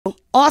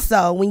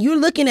also, when you're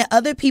looking at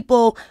other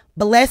people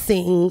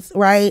blessings,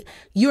 right,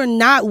 you're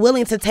not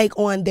willing to take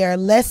on their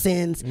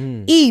lessons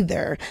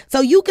either.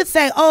 So you could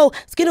say, oh,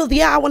 Skittlez,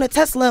 yeah, I want a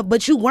Tesla,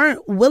 but you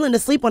weren't willing to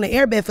sleep on an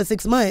airbed for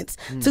 6 months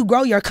to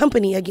grow your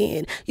company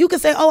again. You could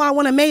say, oh, I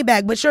want a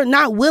Maybach, but you're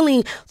not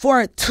willing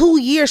for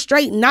 2 years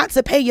straight not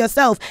to pay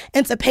yourself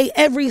and to pay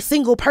every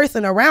single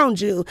person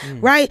around you,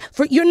 right?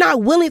 You're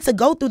not willing to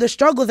go through the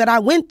struggles that I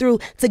went through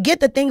to get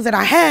the things that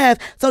I have.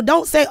 So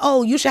don't say,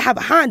 oh, you should have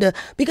a Honda,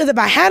 because if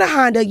I had a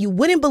Honda, you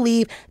wouldn't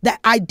believe that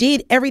I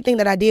did everything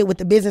that I did with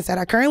the business that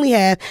I currently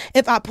have.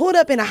 If I pulled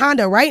up in a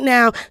Honda right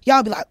now,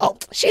 y'all be like, oh,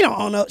 she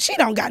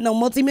don't got no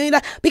multi-million,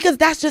 because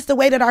that's just the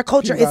way that our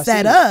culture is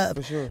set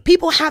up. Sure.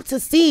 People have to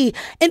see,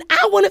 and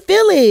I want to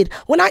feel it.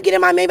 When I get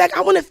in my Maybach,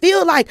 I want to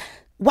feel like,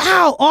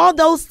 wow, all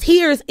those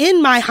tears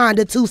in my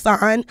Honda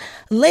Tucson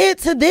led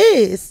to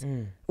this.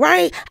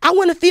 Right? I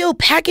want to feel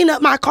packing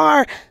up my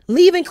car,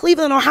 leaving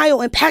Cleveland,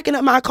 Ohio, and packing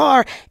up my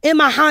car in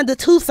my Honda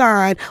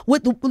Tucson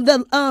with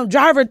the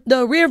driver,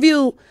 the rear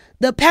view,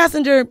 the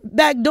passenger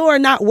back door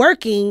not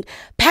working,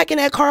 packing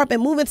that car up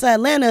and moving to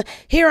Atlanta.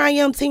 Here I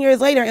am 10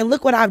 years later, and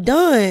look what I've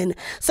done.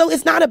 So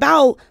it's not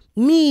about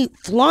me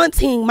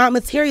flaunting my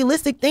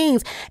materialistic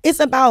things.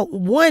 It's about,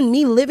 one,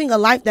 me living a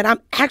life that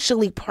I'm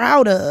actually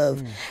proud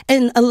of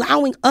and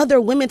allowing other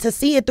women to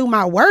see it through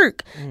my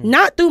work,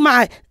 not through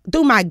my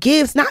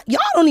gifts. Not, y'all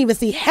don't even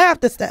see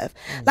half the stuff.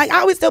 Like I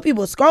always tell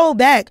people, scroll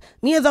back.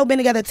 Me and Zoe been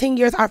together 10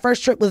 years. Our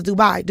first trip was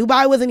Dubai.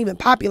 Dubai wasn't even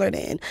popular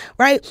then,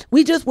 right?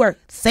 We just were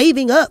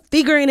saving up,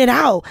 figuring it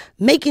out,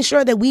 making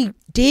sure that we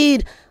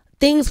did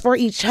things for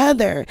each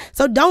other.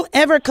 So don't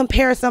ever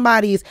compare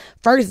somebody's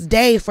first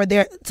day to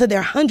their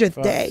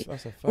 100th day,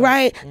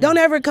 right? Don't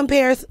ever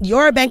compare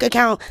your bank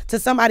account to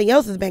somebody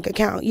else's bank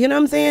account. You know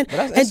what I'm saying?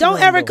 And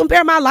don't ever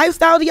compare my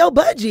lifestyle to your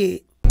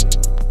budget.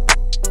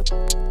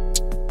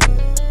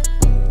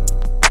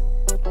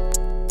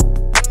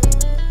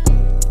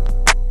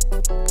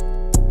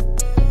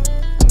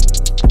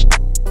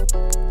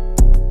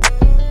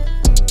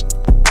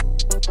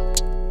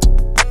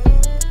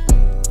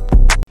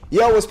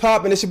 Yo, what's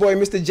poppin'? It's your boy,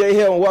 Mr. J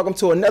Hill, and welcome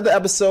to another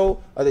episode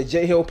of the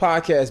J Hill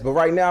Podcast. But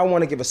right now, I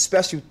want to give a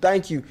special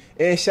thank you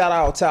and shout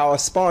out to our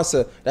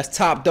sponsor, that's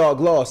Top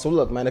Dog Law. So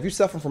look, man, if you're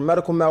suffering from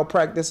medical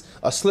malpractice,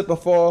 a slip and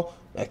fall,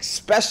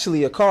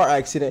 especially a car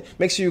accident,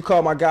 make sure you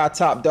call my guy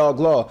Top Dog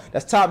Law.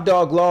 That's Top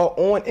Dog Law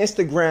on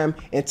Instagram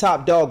and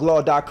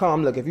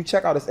topdoglaw.com. Look, if you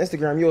check out his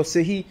Instagram, you'll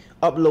see he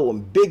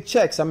uploading big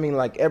checks. I mean,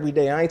 like every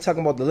day. I ain't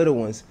talking about the little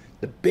ones,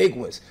 the big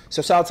ones.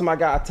 So shout out to my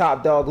guy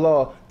Top Dog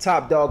Law,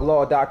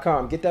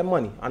 topdoglaw.com. Get that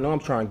money. I know I'm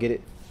trying to get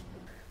it.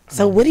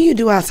 So what do you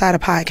do outside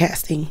of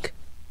podcasting?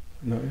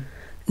 Nothing.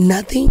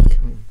 Nothing?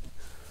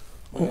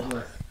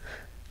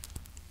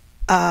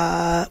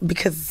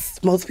 Because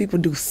most people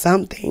do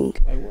something.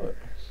 Like what?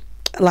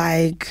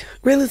 Like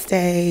real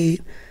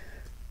estate.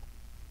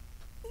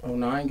 Oh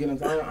no, I ain't getting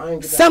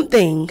that.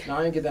 Something. No,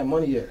 I ain't get that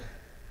money yet.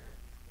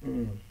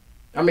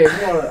 I mean,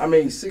 if you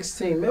want,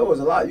 16 mil is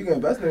a lot. You can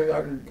invest in it.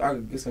 I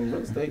can get some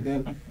real estate.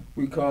 Then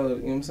we call it. You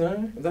know what I'm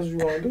saying? If that's what you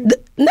want to do.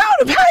 No,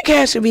 the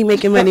podcast should be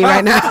making money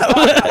right now.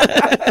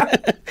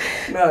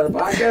 No, the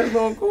podcast is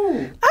going cool.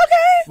 Okay.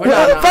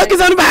 Well,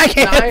 focus on the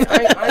podcast.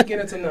 I ain't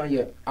getting into nothing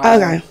yet.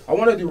 Okay. I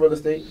want to do real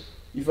estate.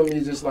 You feel me?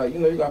 It's just like,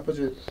 you got to put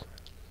your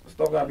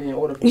stuff got to be in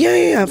order.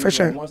 Yeah, for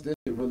sure. Once this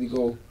shit really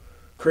go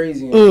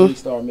crazy and really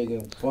start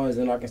making funds,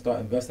 then I can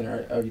start investing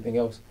in everything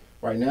else.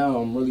 Right now,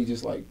 I'm really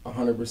just like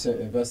 100%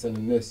 investing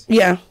in this.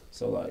 Yeah.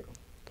 So like,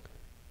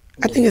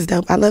 I think it's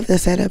dope. I love the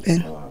setup.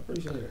 And I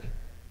appreciate it.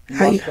 You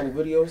watch a couple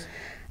videos?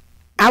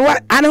 I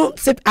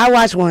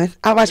watch one.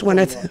 I watch one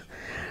or two.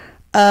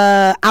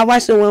 I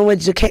watched the one with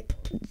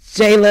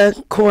Jayla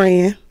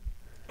Corian.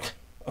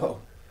 Oh.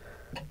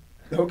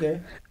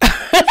 Okay.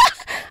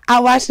 I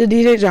watched the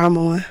DJ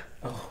Drama one.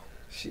 Oh,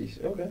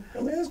 sheesh. Okay. I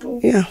mean, that's cool.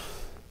 Yeah.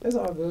 That's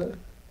all good.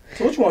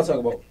 So what you want to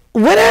talk about?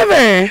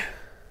 Whatever.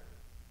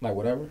 Like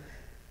whatever?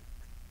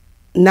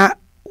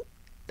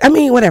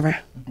 Whatever.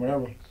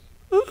 Whatever.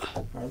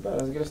 All right,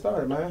 let's get it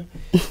started, man.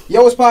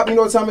 Yo, what's poppin'? You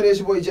know what time it is?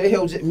 Your boy J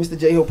Hill, Mr.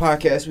 J Hill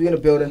Podcast. We in the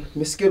building.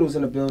 Miss Skittlez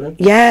in the building.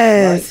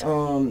 Yes.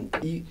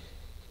 Right?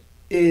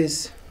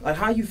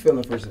 How you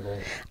feeling, first of all?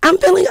 I'm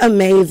feeling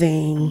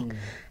amazing.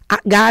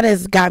 God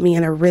has got me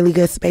in a really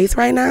good space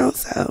right now,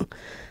 so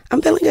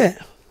I'm feeling good.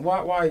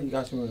 Why you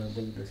got you in a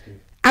really good space?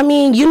 I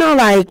mean,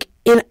 like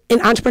in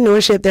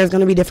entrepreneurship, there's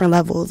going to be different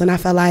levels, and I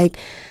feel like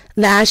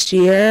last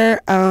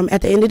year,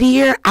 at the end of the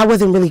year, I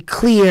wasn't really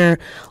clear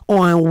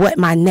on what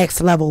my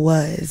next level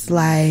was.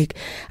 Like,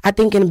 I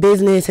think in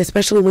business,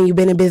 especially when you've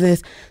been in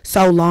business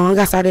so long,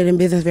 I started in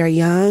business very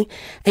young,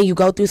 and you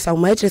go through so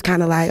much, it's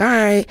kind of like, all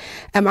right,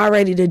 am I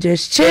ready to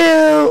just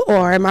chill,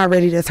 or am I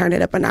ready to turn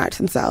it up a notch?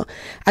 And so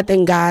I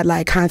think God,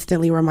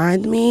 constantly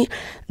reminds me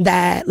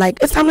that,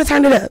 it's time to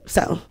turn it up,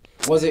 so.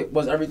 Was it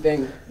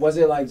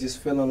just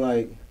feeling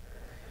like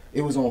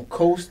it was on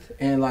coast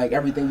and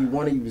everything you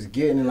wanted you was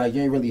getting and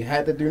you ain't really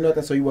had to do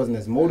nothing, so you wasn't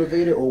as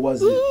motivated, or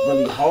was it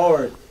really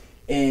hard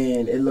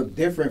and it looked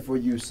different for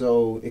you,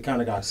 so it kind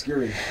of got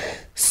scary?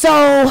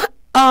 So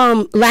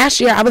Last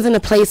year I was in a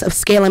place of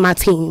scaling my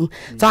team.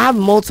 So I have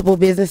multiple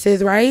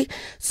businesses, right?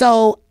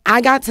 So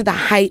I got to the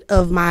height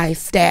of my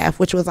staff,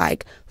 which was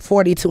like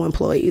 42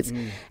 employees.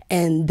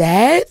 And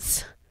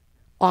that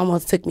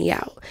almost took me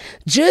out.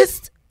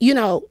 Just, you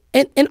know,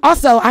 and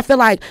also I feel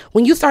like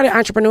when you started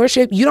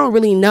entrepreneurship, you don't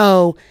really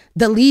know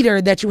the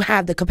leader that you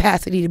have the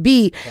capacity to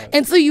be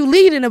until you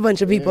lead in a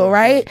bunch of people,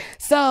 right?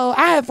 So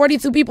I had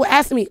 42 people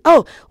asking me,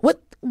 oh,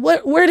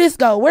 where this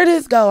go? Where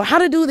this go? How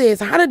to do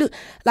this? How to do,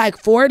 like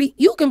 40?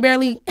 You can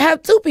barely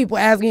have 2 people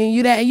asking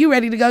you that and you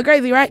ready to go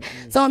crazy, right?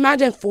 So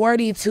imagine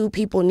 42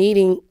 people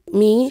needing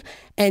me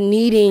and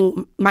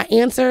needing my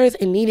answers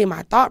and needing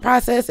my thought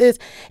processes.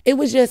 It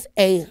was just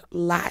a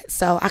lot.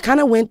 So I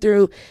kind of went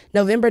through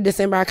November,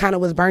 December. I kind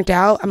of was burnt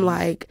out. I'm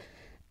like,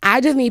 I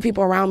just need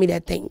people around me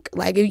that think.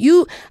 Like, I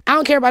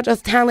don't care about your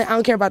talent, I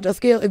don't care about your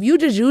skill. If you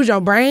just use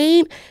your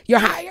brain, you're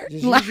hired.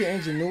 Just use your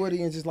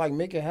ingenuity and just like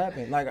make it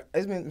happen. Like,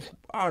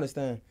 I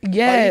understand.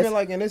 Yes. Like, even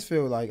like in this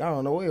field, like, I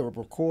don't know, we'll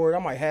record. I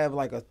might have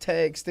like a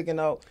tag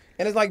sticking out.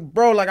 And it's like,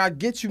 bro, like I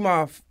get you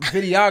my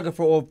videographer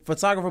or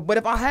photographer, but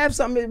if I have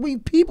something, we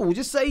people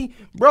just say,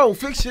 bro,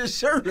 fix your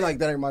shirt. Like,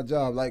 that ain't my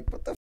job. Like,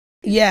 what the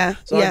Yeah.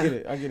 So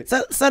yeah. I get it.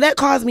 So that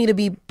caused me to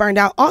be burned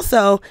out.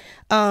 Also,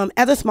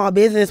 as a small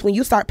business, when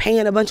you start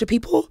paying a bunch of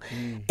people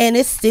and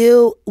it's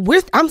still,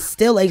 I'm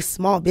still a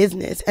small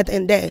business at the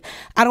end of the day.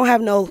 I don't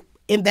have no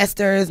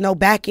investors, no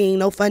backing,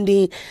 no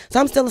funding. So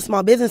I'm still a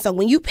small business. So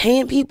when you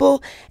paying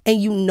people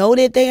and you know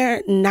that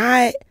they're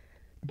not,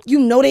 you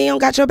know they don't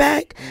got your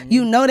back.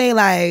 You know they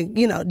like,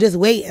 you know, just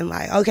waiting.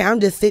 Like, okay,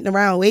 I'm just sitting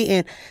around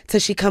waiting till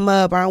she come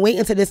up, or I'm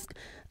waiting till this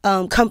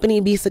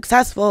company be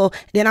successful,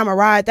 then I'm gonna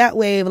ride that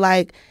wave.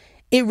 Like,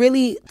 it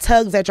really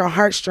tugs at your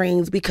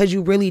heartstrings because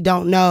you really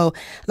don't know.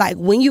 Like,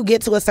 when you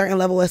get to a certain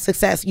level of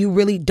success, you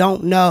really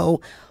don't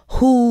know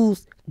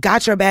who's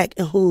got your back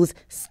and who's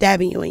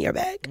stabbing you in your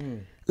back.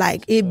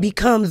 Like, it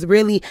becomes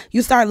really,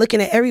 you start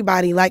looking at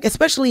everybody, like,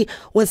 especially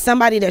when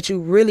somebody that you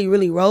really,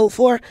 really rode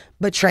for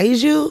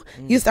betrays you,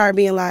 you start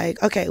being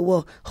like, okay,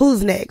 well,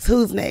 who's next?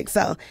 Who's next?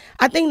 So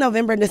I think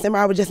November and December,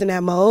 I was just in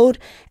that mode.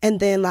 And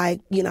then, like,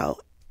 you know,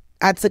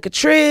 I took a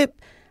trip.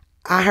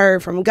 I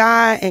heard from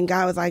God, and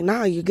God was like,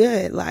 "No, you're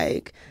good.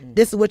 Like,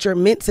 this is what you're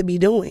meant to be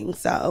doing."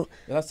 So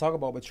let's talk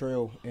about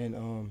betrayal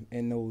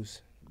and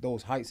those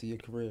heights of your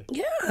career.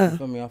 Yeah. You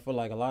feel me? I feel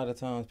like a lot of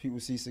times people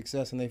see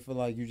success and they feel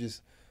like you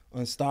just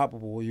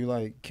unstoppable. You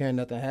like can't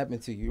nothing happen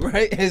to you,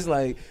 right? It's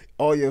like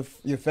all your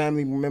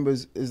family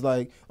members is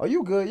like, "Oh,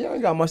 you good? You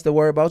ain't got much to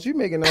worry about. You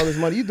making all this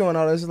money. You doing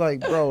all this." It's like,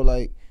 bro,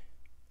 like,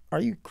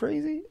 are you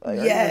crazy? Like,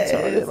 yes.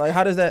 Are you retarded? Like,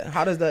 how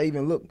does that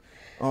even look?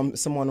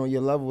 Someone on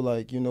your level,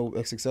 like, you know,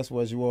 as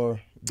successful as you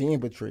are, being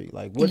betrayed.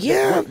 Like, what's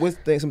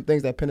some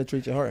things that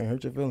penetrate your heart and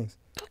hurt your feelings?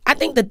 I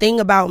think the thing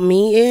about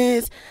me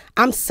is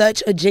I'm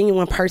such a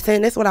genuine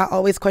person. That's what I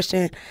always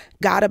question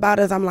God about,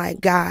 is I'm like,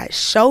 God,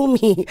 show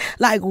me,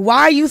 like,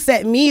 why you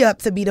set me up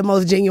to be the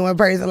most genuine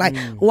person? Like,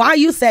 why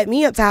you set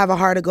me up to have a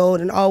heart of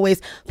gold and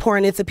always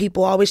pouring into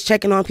people, always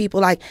checking on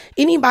people, like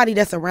anybody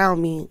that's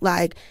around me,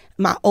 like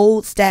my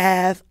old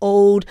staff,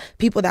 old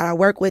people that I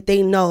work with,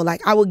 they know,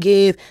 like, I will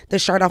give the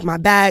shirt off my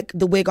back,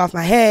 the wig off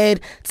my head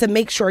to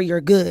make sure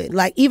you're good.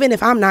 Like, even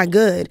if I'm not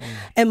good.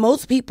 And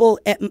most people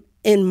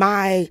in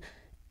my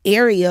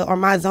area or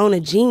my zone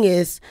of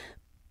genius,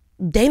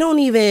 they don't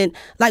even,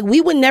 like, we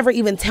would never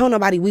even tell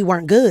nobody we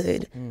weren't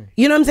good.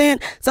 You know what I'm saying?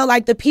 So,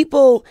 like, the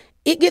people,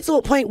 it gets to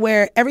a point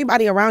where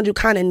everybody around you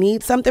kind of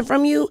needs something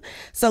from you.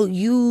 So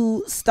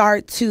you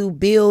start to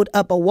build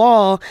up a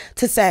wall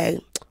to say,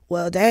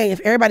 well, dang, if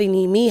everybody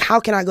need me, how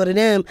can I go to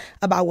them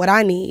about what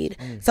I need?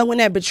 So when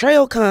that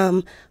betrayal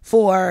come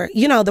for,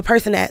 you know, the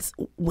person that's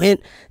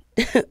went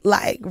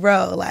like,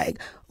 bro,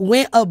 like,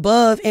 went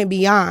above and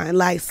beyond,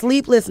 like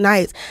sleepless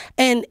nights.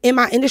 And in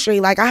my industry,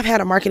 like, I've had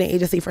a marketing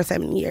agency for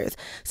 7 years.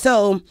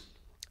 So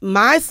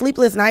my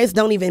sleepless nights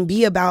don't even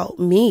be about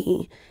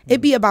me.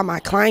 It be about my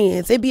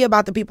clients. It be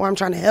about the people I'm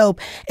trying to help.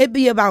 It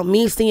be about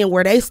me seeing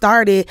where they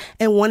started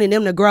and wanting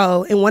them to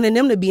grow and wanting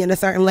them to be in a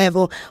certain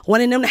level,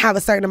 wanting them to have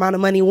a certain amount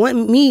of money,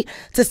 wanting me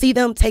to see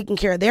them taking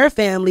care of their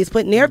families,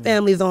 putting their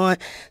families on.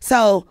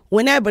 So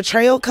when that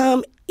betrayal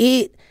come,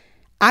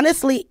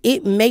 honestly,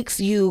 it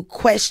makes you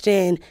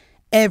question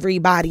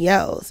everybody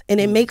else. And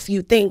it makes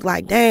you think,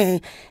 like, dang,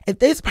 if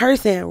this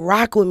person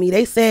rock with me,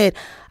 they said,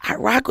 I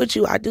rock with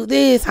you, I do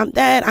this, I'm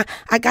that,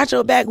 I got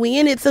your back, we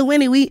in it to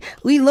win it, we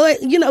loyal,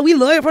 you know, we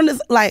loyal from this,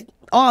 like,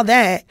 all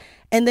that,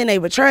 and then they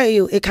betray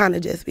you, it kind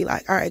of just be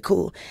like, all right,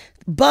 cool.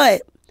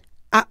 But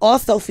I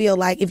also feel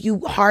like if you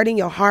harden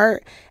your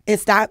heart and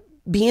stop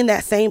being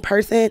that same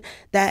person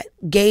that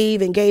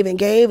gave and gave and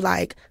gave,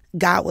 like,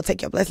 God will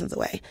take your blessings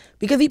away,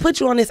 because he put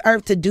you on this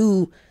earth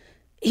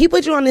he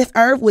put you on this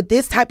earth with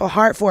this type of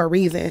heart for a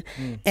reason.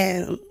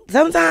 And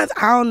sometimes,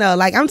 I don't know,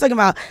 like, I'm talking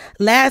about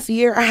last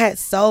year, I had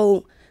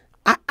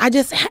I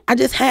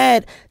just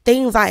had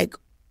things like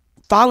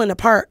falling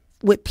apart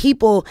with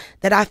people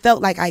that I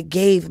felt like I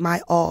gave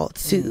my all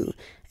to.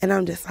 And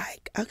I'm just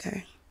like,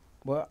 okay.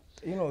 Well,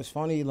 you know, it's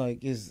funny,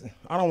 like,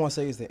 I don't want to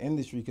say it's the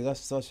industry, because that's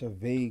such a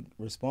vague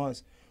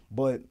response,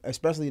 but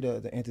especially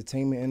the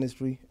entertainment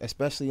industry,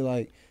 especially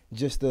like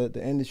just the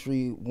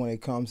industry when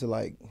it comes to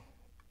like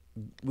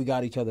we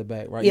got each other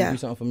back, right? Yeah. You do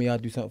something for me, I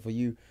do something for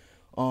you.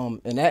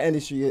 In that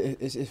industry,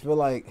 it feel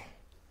like,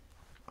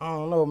 I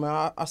don't know,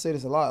 man. I say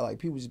this a lot. Like,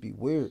 people just be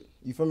weird.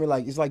 You feel me?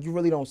 Like, it's like you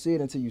really don't see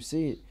it until you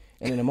see it.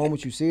 And in the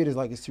moment you see it, it's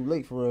like it's too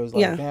late for us.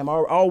 Like, damn, I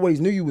always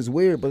knew you was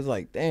weird, but it's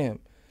like, damn.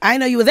 I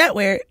know you was that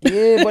weird.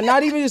 Yeah, but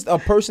not even just a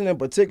person in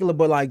particular,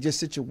 but like just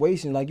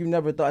situations. Like, you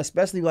never thought,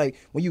 especially like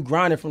when you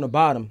grinding from the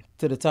bottom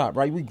to the top,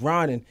 right? We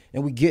grinding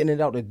and we getting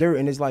it out the dirt.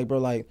 And it's like, bro,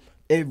 like,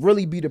 it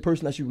really be the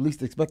person that you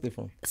least expected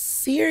from.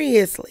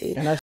 Seriously.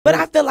 But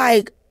I feel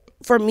like,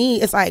 for me,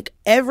 it's like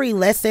every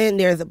lesson,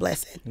 there's a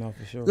blessing. No,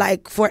 for sure.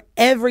 Like, for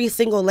every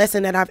single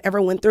lesson that I've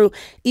ever went through,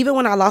 even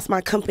when I lost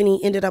my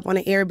company, ended up on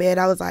an airbed,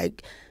 I was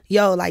like,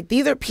 yo, like,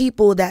 these are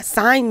people that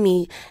signed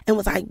me and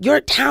was like,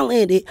 you're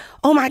talented.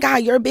 Oh my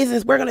God, your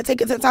business, we're going to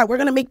take it to the top. We're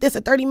going to make this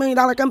a $30 million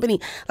company.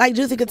 Like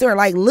Juicy Couture,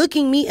 like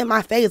looking me in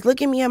my face,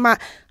 looking me and my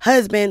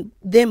husband,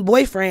 then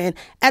boyfriend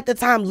at the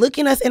time,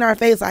 looking us in our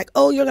face like,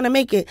 oh, you're going to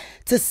make it,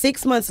 to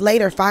 6 months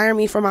later, fire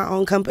me from my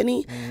own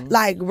company.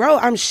 Like, bro,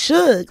 I'm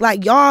shook.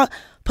 Like, y'all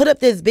put up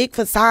this big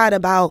facade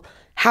about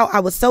how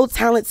I was so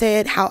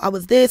talented, how I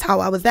was this,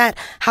 how I was that,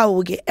 how I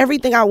would get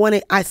everything I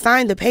wanted. I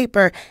signed the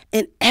paper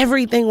and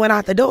everything went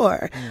out the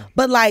door.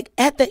 But like,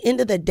 at the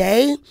end of the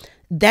day,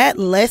 that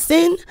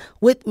lesson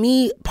with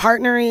me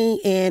partnering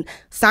and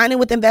signing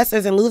with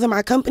investors and losing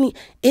my company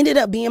ended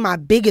up being my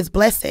biggest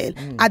blessing.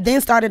 I then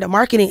started a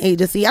marketing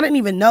agency. I didn't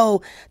even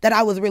know that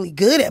I was really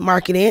good at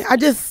marketing. I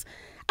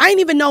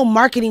didn't even know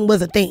marketing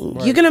was a thing.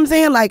 Right. You get what I'm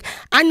saying? Like,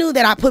 I knew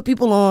that I put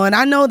people on.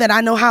 I know that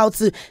I know how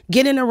to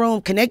get in a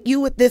room, connect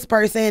you with this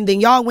person, then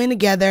y'all win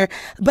together.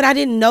 But I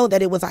didn't know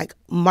that it was like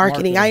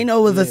marketing. I didn't know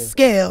it was a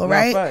skill,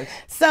 right? Facts.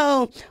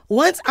 So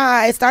once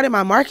I started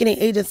my marketing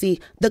agency,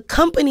 the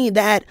company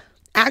that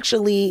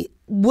actually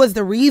was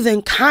the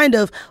reason kind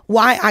of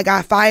why I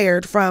got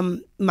fired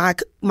from my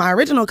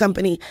original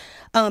company,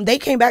 they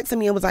came back to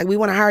me and was like, we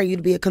want to hire you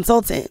to be a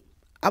consultant.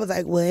 I was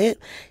like, what?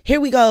 Here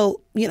we go.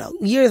 You know,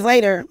 years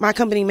later, my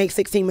company makes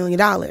 $16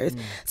 million.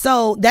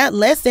 So that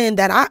lesson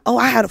that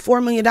I had a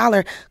 $4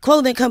 million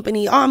clothing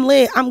company. Oh, I'm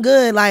lit. I'm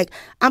good. Like,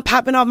 I'm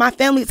popping off. My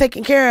family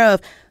taken care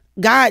of.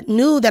 God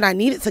knew that I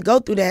needed to go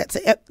through that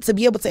to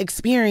be able to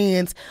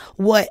experience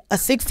what a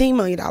 $16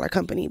 million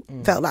company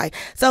felt like.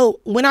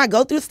 So when I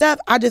go through stuff,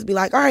 I just be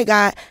like, all right,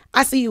 God,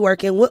 I see you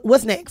working.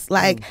 What's next?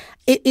 Like,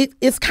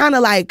 it's kind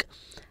of like,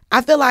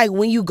 I feel like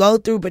when you go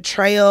through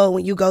betrayal,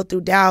 when you go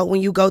through doubt,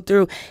 when you go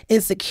through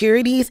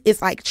insecurities,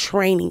 it's like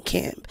training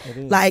camp.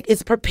 Like,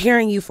 it's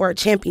preparing you for a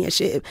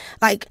championship.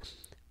 Like,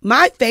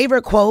 my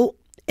favorite quote,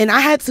 and I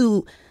had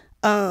to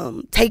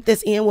take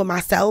this in with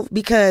myself,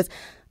 because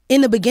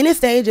in the beginning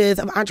stages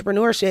of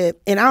entrepreneurship,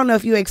 and I don't know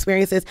if you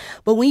experience this,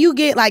 but when you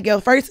get like your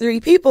first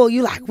 3 people,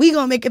 you like, we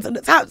gonna make it to the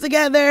top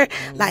together.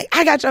 Like,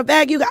 I got your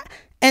back, you got...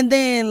 And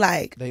then,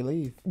 like... They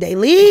leave.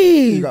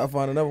 You gotta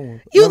find another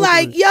one. You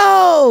like,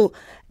 yo...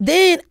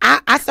 Then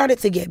I started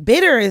to get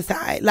bitter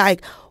inside.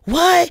 Like,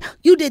 what?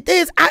 You did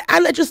this?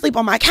 I let you sleep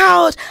on my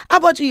couch. I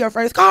bought you your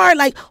first car.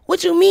 Like,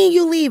 what you mean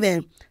you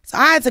leaving? So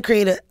I had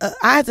to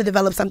I had to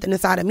develop something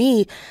inside of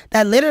me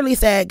that literally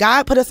said,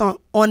 God put us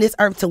on this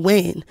earth to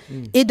win.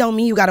 It don't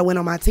mean you got to win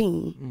on my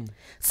team.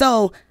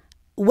 So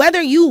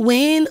whether you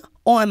win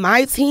on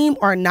my team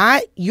or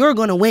not, you're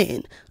going to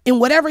win in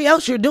whatever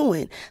else you're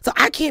doing. So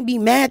I can't be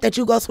mad that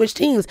you go switch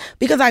teams,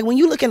 because like, when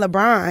you look at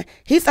LeBron,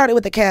 he started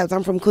with the Cavs.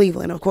 I'm from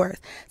Cleveland, of course.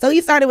 So he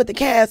started with the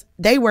Cavs.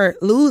 They were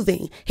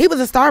losing. He was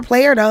a star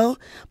player though,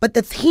 but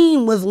the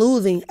team was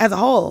losing as a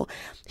whole.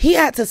 He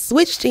had to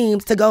switch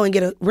teams to go and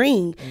get a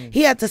ring.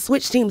 He had to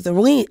switch teams to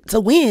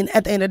win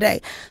at the end of the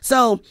day.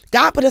 So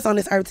God put us on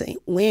this earth to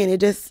win. It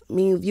just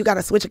means you got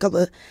to switch a couple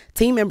of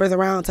team members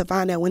around to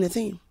find that winning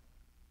team.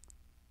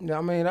 Yeah,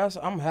 I mean,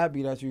 I'm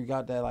happy that you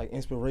got that like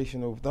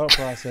inspirational thought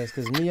process,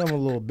 because me, I'm a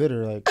little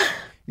bitter. Like,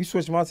 you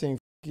switch my team,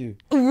 you.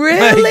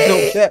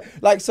 Really?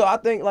 Like, so I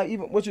think, like,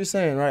 even what you're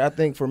saying, right? I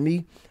think for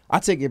me, I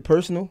take it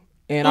personal,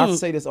 and I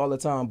say this all the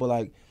time, but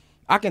like,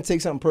 I can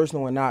take something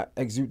personal and not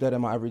exude that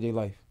in my everyday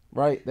life,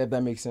 right?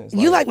 That makes sense.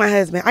 You like my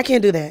husband. I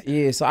can't do that.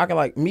 Yeah, so I can,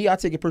 like, me, I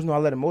take it personal. I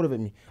let it motivate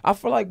me. I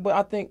feel like, but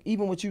I think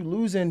even with you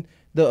losing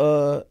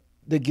the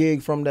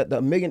gig from the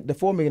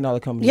 $4 million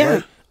company,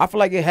 right? I feel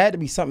like it had to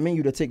be something in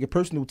you to take it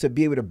personal to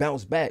be able to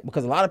bounce back,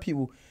 because a lot of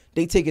people,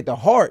 they take it to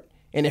heart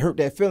and it hurt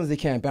their feelings. They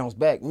can't bounce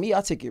back. Me,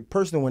 I take it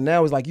personal, and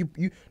now it's like, you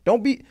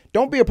don't be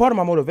a part of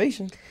my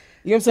motivation.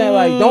 You know what I'm saying?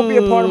 Like, don't be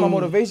a part of my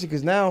motivation,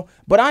 because now,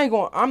 but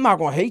I'm not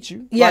gonna hate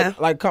you. Yeah.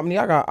 Like company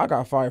I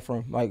got fired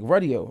from, like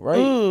radio, right?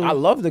 I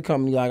love the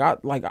company. I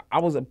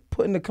was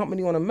putting the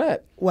company on a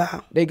map.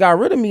 Wow. They got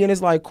rid of me, and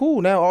it's like,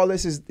 cool. Now all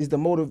this is the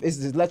motive, is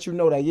to let you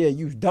know that, yeah,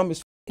 you dumb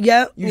as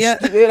Yeah.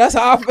 That's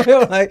how I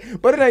feel. Like,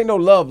 but it ain't no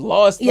love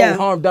lost, no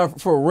harm done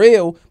for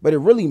real. But it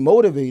really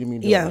motivated me.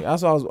 Though. Yeah, like,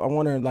 that's why I'm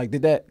wondering. Like,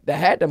 did that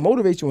had to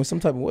motivate you in some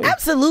type of way?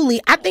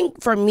 Absolutely. I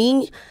think for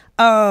me,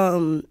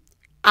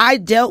 I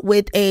dealt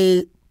with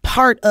a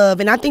part of,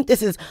 and I think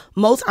this is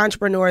most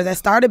entrepreneurs that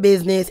start a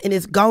business and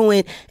it's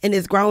going and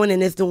it's growing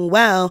and it's doing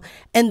well,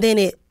 and then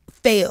it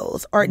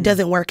fails or it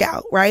doesn't work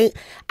out, right?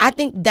 I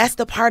think that's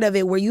the part of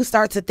it where you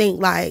start to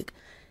think like,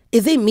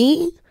 is it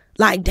me?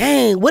 Like,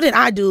 dang, what did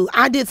I do?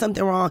 I did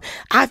something wrong.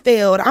 I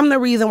failed. I'm the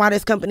reason why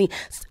this company,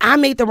 I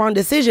made the wrong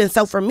decision.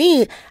 So for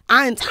me,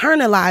 I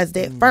internalized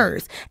it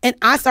first. And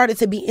I started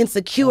to be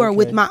insecure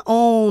with my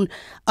own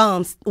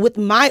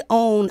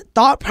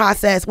thought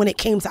process when it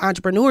came to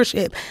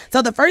entrepreneurship.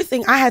 So the first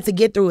thing I had to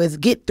get through is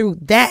get through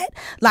that.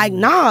 Like,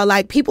 nah,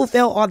 like people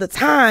fail all the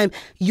time.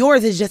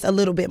 Yours is just a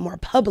little bit more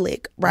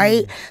public,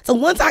 right? So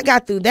once I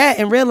got through that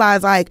and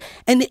realized like,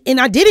 and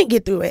I didn't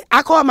get through it,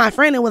 I called my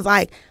friend and was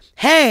like,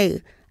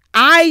 hey,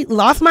 I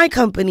lost my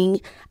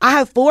company. I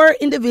have 4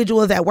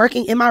 individuals that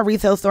working in my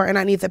retail store and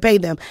I need to pay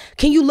them.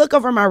 Can you look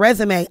over my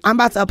resume? I'm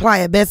about to apply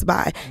at Best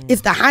Buy.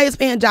 It's the highest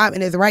paying job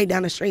and it's right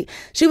down the street.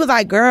 She was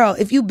like, girl,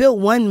 if you built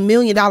 $1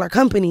 million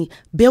company,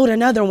 build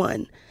another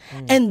one.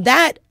 And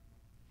that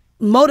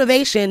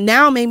motivation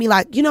now made me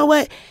like, you know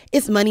what?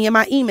 It's money in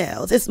my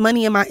emails. It's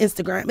money in my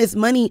Instagram. It's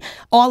money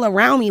all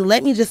around me.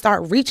 Let me just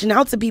start reaching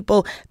out to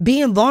people,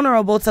 being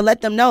vulnerable to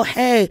let them know,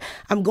 hey,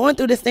 I'm going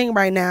through this thing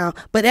right now,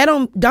 but that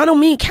don't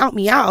mean count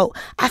me out.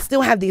 I still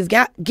have these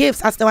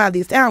gifts. I still have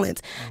these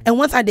talents. And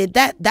once I did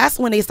that, that's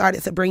when they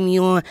started to bring me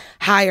on,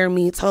 hire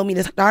me, told me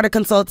to start a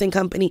consulting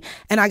company,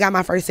 and I got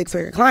my first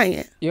 6-figure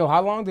client. Yo,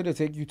 how long did it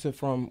take you to,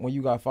 from when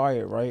you got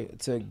fired, right,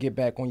 to get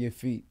back on your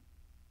feet?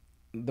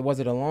 Was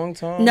it a long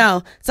time?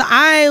 No. So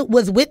I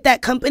was with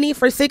that company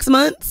for 6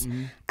 months.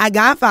 I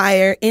got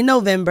fired in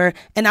November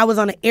and I was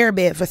on an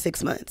airbed for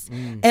 6 months.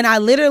 And I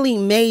literally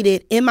made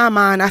it in my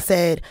mind. I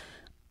said,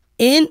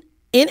 in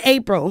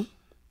April,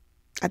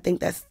 I think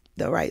that's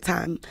the right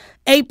time.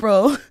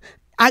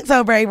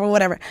 October, April,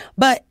 whatever.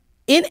 But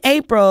in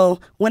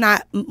April, when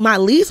my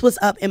lease was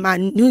up in my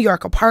New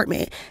York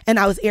apartment and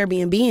I was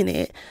Airbnb-ing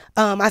it,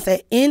 I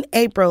said, in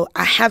April,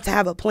 I have to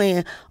have a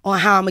plan on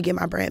how I'm going to get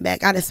my brand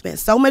back. I done spent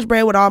so much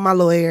bread with all my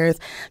lawyers.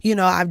 You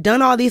know, I've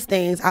done all these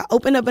things. I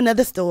opened up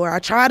another store. I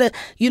try to,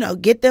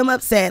 get them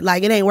upset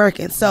like it ain't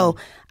working. So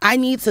I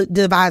need to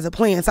devise a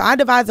plan. So I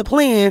devised a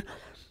plan,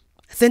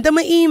 sent them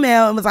an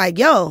email and was like,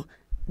 yo,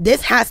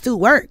 this has to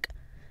work.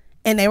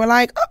 And they were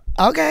like,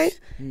 oh, okay.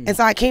 And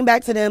so I came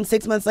back to them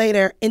 6 months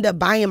later, ended up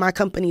buying my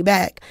company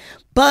back.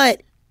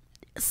 But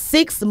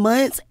 6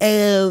 months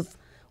of,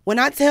 when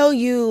I tell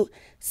you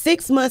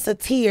 6 months of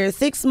tears,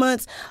 6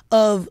 months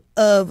of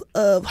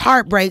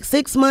heartbreak,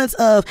 6 months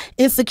of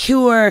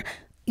insecure,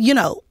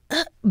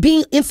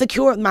 being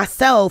insecure with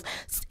myself,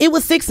 it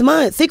was 6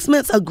 months, 6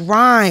 months of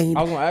grind.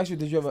 I was going to ask you,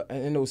 did you ever,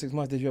 in those 6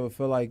 months, did you ever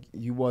feel like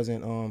you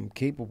wasn't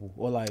capable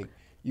or like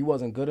you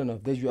wasn't good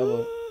enough? Did you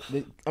ever,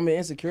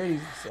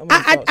 insecurities?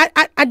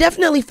 I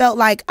definitely felt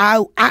like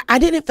I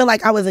didn't feel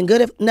like I wasn't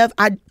good enough.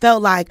 I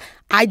felt like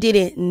I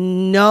didn't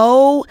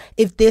know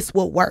if this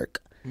would work.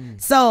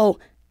 So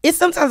it's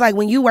sometimes like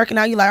when you working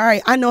out, you're like, all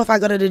right, I know if I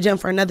go to the gym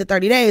for another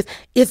 30 days,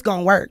 it's going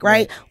to work,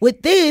 right?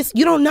 With this,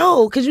 you don't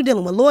know because you're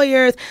dealing with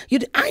lawyers.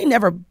 I ain't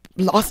never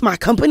lost my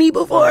company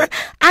before.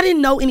 I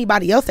didn't know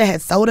anybody else that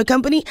had sold a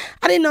company.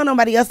 I didn't know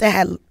nobody else that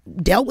had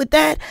dealt with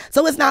that.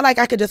 So it's not like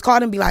I could just call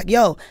them and be like,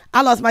 yo,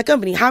 I lost my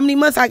company. How many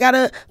months I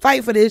gotta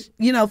fight for this,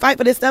 fight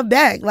for this stuff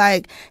back?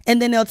 Like,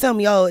 and then they'll tell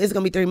me, oh, it's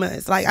gonna be 3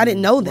 months. Like, I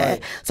didn't know that.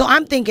 Right. So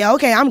I'm thinking,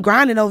 okay, I'm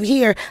grinding over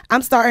here.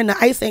 I'm starting the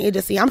icing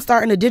agency. I'm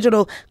starting a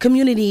digital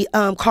community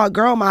called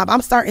Girl Mob.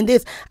 I'm starting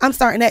this. I'm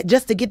starting that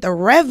just to get the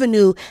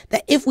revenue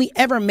that if we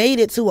ever made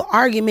it to an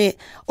argument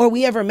or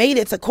we ever made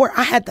it to court,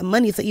 I had the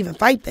money to even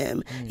fight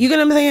them. You get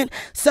what I'm saying?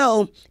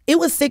 So it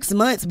was 6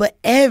 months, but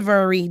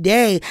every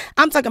day,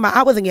 I'm talking about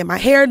I wasn't getting my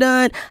hair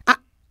done.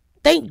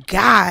 Thank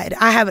God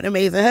I have an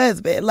amazing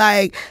husband.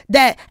 Like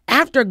that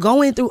after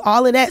going through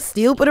all of that,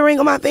 still put a ring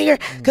on my finger.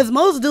 Because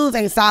most dudes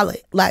ain't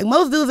solid. Like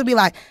most dudes would be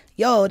like,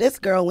 yo, this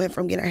girl went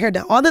from getting her hair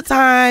done all the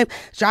time,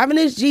 driving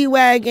this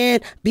G-Wagon,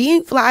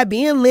 being fly,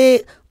 being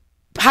lit,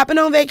 hopping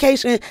on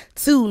vacation,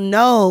 to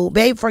no,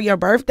 babe, for your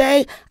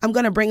birthday, I'm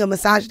going to bring a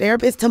massage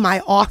therapist to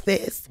my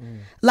office.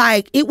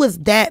 Like, it was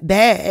that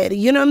bad.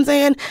 You know what I'm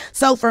saying?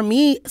 So for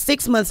me,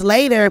 6 months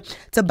later,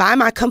 to buy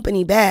my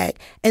company back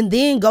and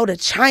then go to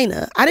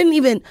China, I didn't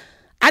even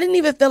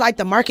feel like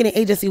the marketing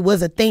agency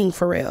was a thing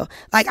for real.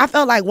 Like, I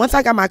felt like once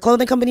I got my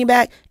clothing company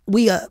back,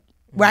 we up.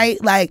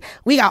 Right? Like,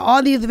 we got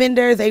all these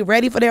vendors, they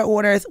ready for their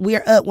orders.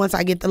 We're up once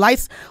I get the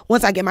license,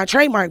 once I get my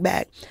trademark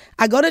back.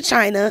 I go to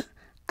China.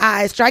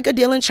 I strike a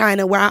deal in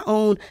China where I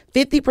own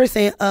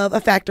 50% of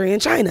a factory in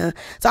China.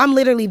 So I'm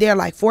literally there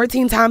like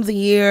 14 times a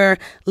year,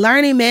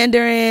 learning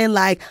Mandarin,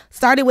 like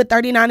started with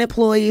 39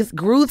 employees,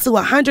 grew to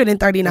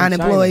 139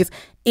 employees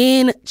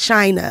in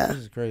China. This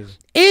is crazy.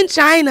 In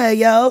China,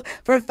 yo,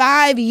 for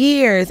 5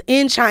 years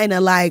in China,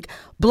 like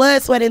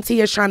blood, sweat, and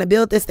tears trying to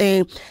build this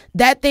thing.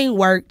 That thing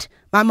worked.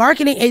 My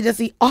marketing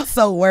agency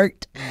also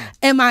worked.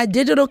 And my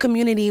digital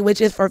community, which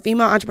is for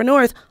female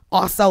entrepreneurs,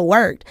 also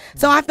worked.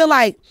 So I feel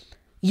like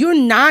you're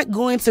not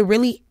going to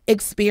really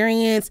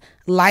experience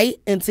light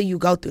until you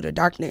go through the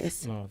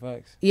darkness. No,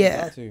 facts.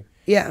 Yeah.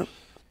 Yeah.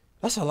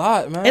 That's a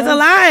lot, man. It's a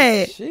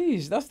lot.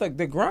 Jeez, that's like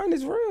the grind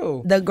is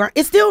real. The grind,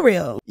 it's still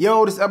real.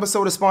 Yo, this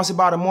episode is sponsored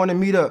by the Morning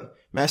Meetup.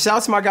 Man, shout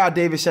out to my guy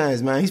David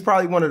Shands, man. He's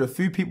probably one of the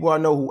few people I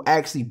know who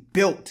actually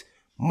built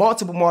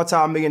multiple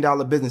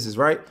multi-million-dollar businesses,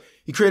 right?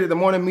 He created the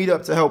Morning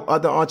Meetup to help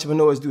other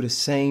entrepreneurs do the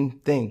same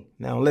thing.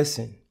 Now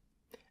listen,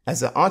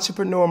 as an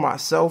entrepreneur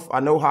myself, I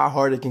know how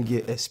hard it can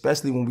get,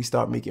 especially when we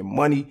start making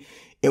money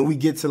and we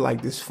get to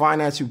like this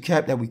financial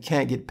cap that we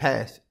can't get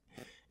past.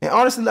 And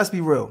honestly, let's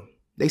be real.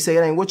 They say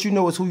it ain't what you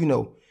know, it's who you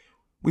know.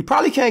 We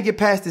probably can't get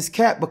past this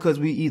cap because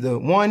we either,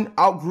 one,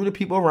 outgrew the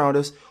people around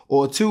us,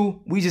 or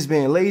two, we just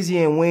being lazy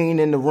and we ain't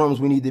in the rooms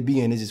we need to be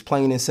in. It's just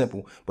plain and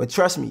simple. But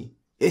trust me,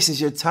 this is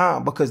your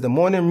time because the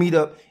Morning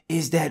Meetup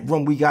is that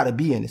room we got to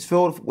be in. It's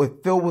filled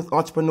with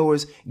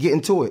entrepreneurs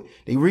getting to it.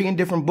 They reading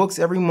different books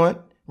every month,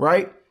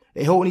 right?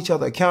 They holding each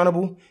other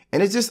accountable.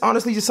 And it's just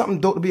honestly just something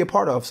dope to be a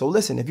part of. So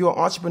listen, if you're an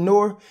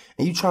entrepreneur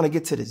and you trying to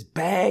get to this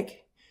bag,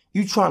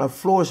 you trying to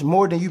flourish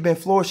more than you've been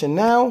flourishing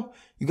now,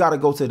 you got to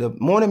go to the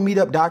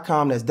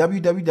morningmeetup.com. That's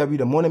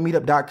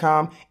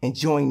www.themorningmeetup.com and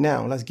join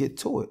now. Let's get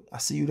to it. I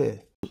see you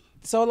there.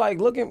 So like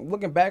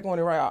looking back on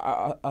it,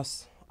 right? I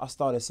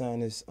started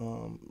saying this a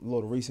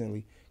little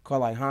recently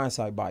called like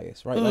hindsight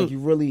bias, right? Like you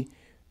really,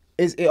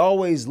 it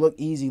always look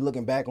easy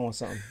looking back on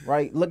something,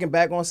 right? Looking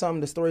back on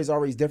something, the story is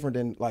always different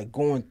than like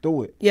going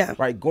through it. Yeah.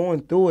 Right?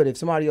 Going through it, if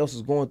somebody else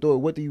is going through it,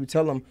 what do you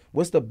tell them?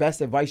 What's the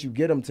best advice you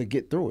get them to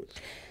get through it?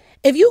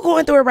 If you're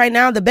going through it right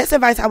now, the best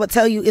advice I would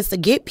tell you is to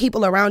get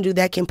people around you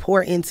that can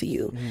pour into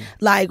you.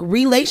 Like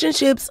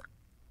relationships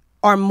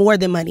are more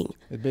than money.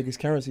 The biggest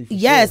currency for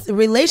Yes, sure.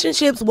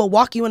 Relationships will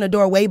walk you in the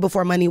door way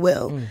before money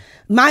will.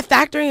 My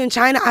factory in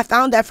China, I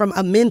found that from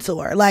a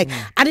mentor. Like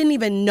I didn't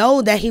even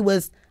know that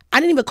I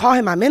didn't even call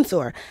him my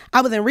mentor.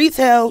 I was in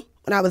retail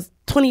when I was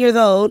 20 years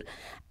old,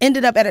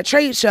 ended up at a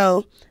trade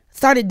show,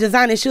 started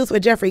designing shoes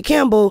with Jeffrey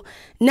Campbell.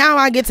 Now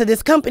I get to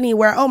this company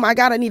where, oh my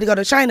God, I need to go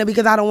to China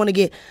because I don't want to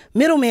get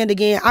middleman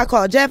again. I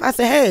called Jeff. I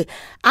said, hey,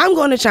 I'm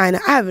going to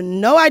China. I have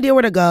no idea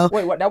where to go.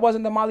 Wait, what? That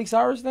wasn't the Miley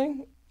Cyrus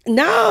thing?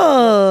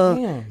 No.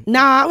 Damn. No,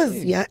 I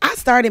was young. I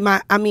started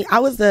my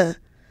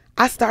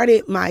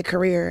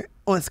career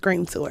on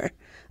Scream Tour.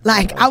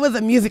 Like I was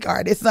a music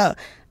artist. So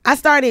I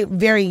started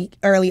very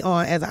early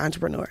on as an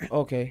entrepreneur.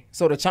 Okay.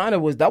 So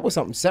that was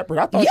something separate.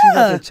 I thought you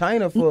went to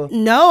China for...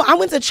 No, I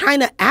went to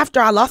China after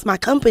I lost my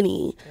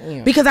company.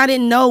 Damn. Because I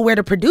didn't know where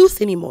to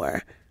produce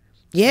anymore.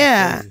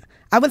 Yeah.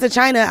 I went to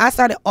China. I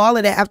started all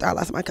of that after I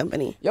lost my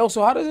company. Yo,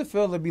 so how does it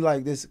feel to be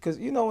like this? Because,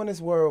 you know, in this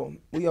world,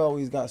 we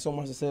always got so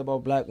much to say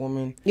about black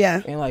women.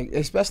 Yeah. And, like,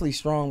 especially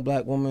strong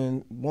black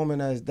women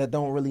that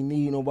don't really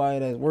need nobody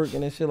that's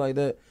working and shit like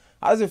that.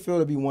 How does it feel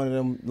to be one of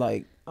them,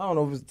 like, I don't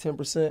know if it's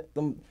 10%.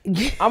 I'm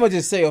going to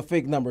just say a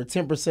fake number.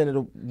 10% of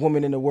the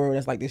women in the world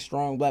that's like this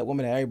strong black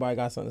woman that everybody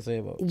got something to say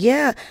about.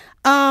 Yeah.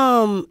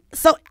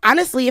 So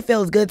honestly, it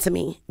feels good to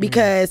me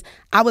because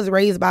I was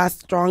raised by a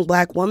strong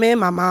black woman.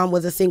 My mom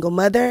was a single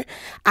mother.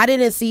 I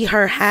didn't see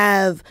her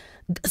have...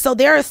 So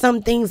there are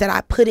some things that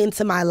I put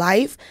into my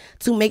life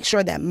to make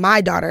sure that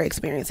my daughter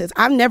experiences.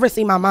 I've never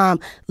seen my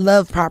mom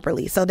love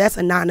properly. So that's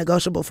a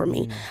non-negotiable for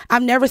me.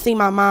 I've never seen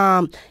my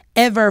mom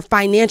ever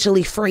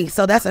financially free.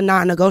 So that's a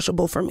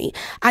non-negotiable for me.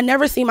 I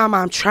never seen my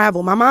mom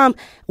travel. My mom,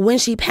 when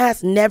she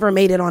passed, never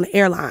made it on an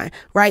airline,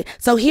 right?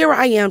 So here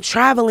I am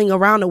traveling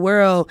around the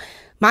world.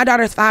 My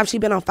daughter's 5. She's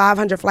been on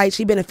 500 flights.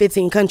 She's been in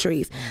 15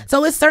 countries.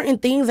 So it's certain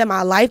things in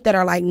my life that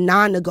are like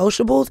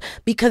non-negotiables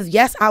because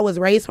yes, I was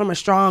raised from a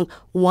strong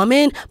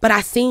woman, but I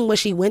seen what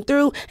she went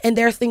through. And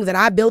there's things that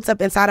I built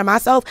up inside of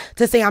myself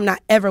to say I'm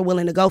not ever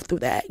willing to go through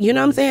that. You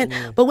know what I'm saying?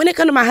 But when it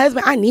comes to my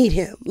husband, I need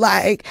him.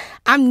 Like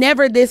I'm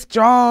never this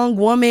strong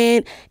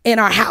woman in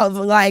our house.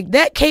 Like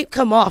that cape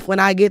come off when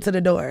I get to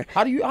the door.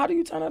 How do you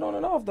turn that on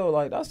and off though?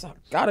 Like that's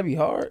gotta be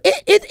hard.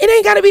 It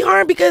ain't gotta be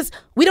hard because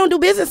we don't do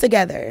business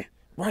together.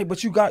 Right,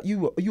 but you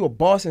a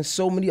boss in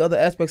so many other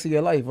aspects of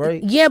your life,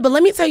 right? Yeah, but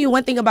let me tell you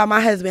one thing about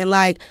my husband.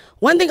 Like,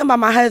 one thing about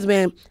my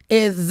husband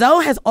is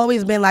Zoe has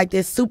always been like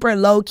this super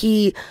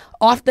low-key,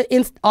 off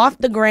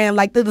the gram.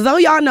 Like, the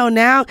Zoe y'all know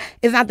now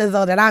is not the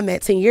Zoe that I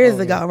met 10 years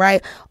ago,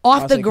 right?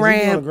 Off the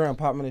gram. On the gram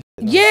popping this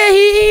shit now. Yeah,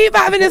 he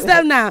popping this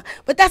stuff now.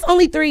 But that's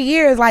only 3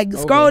 years. Like,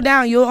 scroll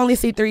down, you'll only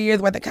see 3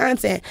 years worth of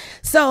content.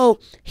 So,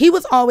 he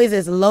was always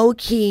this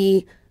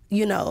low-key,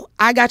 you know,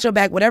 I got your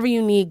back, whatever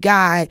you need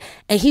guy.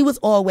 And he was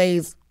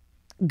always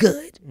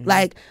good.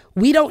 Like,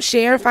 we don't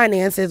share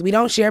finances. We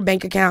don't share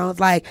bank accounts.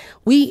 Like,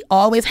 we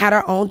always had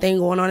our own thing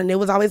going on and it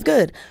was always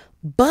good.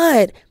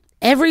 But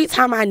every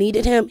time I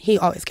needed him, he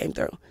always came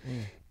through.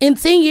 In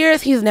 10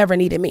 years, he's never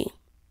needed me.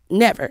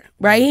 Never,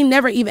 right? He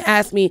never even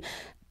asked me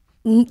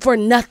for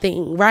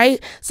nothing,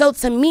 right? So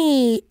to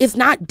me, it's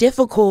not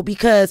difficult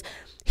because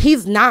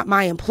he's not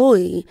my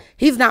employee.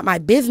 He's not my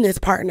business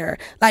partner.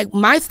 Like,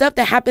 my stuff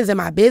that happens in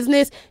my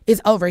business is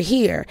over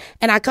here.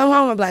 And I come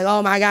home and be like,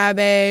 oh my God,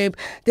 babe,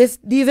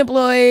 these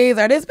employees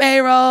or this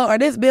payroll or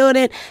this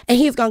building. And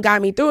he's going to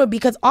guide me through it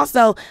because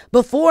also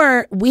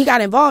before we got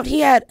involved,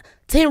 he had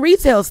 10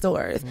 retail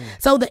stores.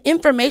 So the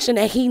information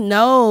that he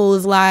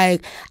knows,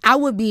 like, I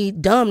would be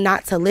dumb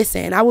not to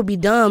listen. I would be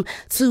dumb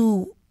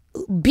to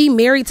be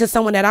married to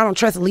someone that I don't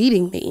trust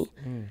leading me.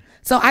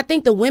 So I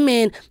think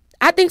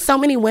so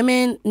many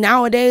women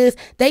nowadays,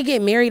 they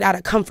get married out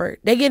of comfort.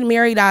 They get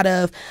married out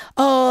of,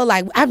 oh,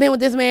 like, I've been with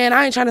this man,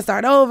 I ain't trying to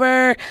start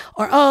over,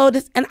 or, oh,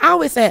 this. And I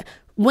always said,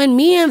 when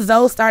me and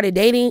Zoe started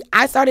dating,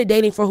 I started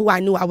dating for who I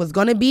knew I was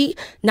going to be,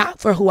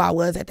 not for who I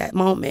was at that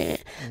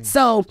moment.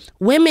 So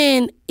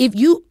women,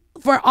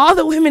 for all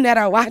the women that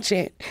are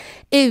watching,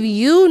 if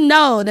you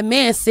know the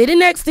man sitting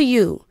next to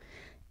you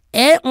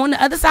on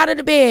the other side of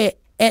the bed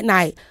at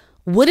night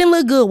wouldn't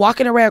look good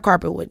walking a red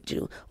carpet with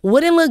you,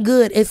 wouldn't look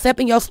good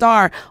accepting your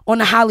star on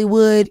the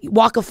Hollywood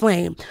Walk of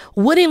Fame,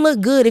 wouldn't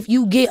look good if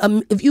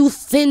you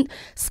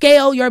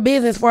scale your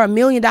business for $1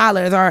 million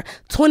or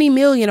 20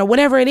 million or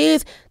whatever it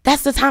is,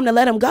 that's the time to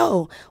let him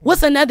go.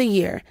 What's another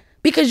year?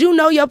 Because you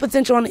know your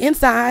potential on the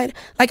inside.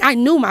 Like, I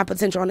knew my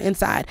potential on the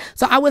inside.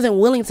 So I wasn't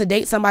willing to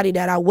date somebody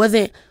that I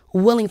wasn't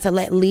willing to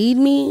let lead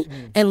me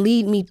and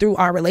lead me through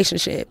our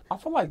relationship. I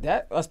feel like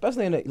that,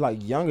 especially in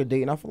like younger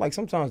dating, I feel like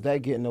sometimes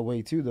that get in the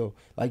way too, though.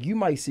 Like, you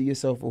might see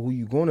yourself for who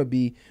you're going to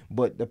be,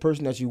 but the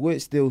person that you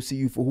with still see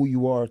you for who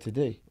you are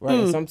today,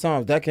 right? And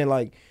sometimes that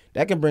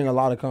can bring a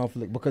lot of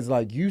conflict, because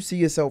like you see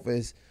yourself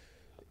as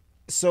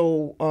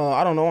so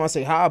I don't know, I want to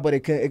say high, but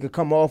it could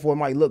come off, or it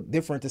might look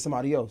different to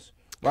somebody else.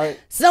 Right.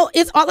 So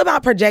it's all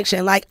about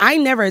projection. Like,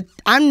 I'm never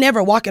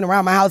walking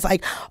around my house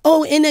like,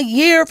 oh, in a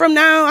year from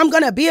now, I'm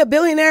going to be a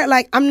billionaire.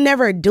 Like, I'm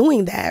never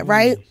doing that.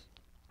 Right.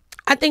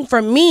 I think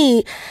for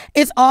me,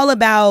 it's all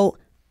about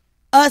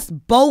us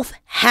both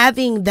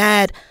having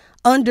that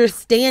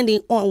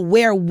understanding on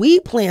where we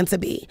plan to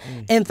be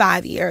in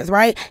 5 years.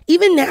 Right.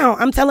 Even now,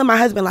 I'm telling my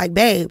husband, like,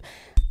 babe,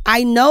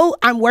 I know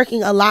I'm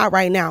working a lot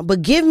right now,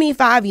 but give me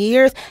 5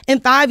 years. In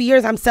 5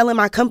 years, I'm selling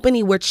my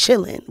company. We're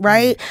chilling,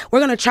 right?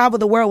 We're going to travel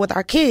the world with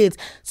our kids.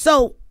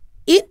 So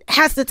it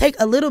has to take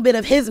a little bit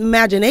of his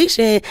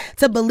imagination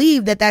to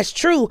believe that that's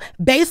true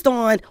based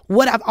on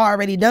what I've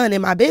already done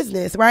in my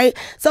business, right?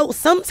 So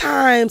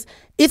sometimes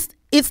it's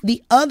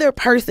the other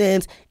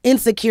person's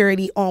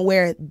insecurity on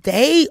where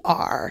they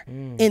are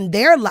in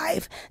their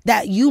life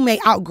that you may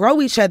outgrow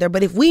each other.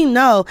 But if we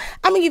know,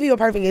 I'm going to give you a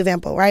perfect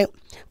example, right?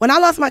 When I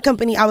lost my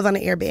company, I was on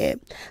an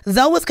airbed.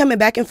 Zoe was coming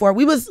back and forth.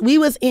 We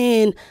was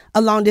in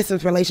a long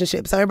distance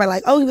relationship. So everybody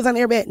like, oh, he was on the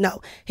airbed. No,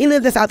 he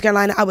lived in South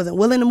Carolina. I wasn't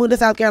willing to move to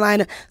South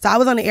Carolina. So I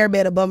was on the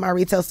airbed above my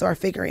retail store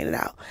figuring it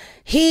out.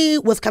 He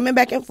was coming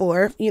back and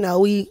forth. You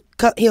know,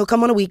 he'll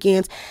come on the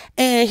weekends.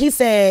 And he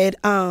said,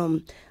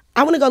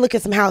 I want to go look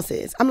at some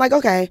houses. I'm like,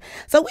 okay.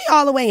 So we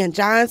all the way in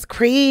Johns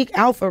Creek,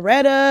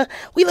 Alpharetta.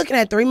 We looking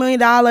at $3 million,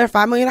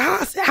 $5 million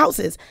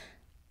houses.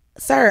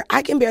 Sir,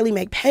 I can barely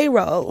make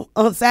payroll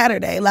on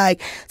Saturday.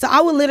 Like, so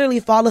I would literally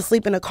fall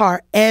asleep in the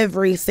car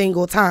every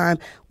single time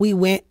we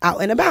went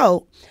out and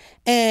about.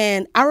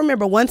 And I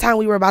remember one time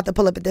we were about to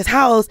pull up at this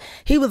house.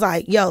 He was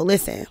like, yo,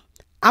 listen,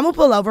 I'm going to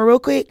pull over real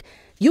quick.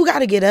 You got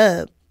to get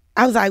up.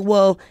 I was like,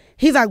 well,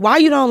 he's like, why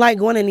you don't like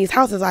going in these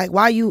houses? Like,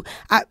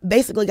 I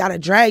basically got to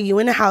drag you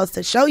in the house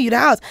to show you the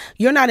house.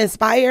 You're not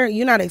inspired.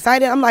 You're not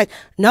excited. I'm like,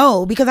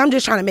 no, because I'm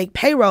just trying to make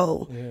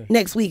payroll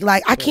next week.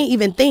 Like, I can't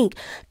even think.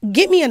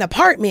 Get me an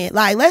apartment.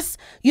 Like,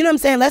 you know what I'm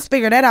saying? Let's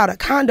figure that out, a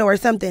condo or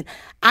something.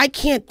 I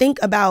can't think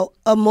about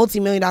a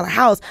multi-million-dollar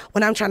house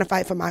when I'm trying to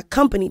fight for my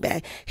company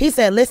back. He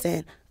said,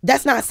 listen,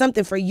 that's not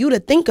something for you to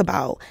think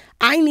about.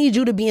 I need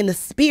you to be in the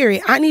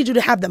spirit. I need you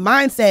to have the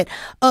mindset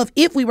of,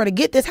 if we were to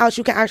get this house,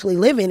 you can actually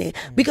live in it.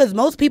 Because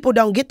most people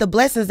don't get the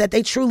blessings that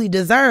they truly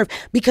deserve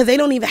because they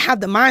don't even have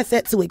the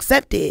mindset to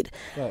accept it.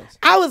 Yes.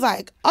 I was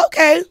like,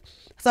 okay.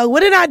 So what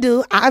did I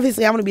do?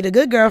 Obviously, I'm going to be the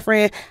good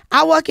girlfriend.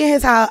 I walk in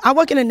his house. I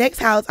walk in the next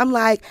house. I'm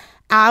like,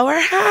 our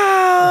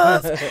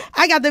house.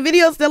 I got the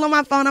video still on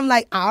my phone. I'm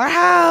like, our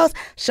house,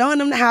 showing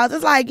them the house.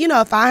 It's like, you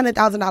know, a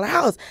 $500,000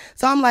 house.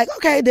 So I'm like,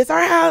 okay, this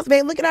our house,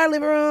 babe. Look at our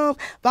living room,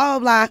 blah, blah,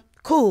 blah.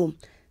 Cool.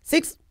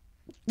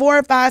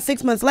 4, 5,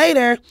 6 months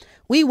later,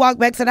 we walk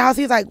back to the house.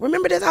 He's like,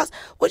 remember this house?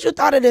 What you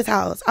thought of this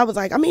house? I was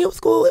like, I mean, it was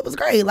cool. It was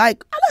great.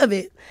 Like, I love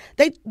it.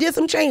 They did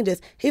some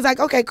changes. He's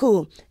like, okay,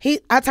 cool.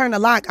 I turned the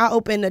lock. I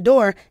opened the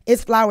door.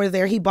 It's flowers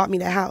there. He bought me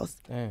that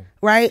house.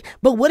 Right?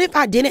 But what if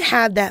I didn't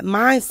have that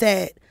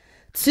mindset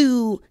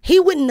he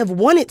wouldn't have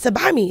wanted to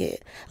buy me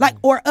it, like,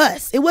 or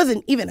us. It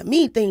wasn't even a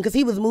me thing because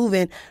he was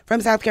moving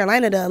from South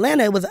Carolina to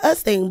Atlanta. It was an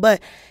us thing,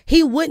 but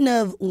he wouldn't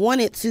have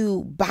wanted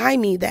to buy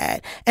me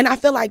that. And I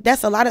feel like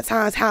that's a lot of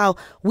times how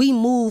we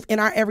move in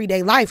our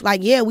everyday life.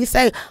 Like, yeah, we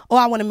say, oh,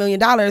 I want $1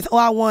 million. Oh,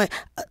 I want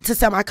to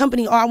sell my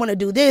company. Oh, I want to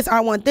do this. Or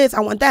I want this.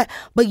 I want that.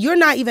 But you're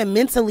not even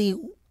mentally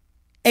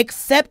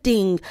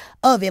accepting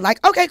of it.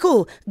 Like, okay,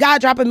 cool.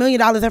 God drop $1 million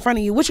in front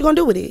of you. What you gonna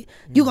do with it?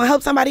 You gonna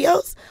help somebody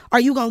else? Or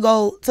you gonna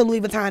go to Louis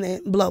Vuitton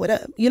and blow it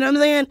up? You know what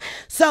I'm saying?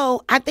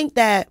 So I think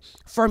that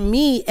for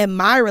me and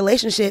my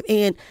relationship,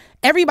 and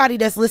everybody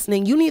that's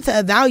listening, you need to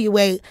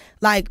evaluate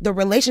like the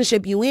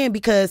relationship you in,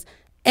 because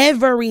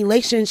every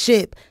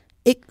relationship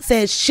it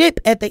says ship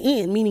at the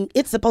end, meaning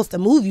it's supposed to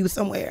move you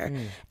somewhere.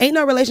 Ain't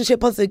no relationship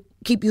supposed to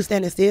keep you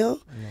standing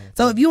still.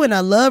 So if you in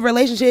a love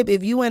relationship,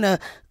 if you in a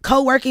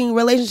co-working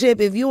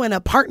relationship, if you in a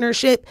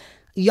partnership,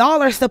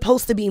 y'all are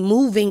supposed to be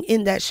moving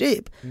in that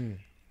ship.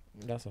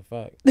 That's a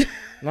fact.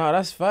 Nah,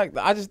 that's fact.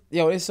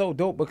 It's so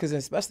dope because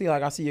especially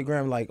like I see your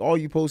gram, like all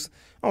you post,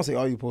 I don't say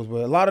all you post, but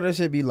a lot of that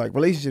shit be like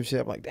relationship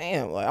shit. I'm like,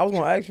 damn, like I was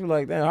gonna ask you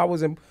like, damn,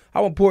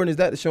 how important is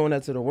that to showing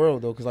that to the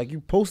world though? Because like you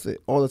post it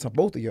all the time,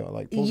 both of y'all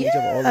like post each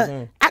other all the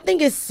time. I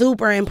think it's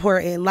super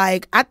important.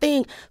 Like I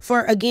think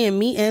for again,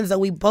 me and Zoe,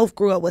 we both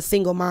grew up with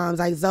single moms.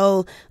 Like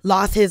Zoe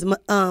lost his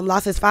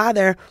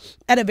father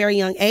at a very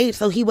young age,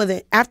 so he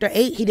wasn't after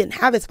 8. He didn't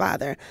have his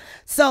father.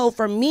 So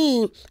for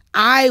me,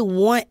 I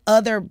want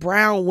other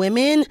brown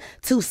women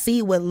to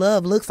see what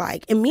love looks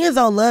like. And me and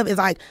Zoe love is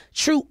like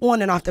true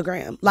on and off the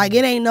gram. Like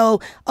it ain't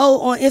no,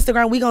 on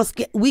Instagram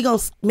we gonna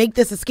make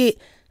this a skit.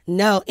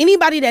 No,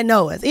 anybody that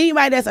knows us,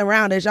 anybody that's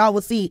around us, y'all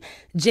will see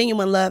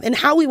genuine love. And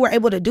how we were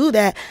able to do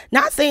that,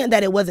 not saying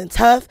that it wasn't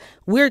tough.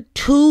 We're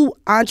 2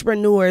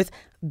 entrepreneurs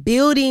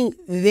building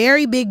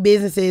very big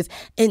businesses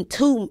in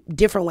 2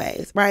 different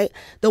ways, right?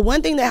 The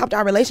one thing that helped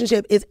our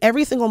relationship is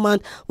every single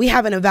month we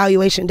have an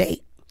evaluation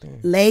date.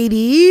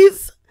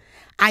 Ladies,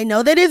 I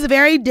know that it's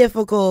very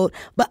difficult,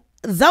 but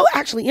Zoe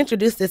actually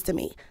introduced this to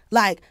me.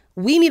 Like,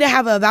 we need to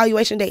have an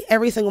evaluation date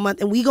every single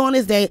month, and we go on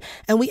this date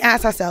and we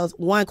ask ourselves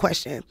one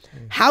question: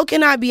 how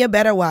can I be a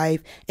better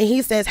wife? And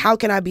he says, how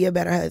can I be a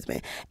better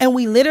husband? And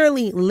we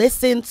literally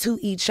listen to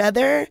each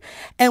other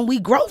and we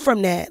grow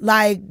from that.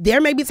 Like,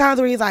 there may be times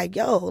where he's like,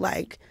 yo,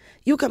 like,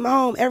 you come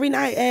home every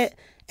night at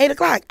 8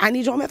 o'clock. I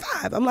need you home at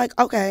 5. I'm like,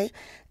 okay,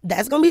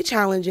 that's going to be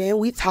challenging.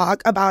 We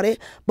talk about it.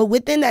 But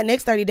within that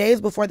next 30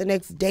 days before the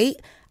next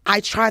date, I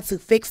try to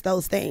fix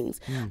those things.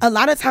 A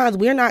lot of times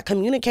we're not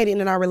communicating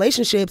in our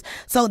relationships.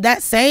 So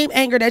that same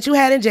anger that you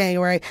had in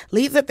January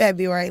leads to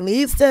February,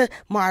 leads to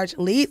March,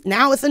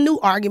 now it's a new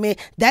argument.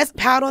 That's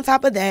piled on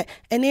top of that.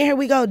 And then here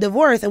we go,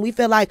 divorce. And we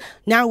feel like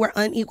now we're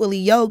unequally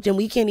yoked and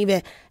we can't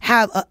even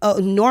have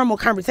a normal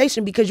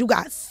conversation because you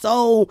got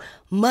so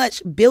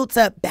much built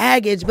up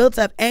baggage, built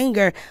up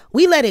anger.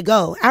 We let it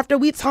go. After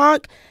we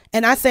talk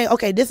and I say,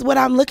 okay, this is what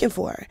I'm looking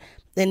for.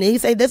 And then he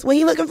say, this is what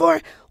he looking for.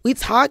 We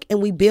talk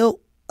and we build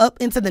up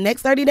into the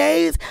next 30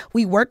 days,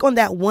 we work on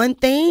that one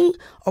thing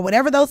or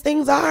whatever those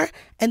things are,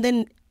 and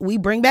then we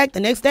bring back the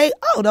next day,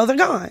 oh, those are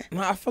gone.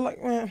 I feel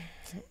like, man,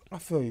 I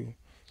feel you.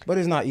 But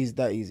it's not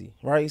that easy,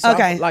 right? So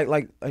okay.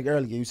 Like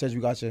earlier, you said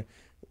you got your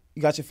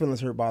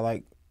feelings hurt by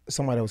like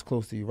somebody that was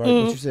close to you, right?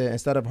 But you said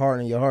instead of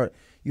hardening your heart,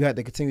 you had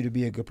to continue to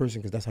be a good person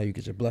because that's how you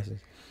get your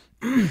blessings.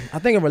 I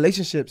think in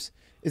relationships,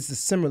 it's a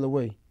similar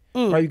way,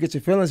 right? You get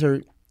your feelings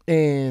hurt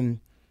and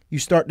you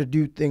start to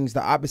do things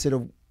the opposite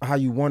of how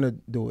you want to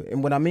do it.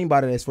 And what I mean by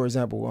that is, for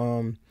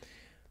example,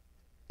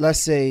 let's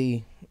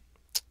say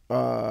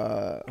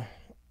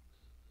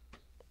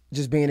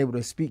just being able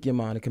to speak your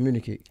mind and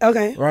communicate.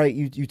 Okay. Right?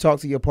 You talk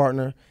to your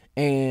partner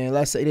and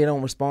let's say they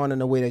don't respond in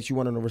the way that you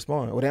want them to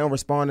respond, or they don't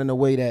respond in the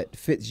way that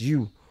fits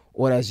you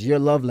or that's your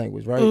love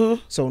language, right?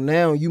 So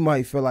now you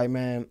might feel like,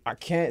 man, I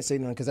can't say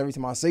nothing because every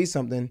time I say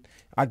something,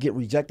 I get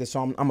rejected, so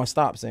I'm going to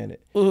stop saying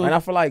it. And I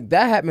feel like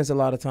that happens a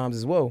lot of times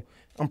as well.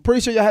 I'm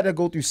pretty sure y'all had to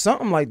go through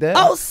something like that.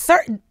 Oh,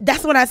 certain.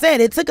 That's what I said.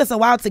 It took us a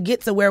while to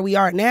get to where we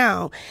are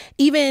now.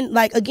 Even,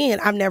 like, again,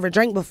 I've never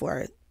drank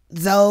before.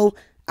 Zoe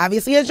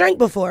obviously has drank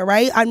before,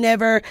 right? I've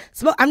never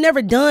smoked. I've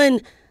never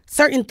done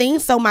certain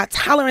things, so my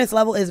tolerance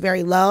level is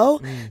very low.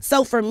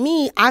 So for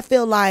me, I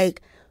feel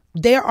like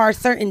there are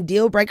certain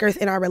deal breakers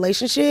in our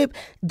relationship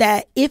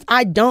that if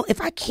I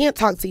can't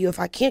talk to you,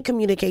 if I can't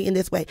communicate in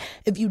this way,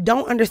 if you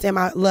don't understand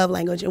my love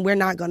language, and we're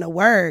not going to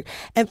work.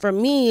 And for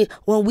me,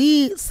 when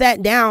we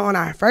sat down on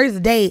our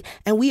first date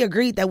and we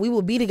agreed that we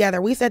would be together,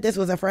 we said this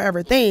was a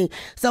forever thing.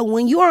 So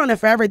when you are on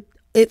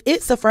if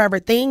it's a forever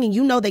thing and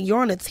you know that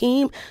you're on a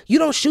team, you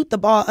don't shoot the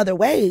ball other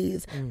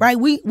ways, right?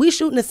 We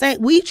shooting the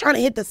same, we trying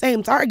to hit the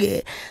same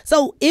target.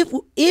 So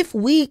if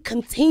we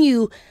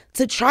continue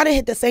to try to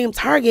hit the same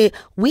target,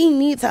 we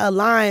need to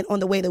align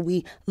on the way that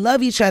we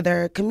love each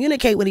other,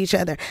 communicate with each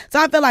other. So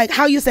I feel like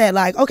how you said,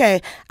 like,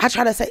 okay, I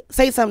try to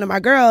say something to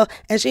my girl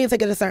and she didn't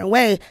take it a certain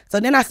way.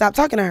 So then I stopped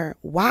talking to her.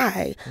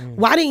 Why?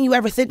 Why didn't you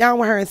ever sit down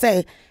with her and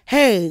say,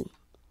 hey,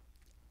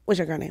 what's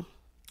your girl name?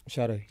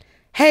 Sade.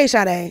 Hey,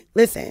 Sade,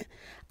 listen,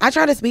 I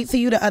tried to speak to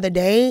you the other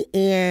day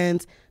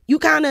and you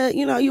kind of,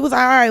 you was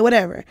like, all right,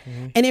 whatever.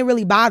 And it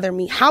really bothered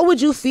me. How would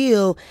you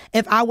feel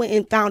if I went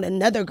and found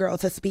another girl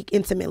to speak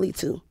intimately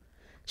to?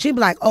 She'd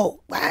be like,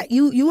 oh, wow,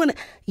 you and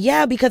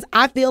yeah, because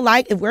I feel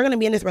like if we're going to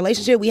be in this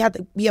relationship, we have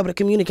to be able to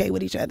communicate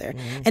with each other.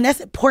 And that's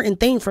an important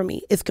thing for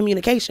me is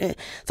communication.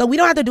 So we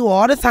don't have to do it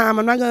all the time.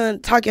 I'm not going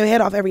to talk your head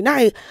off every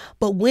night.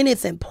 But when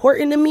it's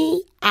important to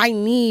me, I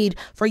need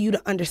for you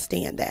to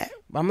understand that.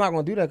 I'm not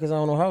going to do that because I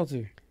don't know how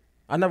to.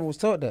 I never was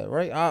taught that,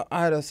 right?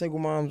 I had a single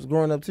mom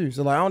growing up too.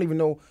 So like I don't even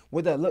know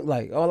what that looked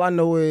like. All I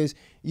know is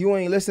you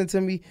ain't listening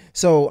to me.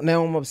 So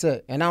now I'm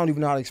upset. And I don't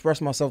even know how to express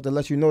myself to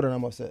let you know that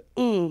I'm upset.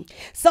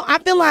 So I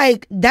feel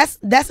like that's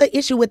an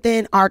issue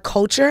within our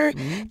culture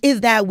is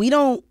that we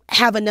don't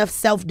have enough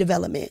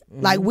self-development.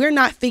 Like we're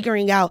not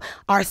figuring out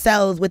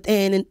ourselves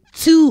within and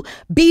to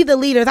be the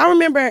leaders. I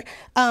remember,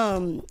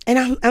 and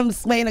I'm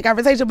swaying the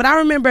conversation, but I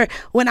remember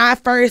when I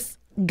first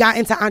got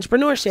into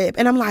entrepreneurship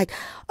and I'm like,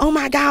 oh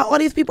my God, all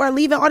these people are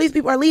leaving.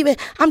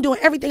 I'm doing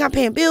everything. I'm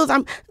paying bills.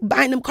 I'm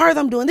buying them cars.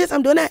 I'm doing this.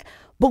 I'm doing that.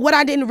 But what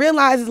I didn't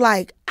realize is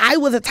like, I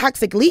was a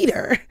toxic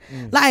leader.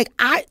 Like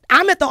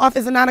I'm at the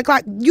office at 9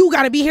 o'clock. You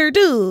got to be here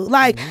too.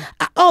 Like,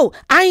 I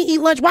ain't eat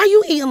lunch. Why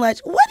you eating lunch?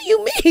 What do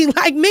you mean?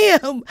 Like,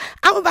 ma'am,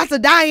 I'm about to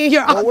die in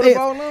your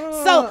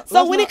office.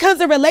 So when it comes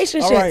to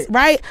relationships,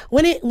 right?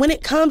 When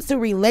it comes to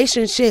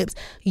relationships,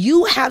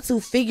 you have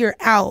to figure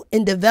out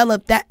and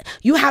develop that.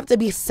 You have to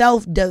be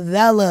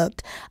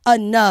self-developed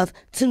enough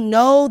to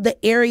know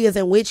the areas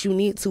in which you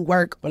need to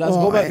work. But let's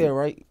go back there,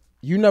 right?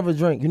 You never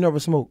drink. You never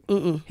smoke.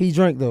 He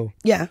drank though.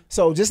 Yeah.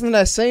 So just in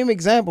that same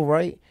example,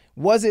 right?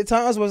 Was it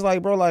times where it's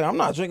like, bro, like I'm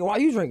not drinking. Why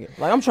you drinking?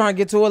 Like I'm trying to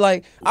get to it.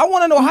 Like I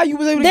want to know how you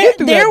was able to get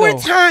through that.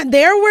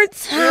 There were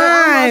times.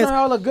 Yeah,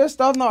 all the good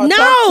stuff.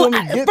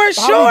 For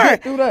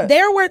sure.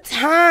 There were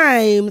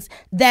times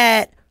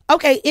that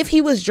if he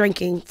was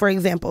drinking, for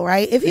example,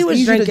 right? If he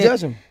was drinking, to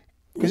judge him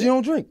because you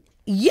don't drink.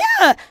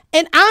 Yeah,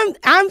 and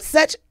I'm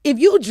such, if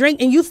you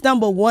drink and you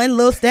stumble one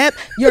little step,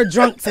 you're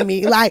drunk to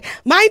me. Like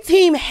my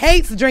team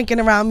hates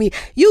drinking around me.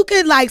 You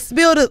could like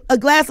spill a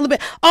glass a little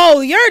bit. Oh,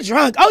 you're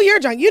drunk.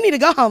 You need to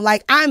go home.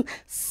 Like I'm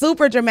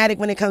super dramatic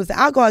when it comes to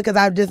alcohol because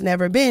I've just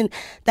never been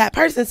that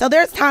person. So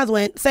there's times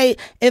when, say,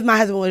 if my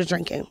husband was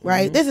drinking,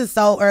 right? This is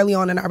so early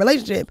on in our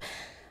relationship.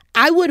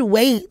 I would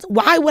wait.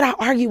 Why would I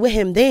argue with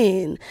him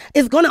then?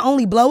 It's going to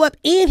only blow up,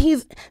 and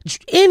he's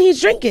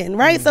drinking,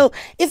 right? So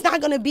it's not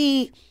going to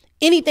be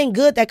anything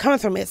good that comes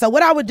from it. So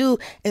what I would do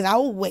is I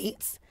would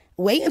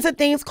wait until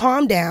things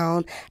calm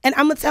down. And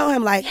I'm going to tell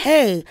him like,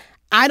 hey,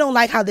 I don't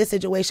like how this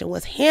situation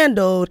was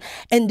handled.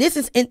 And this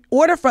is in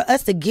order for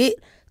us to get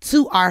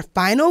to our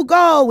final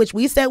goal, which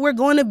we said we're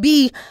going to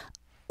be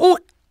on.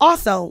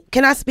 Also,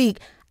 can I speak?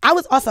 I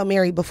was also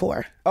married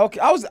before. Okay.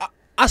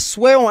 I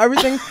swear on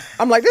everything.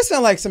 I'm like, this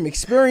sound like some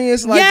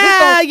experience. Like,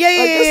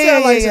 this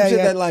sound like some shit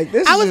that like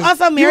this. I was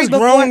also married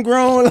before.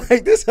 Grown.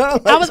 Like this.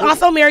 Like I was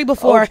also married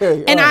before,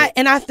 okay, and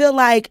I feel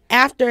like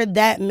after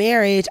that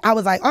marriage, I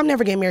was like, I'm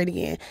never getting married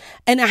again,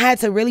 and I had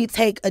to really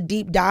take a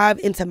deep dive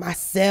into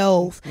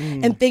myself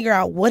and figure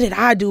out what did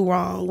I do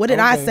wrong, what did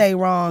I say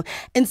wrong,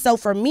 and so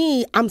for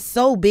me, I'm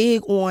so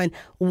big on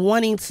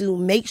wanting to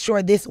make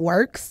sure this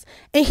works,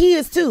 and he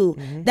is too.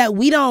 That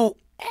we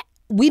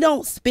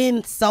don't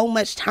spend so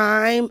much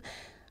time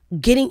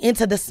getting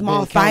into the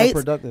small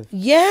fights.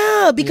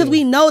 Yeah, because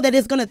we know that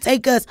it's going to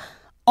take us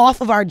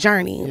off of our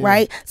journey,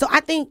 right? So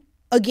I think,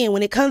 again,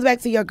 when it comes back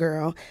to your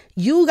girl,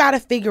 you got to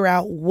figure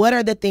out what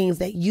are the things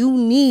that you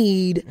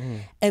need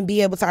and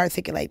be able to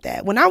articulate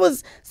that. When I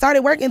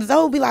started working,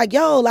 Zoe would be like,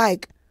 yo,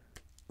 like,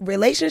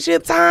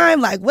 relationship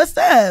time? Like, what's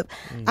up?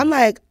 I'm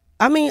like,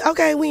 I mean,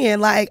 okay, we in.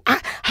 Like,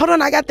 hold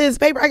on, I got this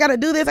paper. I got to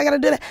do this. I got to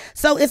do that.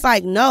 So it's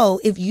like, no,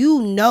 if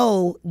you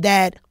know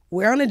that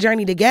we're on a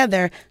journey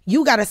together,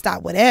 you got to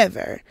stop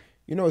whatever.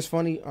 You know, it's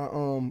funny.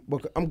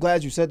 I'm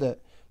glad you said that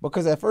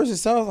because at first it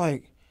sounds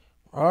like,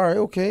 all right,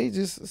 okay,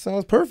 just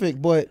sounds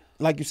perfect. But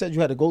like you said,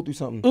 you had to go through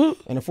something.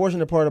 And the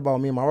fortunate part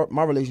about me and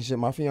my relationship,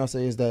 my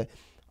fiance, is that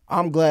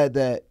I'm glad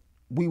that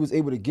we was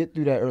able to get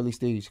through that early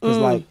stage. Because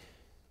like,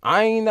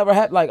 I ain't never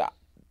had like,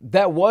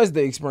 that was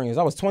the experience.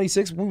 I was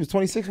 26. We was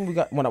 26 when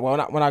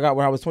I got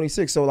where I was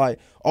 26. So like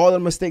all the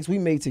mistakes we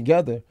made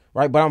together,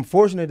 right? But I'm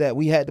fortunate that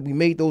we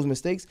made those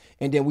mistakes,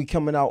 and then we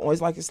coming out.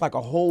 It's like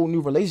a whole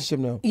new relationship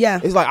now. Yeah.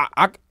 It's like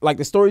I like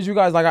the stories you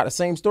guys. I got the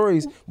same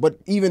stories, but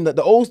even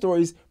the old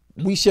stories,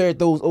 we shared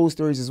those old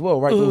stories as well,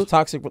 right? Those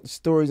toxic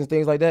stories and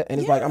things like that. And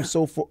it's like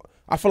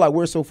I feel like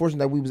we're so fortunate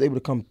that we was able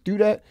to come through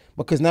that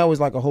because now it's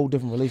like a whole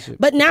different relationship.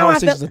 But now I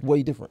feel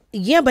way different.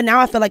 Yeah, but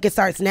now I feel like it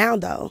starts now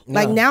though.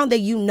 Like now that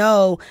you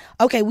know,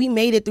 okay, we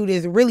made it through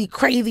this really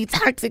crazy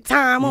toxic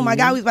time. Oh my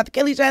God, we was about to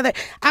kill each other.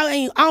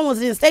 I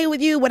almost didn't stay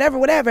with you,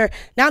 whatever.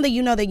 Now that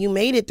you know that you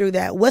made it through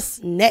that, what's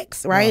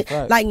next, right?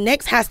 Like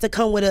next has to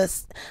come with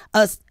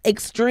a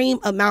extreme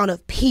amount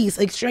of peace,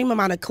 extreme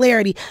amount of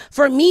clarity.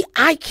 For me,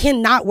 I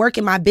cannot work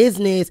in my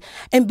business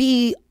and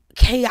be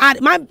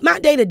chaotic. My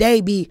day-to-day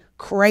be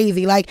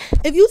crazy. Like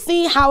if you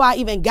seen how I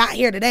even got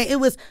here today, it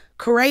was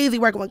crazy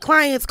working with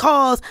clients,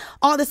 calls,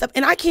 all this stuff,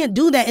 and I can't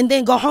do that and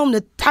then go home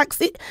to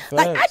toxic.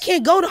 Like I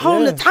can't go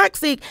home to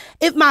toxic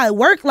if my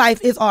work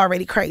life is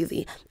already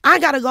crazy. I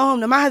gotta go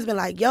home to my husband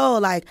like, yo,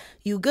 like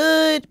you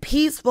good,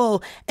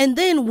 peaceful, and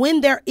then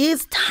when there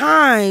is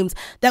times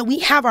that we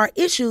have our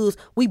issues,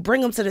 we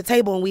bring them to the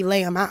table and we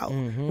lay them out,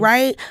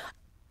 right?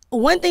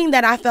 One thing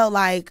that I felt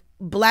like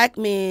Black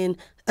men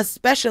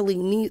especially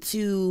need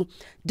to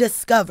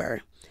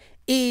discover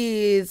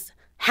is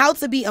how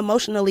to be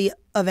emotionally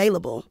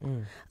available.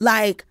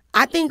 Like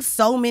I think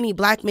so many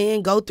black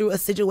men go through a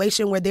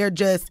situation where they're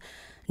just,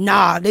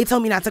 nah, they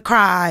told me not to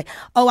cry.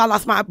 Oh, I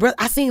lost my brother.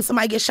 I seen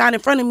somebody get shot in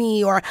front of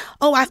me. Or,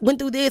 oh, I went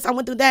through this. I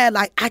went through that.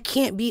 Like, I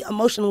can't be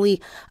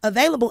emotionally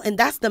available. And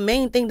that's the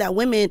main thing that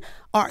women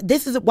are.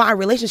 This is why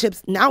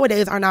relationships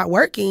nowadays are not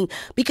working,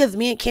 because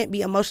men can't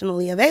be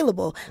emotionally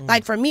available.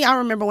 Like, for me, I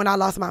remember when I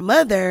lost my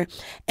mother,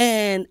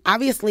 and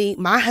obviously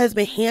my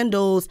husband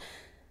handles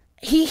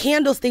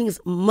things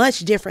much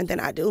different than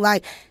I do.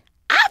 Like,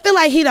 I feel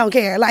like he don't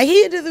care. Like,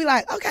 he just be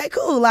like, okay,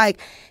 cool. Like,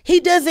 he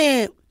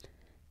doesn't.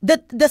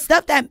 The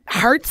stuff that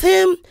hurts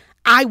him,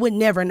 I would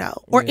never know,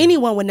 or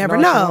anyone would never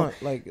know.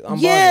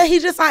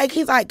 He's just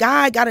like,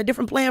 God got a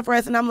different plan for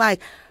us, and I'm like,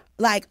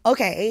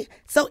 okay.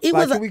 So it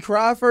was. Can we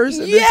cry first?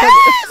 And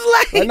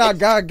yes, then not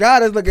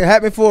God is looking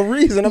happy for a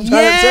reason. I'm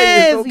trying to tell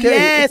you, it's okay.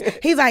 Yes,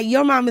 he's like,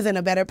 your mom is in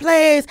a better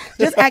place.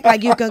 Just act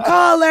like you can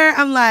call her.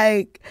 I'm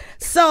like,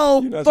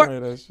 so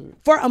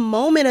for a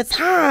moment of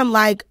time,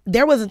 like,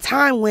 there was a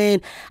time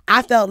when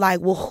I felt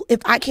like, well,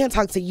 if I can't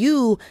talk to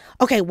you,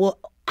 okay, well,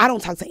 I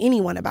don't talk to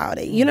anyone about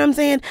it. You know what I'm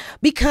saying?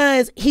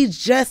 Because he's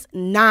just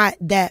not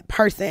that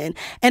person.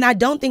 And I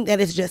don't think that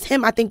it's just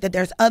him. I think that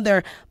there's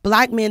other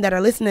black men that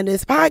are listening to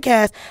this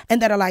podcast and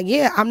that are like,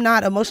 yeah, I'm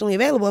not emotionally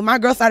available. If my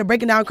girl started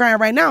breaking down crying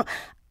right now,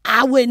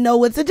 I wouldn't know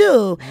what to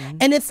do.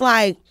 And it's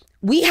like,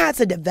 we had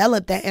to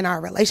develop that in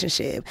our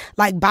relationship.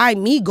 Like, by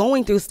me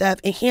going through stuff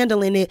and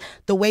handling it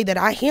the way that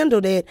I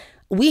handled it,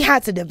 we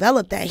had to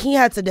develop that. He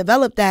had to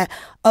develop that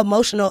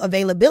emotional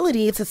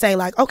availability to say,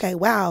 like, okay,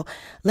 wow,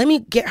 let me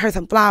get her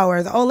some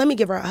flowers. Oh, let me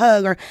give her a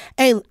hug. Or,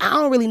 hey, I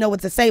don't really know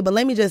what to say, but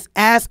let me just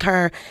ask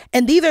her.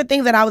 And these are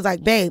things that I was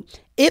like, babe,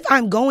 if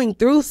I'm going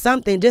through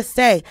something, just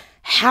say,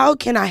 how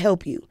can I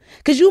help you?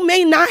 Because you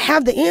may not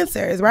have the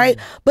answers, right?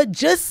 But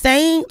just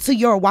saying to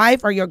your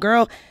wife or your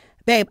girl,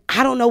 babe,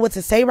 I don't know what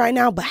to say right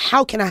now, but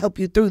how can I help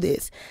you through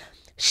this?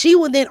 She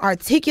will then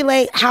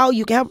articulate how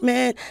you can help,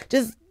 man.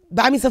 Just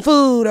buy me some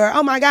food, or,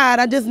 oh my God,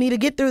 I just need to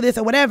get through this,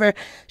 or whatever.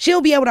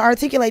 She'll be able to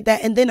articulate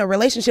that, and then a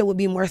relationship would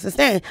be more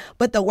sustained.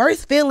 But the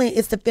worst feeling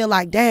is to feel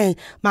like, dang,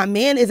 my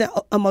man isn't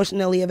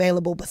emotionally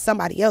available, but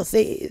somebody else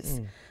is,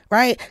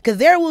 right? Because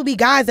there will be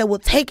guys that will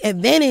take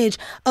advantage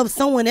of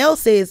someone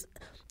else's,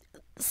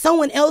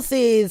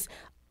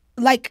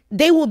 like,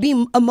 they will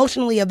be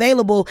emotionally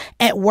available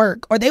at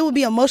work, or they will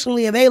be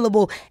emotionally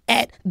available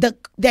at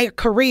their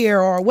career,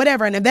 or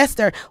whatever. An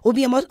investor will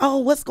be oh,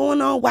 what's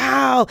going on?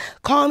 Wow,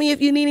 call me if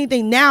you need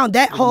anything. Now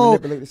that whole,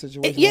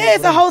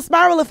 it's a whole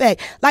spiral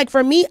effect. Like,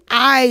 for me,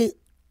 I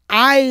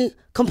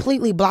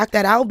completely block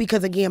that out,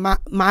 because again,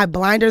 my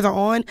blinders are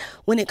on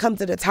when it comes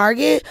to the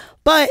target.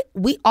 But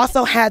we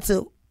also had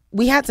to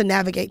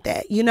navigate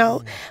that, you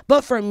know?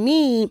 But for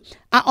me,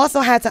 I also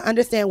had to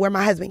understand where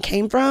my husband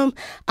came from.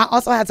 I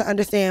also had to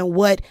understand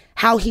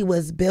how he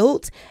was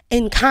built,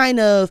 and kind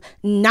of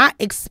not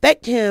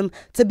expect him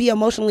to be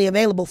emotionally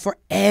available for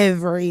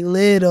every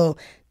little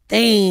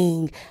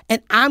thing.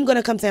 And I'm going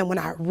to come to him when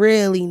I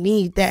really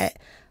need that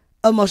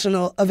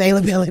emotional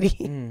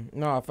availability.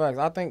 No, facts.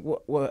 I think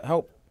what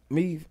helped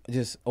me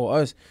or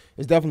us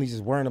is definitely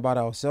just worrying about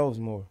ourselves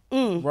more,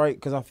 right?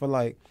 Because I feel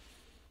like,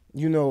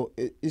 you know,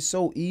 it's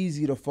so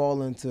easy to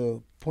fall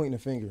into pointing a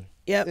finger.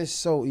 Yep. It's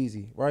so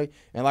easy, right?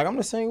 And like, I'm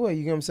the same way,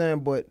 you get what I'm saying?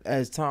 But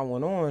as time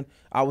went on,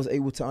 I was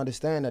able to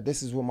understand that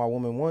this is what my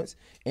woman wants,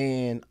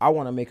 and I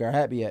want to make her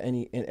happy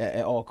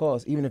at all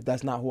costs, even if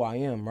that's not who I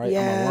am, right? I'm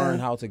gonna learn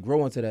how to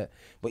grow into that.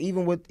 But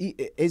even with,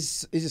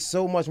 it's just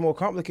so much more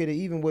complicated,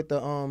 even with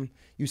the,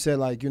 you said,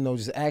 like, you know,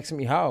 just asking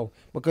me how,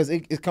 because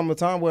it's come a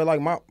time where, like,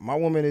 my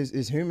woman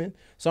is human,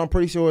 so I'm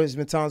pretty sure there's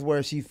been times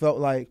where she felt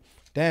like,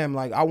 damn,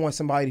 like, I want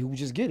somebody who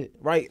just get it,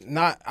 right?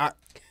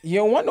 You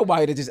don't want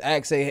nobody to just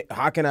ask, say, hey,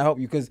 how can I help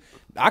you? Because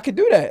I could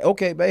do that.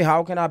 Okay, babe,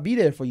 how can I be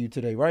there for you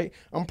today, right?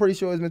 I'm pretty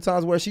sure there's been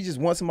times where she just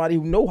wants somebody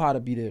who know how to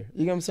be there.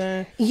 You know what I'm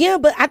saying? Yeah,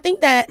 but I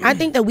think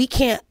that we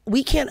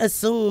can't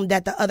assume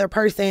that the other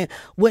person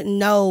would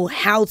know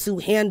how to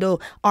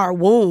handle our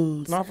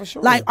wounds. Not for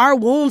sure. Like, our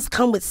wounds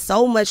come with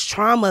so much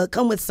trauma,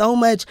 come with so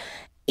much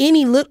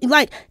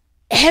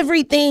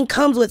everything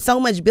comes with so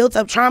much built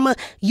up trauma.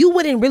 You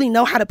wouldn't really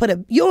know how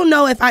to you don't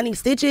know if I need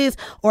stitches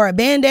or a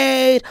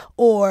Band-Aid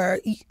or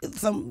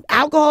some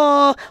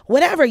alcohol,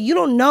 whatever. You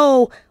don't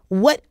know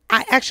what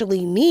I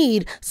actually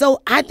need.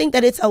 So I think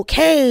that it's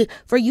okay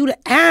for you to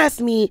ask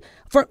me,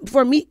 for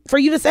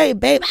you to say,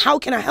 babe, how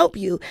can I help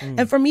you?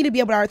 And for me to be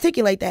able to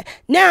articulate that.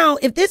 Now,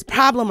 if this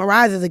problem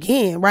arises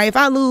again, right? If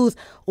I lose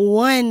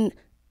one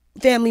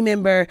family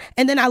member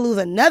and then I lose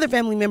another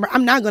family member,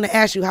 I'm not going to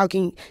ask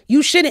you,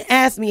 you shouldn't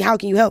ask me, how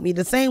can you help me?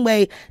 The same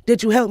way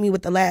that you helped me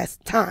with the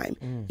last time.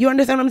 You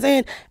understand what I'm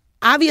saying?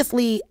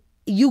 Obviously,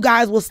 you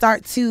guys will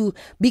start to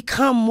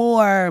become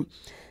more,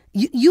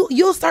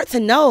 you'll start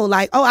to know,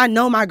 like, oh, I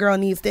know my girl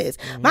needs this.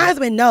 My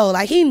husband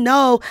like, he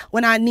know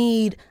when I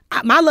need,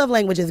 my love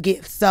language is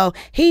gifts. So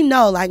he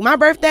know, like, my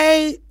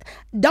birthday,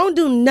 don't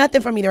do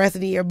nothing for me the rest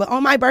of the year, but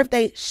on my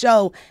birthday,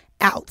 show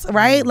out,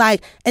 right?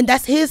 Like, and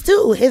that's his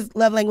too. His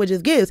love language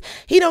is gifts.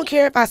 He don't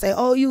care if I say,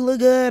 oh, you look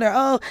good, or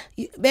oh,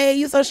 babe,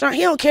 you so strong.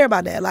 He don't care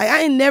about that. Like,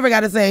 I ain't never got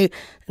to say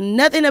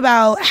nothing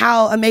about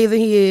how amazing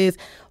he is,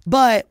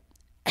 but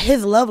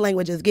his love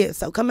language is gifts.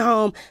 So coming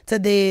home to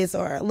this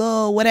or a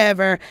little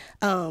whatever,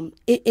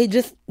 it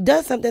just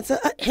does something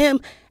to him.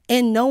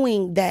 And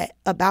knowing that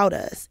about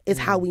us is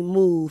how we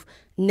move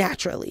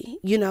naturally,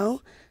 you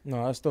know?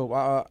 No, that's dope.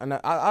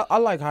 I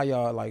like how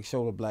y'all like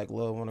show the black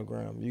love on the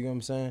gram. You know what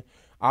I'm saying?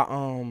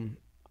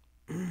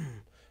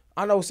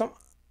 I know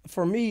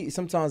for me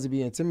sometimes it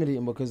be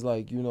intimidating because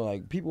like, you know,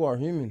 like people are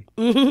human,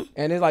 and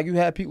it's like you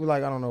have people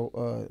like, I don't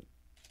know,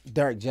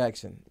 Derek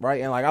Jackson,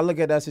 right? And like I look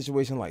at that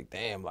situation like,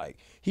 damn, like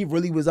he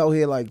really was out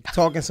here like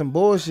talking some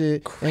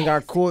bullshit and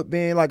got caught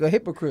being like a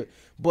hypocrite.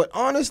 But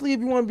honestly, if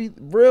you want to be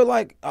real,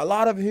 like a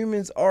lot of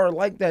humans are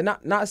like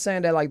that. Not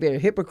saying that like they're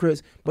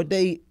hypocrites, but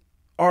they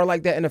are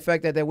like that in the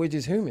fact that we're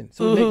just human,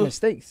 so we make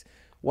mistakes.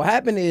 What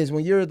happened is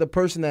when you're the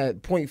person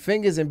that point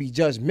fingers and be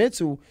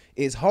judgmental,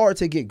 it's hard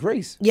to get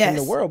grace in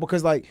the world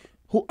because like,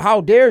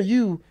 how dare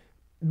you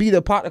be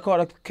the pot that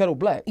called the kettle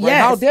black? Right?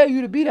 How dare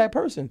you to be that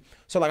person?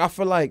 So like I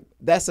feel like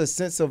that's a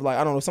sense of like,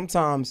 I don't know,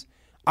 sometimes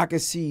I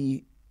could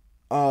see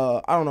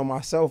I don't know,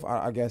 myself,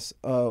 I guess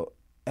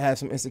have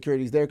some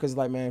insecurities there because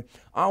like, man,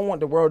 I don't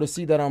want the world to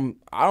see that I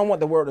don't want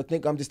the world to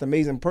think I'm just an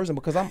amazing person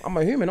because I'm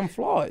a human, I'm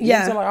flawed. You know what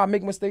I'm saying? Like I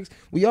make mistakes,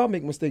 we all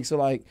make mistakes. So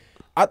like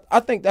I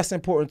think that's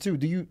important too.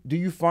 Do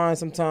you find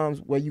sometimes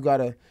where you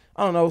gotta,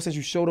 I don't know, since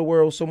you show the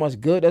world so much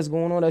good that's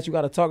going on that you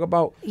gotta talk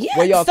about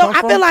where y'all come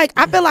from?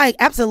 I feel like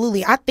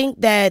absolutely. I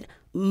think that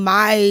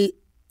my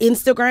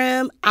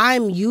Instagram,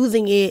 I'm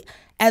using it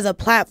as a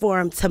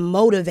platform to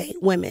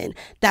motivate women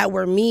that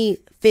were me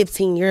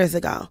 15 years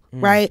ago,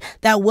 right?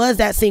 That was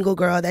that single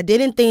girl that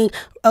didn't think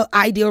an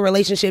ideal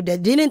relationship,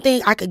 that didn't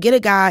think I could get a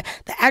guy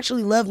that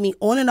actually loved me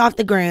on and off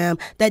the gram,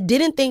 that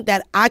didn't think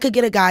that I could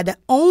get a guy that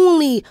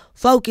only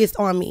focused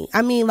on me.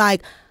 I mean,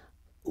 like,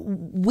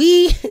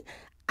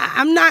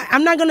 I'm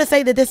not gonna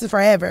say that this is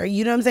forever,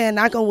 you know what I'm saying?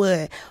 Knock on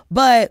wood.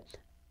 But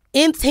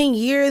in 10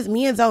 years,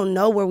 me and Zoe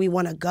know where we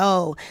want to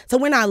go. So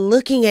we're not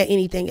looking at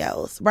anything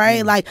else,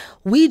 right? Like,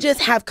 we just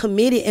have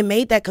committed and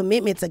made that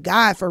commitment to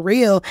God for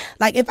real.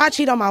 Like, if I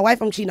cheat on my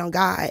wife, I'm cheating on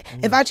God.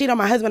 If I cheat on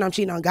my husband, I'm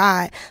cheating on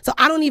God. So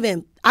I don't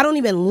even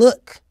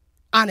look,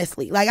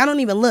 honestly. Like, I don't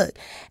even look.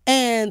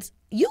 And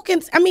you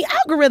can, I mean,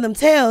 algorithm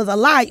tells a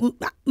lot.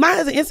 My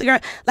husband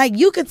Instagram, like,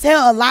 you could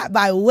tell a lot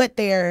by what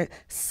they're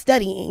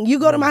studying. You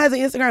go to my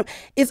husband Instagram,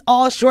 it's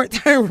all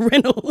short-term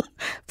rental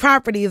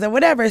properties or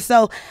whatever.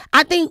 So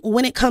I think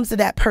when it comes to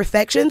that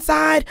perfection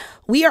side,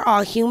 we are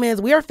all humans.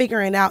 We are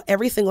figuring it out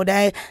every single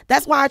day.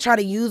 That's why I try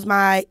to use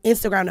my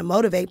Instagram to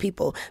motivate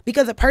people,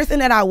 because the person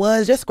that I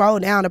was, just scroll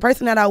down, the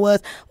person that I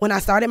was when I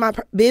started my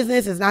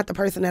business is not the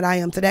person that I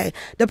am today.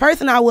 The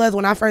person I was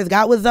when I first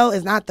got with Zoe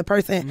is not the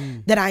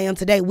person that I am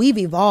today. We've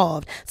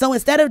evolved. So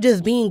instead of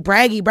just being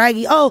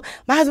braggy, oh,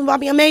 my husband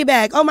bought me a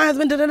Maybach, oh, my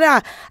husband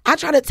da-da-da, I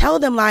try to tell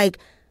them, like,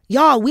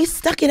 y'all, we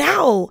stuck it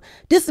out.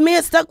 This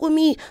man stuck with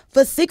me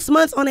for 6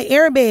 months on an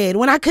airbed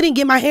when I couldn't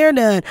get my hair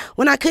done,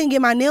 when I couldn't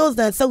get my nails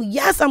done. So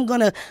yes, I'm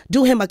gonna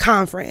do him a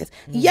conference.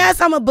 Yes,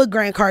 I'm a book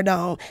Grant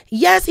Cardone.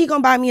 Yes, he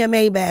gonna buy me a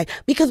Maybach,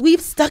 because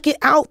we've stuck it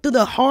out through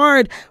the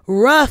hard,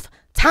 rough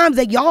times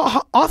that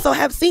y'all also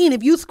have seen.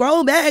 If you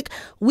scroll back,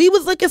 we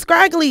was looking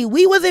scraggly.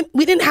 We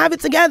didn't have it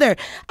together.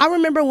 I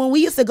remember when we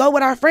used to go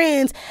with our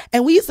friends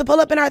and we used to pull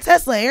up in our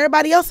Tesla,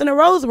 everybody else in a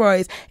Rolls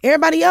Royce,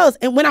 everybody else.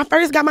 And when I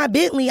first got my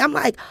Bentley, I'm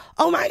like,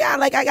 oh my God,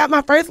 like, I got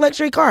my first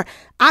luxury car.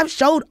 I've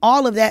showed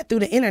all of that through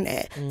the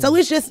internet. So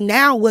it's just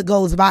now what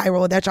goes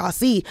viral that y'all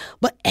see.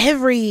 But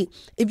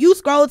if you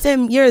scroll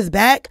 10 years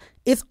back,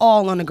 it's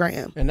all on the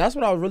gram. And that's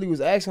what I really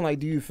was asking, like,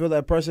 do you feel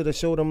that pressure to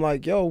show them,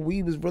 like, yo,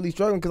 we was really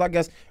struggling? Because I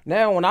guess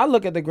now when I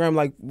look at the gram,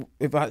 like,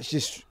 if I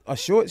just a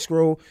short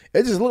scroll,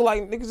 it just look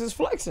like niggas is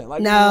flexing.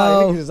 Like, no.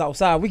 Like, niggas is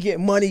outside, we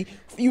getting money,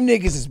 you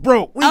niggas is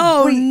broke.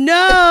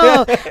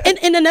 No.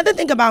 and another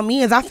thing about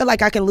me is I feel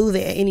like I can lose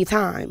it at any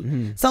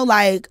time. So,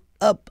 like,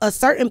 a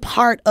certain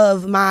part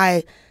of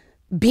my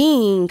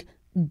being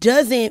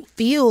doesn't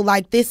feel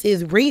like this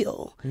is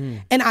real.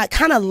 And I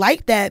kind of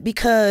like that,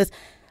 because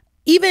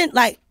even,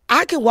 like,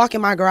 I could walk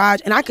in my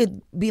garage and I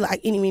could be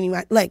like,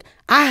 like,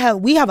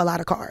 we have a lot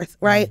of cars,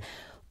 right?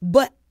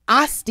 But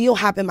I still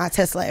hop in my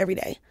Tesla every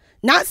day.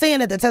 Not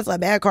saying that the Tesla a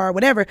bad car or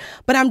whatever,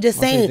 but I'm just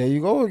saying. There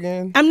you go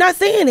again. I'm not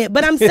saying it,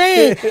 but I'm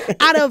saying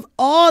out of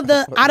all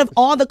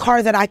the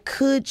cars that I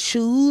could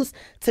choose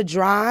to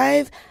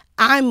drive,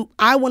 I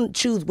want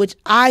to choose which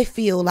I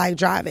feel like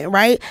driving,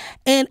 right?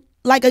 And,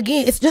 like,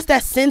 again, it's just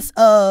that sense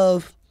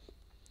of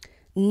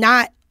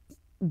not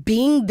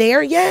being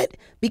there yet,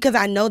 because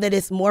I know that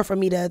it's more for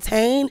me to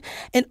attain.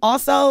 And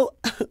also,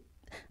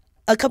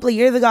 a couple of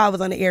years ago, I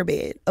was on the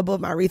airbed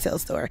above my retail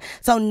store.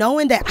 So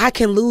knowing that I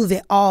can lose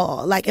it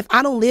all, like, if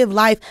I don't live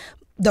life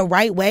the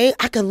right way,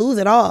 I could lose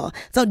it all.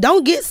 So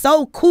don't get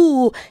so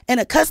cool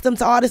and accustomed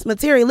to all this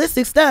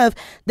materialistic stuff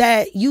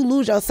that you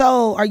lose your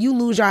soul or you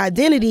lose your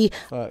identity.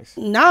 Facts.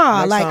 Nah,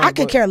 Next like, time, I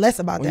could care less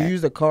about when that. you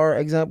use the car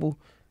example,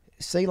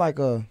 say like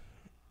a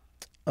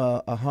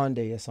a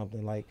Hyundai or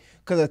something, like,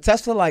 because a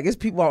Tesla, like, it's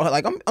people out,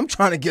 like, I'm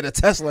trying to get a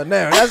Tesla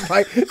now. That's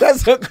like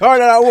that's a car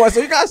that I want.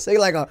 So you gotta say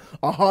like a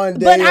Hyundai,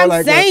 but or I'm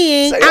like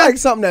saying like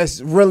something that's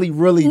really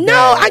no.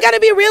 bad. I gotta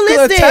be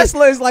realistic. A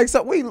Tesla is like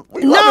something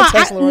we love a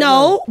Tesla right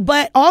now.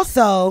 But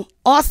also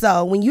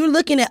when you're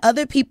looking at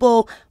other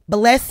people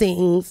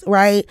blessings,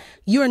 right,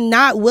 you're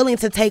not willing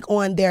to take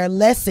on their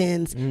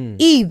lessons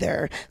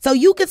either. So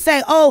you could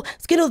say, oh,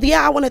 Skittlez,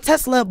 yeah, I want a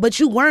Tesla, but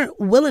you weren't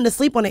willing to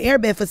sleep on an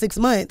airbed for 6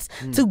 months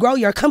to grow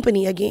your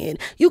company again.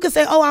 You could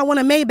say, oh, I want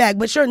a Maybach,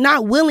 but you're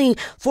not willing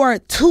for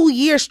 2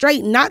 years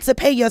straight not to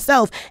pay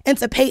yourself and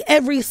to pay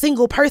every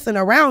single person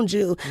around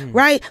you,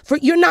 right?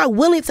 You're not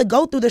willing to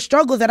go through the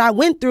struggles that I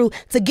went through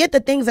to get the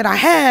things that I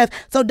have.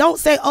 So don't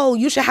say, oh,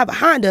 you should have a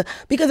Honda,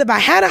 because if I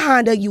had a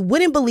Honda, you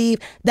wouldn't believe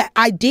that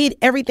I did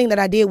everything that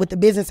I did with the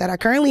business that I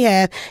currently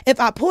have. If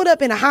I pulled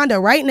up in a Honda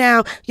right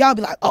now, y'all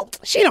be like, oh,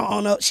 she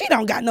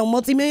don't got no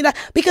multi-million,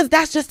 because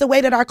that's just the way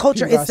that our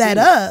culture is set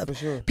up.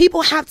 Sure.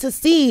 People have to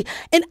see,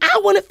 and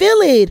I want to feel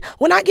it.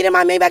 When I get in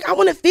my Maybach, I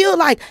want to feel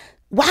like,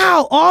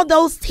 wow, all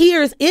those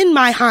tears in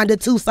my Honda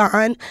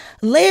Tucson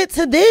led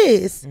to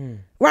this.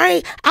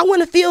 Right? I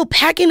want to feel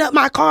packing up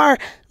my car,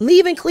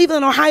 leaving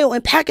Cleveland, Ohio,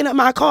 and packing up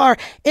my car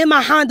in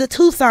my Honda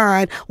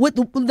Tucson with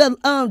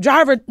the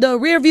driver, the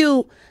rear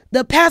view,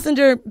 the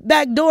passenger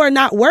back door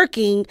not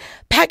working,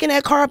 packing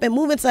that car up and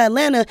moving to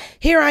Atlanta.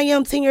 Here I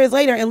am 10 years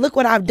later, and look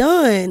what I've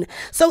done.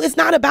 So it's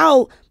not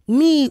about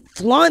me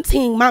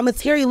flaunting my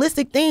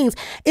materialistic things.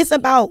 It's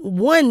about,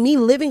 one, me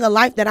living a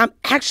life that I'm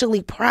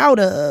actually proud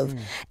of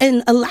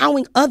and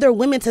allowing other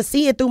women to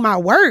see it through my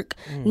work,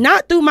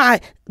 not through my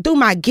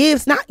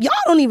gifts. Not, y'all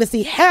don't even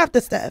see half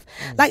the stuff.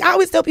 Like I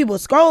always tell people,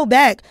 scroll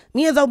back.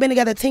 Me and Zoe been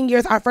together 10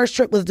 years. Our first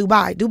trip was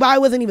Dubai. Dubai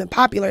wasn't even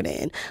popular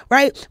then,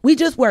 right? We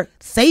just were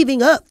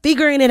saving up,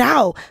 figuring it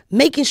out,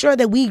 making sure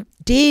that we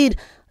did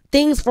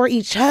things for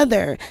each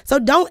other. So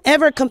don't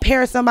ever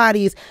compare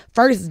somebody's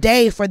first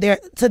day to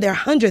their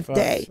 100th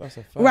day,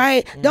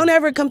 right? Don't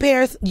ever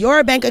compare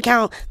your bank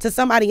account to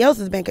somebody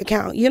else's bank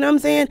account. You know what I'm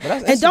saying?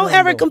 And don't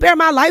ever compare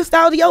my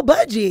lifestyle to your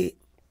budget.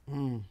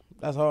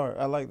 That's hard.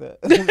 I like that.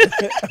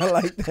 I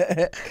like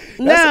that.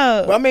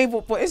 No. I mean,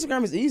 for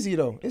Instagram, it's easy,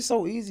 though. It's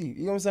so easy.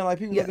 You know what I'm saying? Like,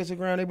 people look at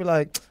Instagram, they be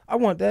like, I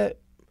want that.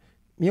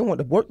 You don't want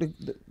the work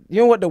you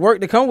don't want the work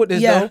to come with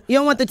this, though. You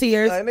don't want the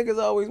tears. Like, niggas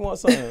always want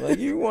something. Like,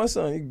 you want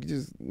something.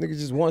 Niggas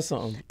just want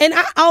something. And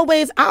I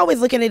always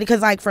look at it,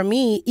 because, like, for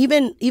me,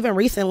 even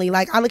recently,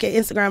 like, I look at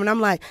Instagram and I'm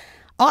like,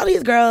 all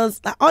these girls,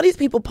 like, all these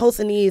people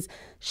posting these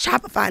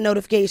Shopify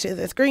notifications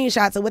and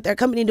screenshots of what their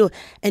company doing,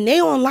 and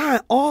they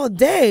online all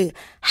day.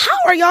 How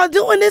are y'all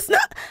doing this now?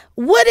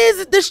 What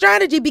is the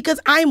strategy? Because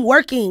I'm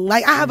working.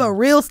 Like, I have a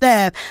real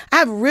staff. I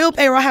have real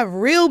payroll. I have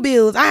real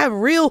bills. I have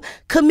real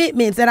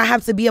commitments that I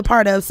have to be a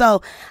part of.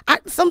 So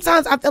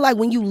sometimes I feel like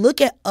when you look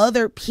at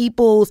other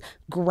people's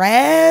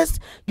grass,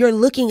 you're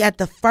looking at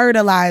the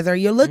fertilizer.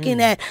 You're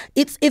looking at,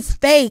 it's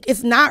fake.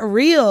 It's not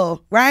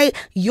real, right?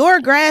 Your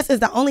grass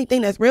is the only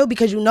thing that's real,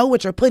 because you know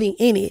what you're putting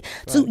in it.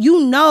 Right. So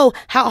you know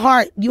how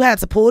hard you had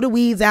to pull the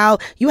weeds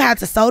out. You had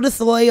to sow the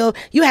soil.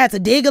 You had to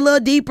dig a little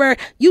deeper.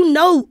 You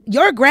know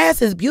your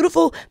grass is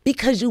beautiful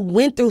because you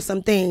went through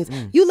some things.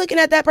 You looking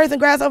at that person's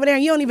grass over there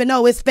and you don't even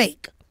know it's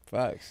fake.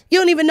 Facts. You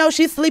don't even know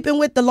she's sleeping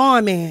with the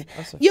lawn man.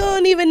 You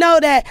don't even know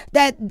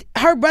that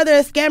her brother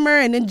is a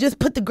scammer and then just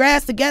put the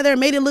grass together and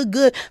made it look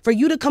good for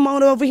you to come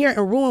on over here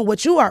and ruin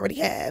what you already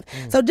have.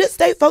 So just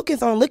stay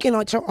focused on looking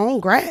at your own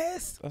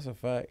grass. That's a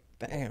fact.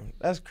 Damn,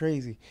 that's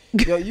crazy.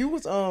 Yo, you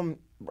was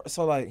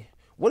so like,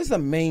 what is the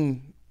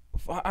main?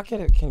 I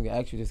can't even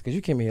ask you this, because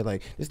you came in here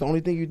like, this the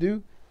only thing you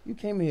do? You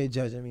came in here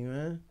judging me,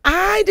 man.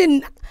 I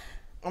didn't.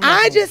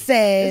 I just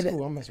said, it's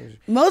cool. I'm messing with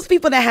you. Most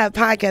people that have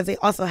podcasts, they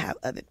also have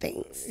other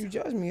things. You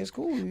judge me, it's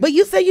cool. But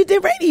you said you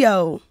did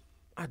radio.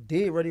 I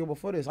did radio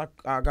before this. I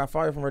got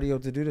fired from radio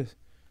to do this.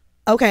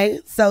 Okay,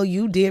 so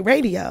you did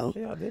radio.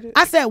 Yeah, I did it.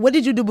 I said, what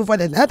did you do before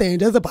that? Nothing,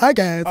 just a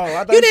podcast. Oh,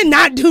 I thought you did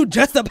not do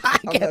just a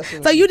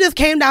podcast. So you just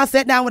came down,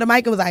 sat down with a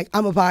mic and was like,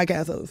 I'm a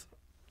podcast host.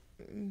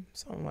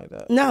 Something like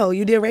that. No,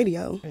 you did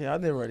radio. Yeah, I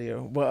did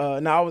radio.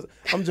 But no,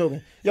 I'm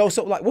joking. Yo,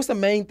 so like, what's the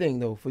main thing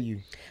though for you?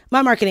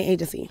 My marketing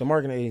agency. The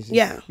marketing agency.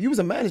 Yeah. You was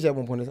a manager at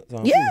one point in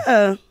time.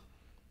 Yeah.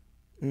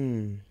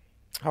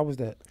 How was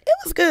that? It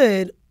was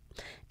good.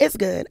 It's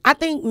good. I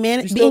think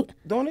You still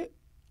doing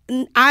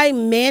it? I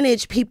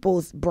manage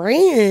people's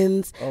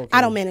brands. Okay.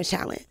 I don't manage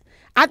talent.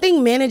 I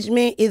think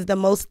management is the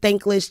most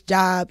thankless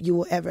job you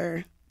will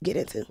ever get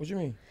into. What you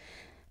mean?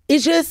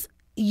 It's just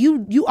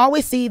you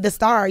always see the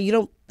star. You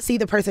don't see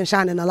the person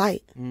shining the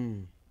light.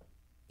 You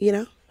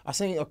know? I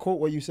seen a quote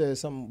where you said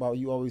something about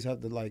you always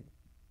have to like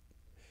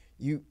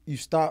you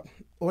stop,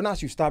 or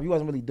not you stop, you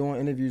wasn't really doing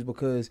interviews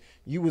because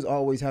you was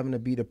always having to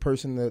be the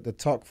person to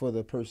talk for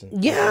the person.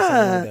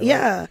 Yeah, like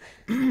that,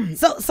 right?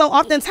 So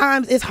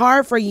oftentimes it's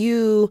hard for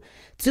you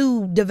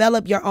to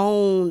develop your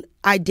own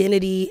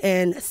identity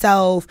and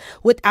self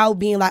without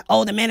being like,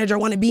 oh, the manager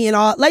want to be in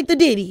all, like the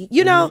Diddy,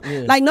 you know?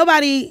 Like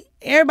nobody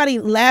everybody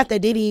laughed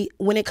at Diddy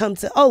when it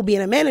comes to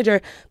being a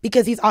manager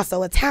because he's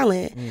also a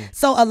talent.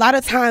 So a lot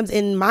of times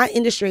in my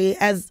industry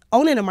as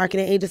owning a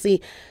marketing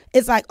agency,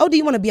 it's like, do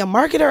you want to be a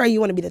marketer or you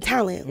want to be the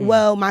talent?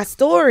 Well, my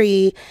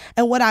story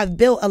and what I've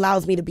built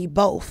allows me to be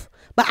both.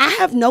 But I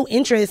have no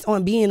interest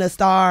on being a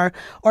star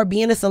or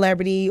being a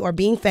celebrity or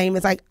being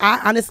famous. Like, I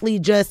honestly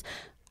just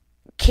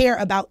care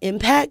about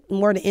impact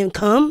more than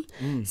income.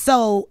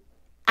 So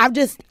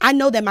I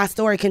know that my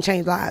story can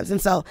change lives.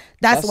 And so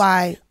that's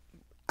why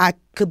I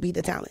could be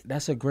the talent.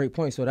 That's a great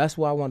point. So that's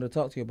what I wanted to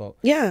talk to you about.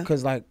 Yeah.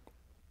 Because, like,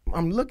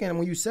 I'm looking at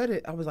when you said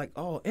it, I was like,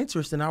 oh,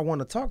 interesting. I want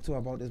to talk to her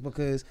about this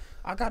because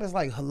I got this,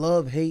 like,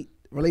 love-hate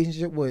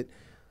relationship with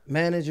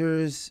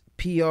managers,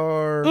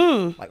 PR,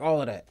 like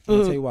all of that.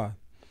 I'll tell you why.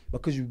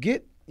 Because you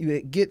get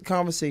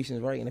conversations,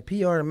 right? And the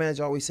PR and the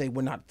manager always say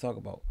what not to talk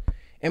about.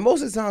 And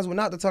most of the times what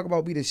not to talk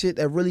about be the shit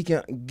that really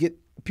can get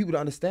people to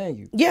understand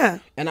you. Yeah.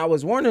 And I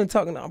was wondering,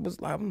 I was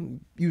like, I'm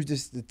going to use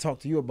this to talk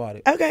to you about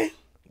it. Okay.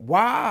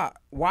 Why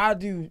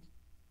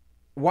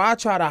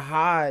try to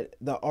hide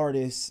the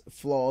artist's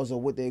flaws or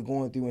what they're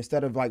going through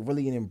instead of like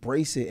really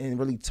embrace it and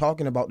really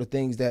talking about the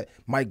things that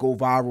might go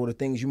viral, the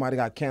things you might have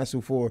got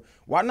canceled for?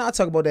 Why not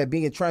talk about that,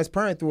 being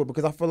transparent through it?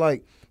 Because I feel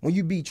like when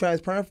you be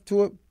transparent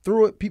through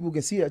it, people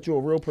can see that you're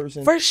a real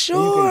person. For sure.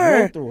 And you can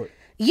grow through it.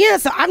 Yeah,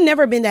 so I've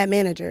never been that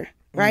manager,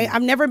 right?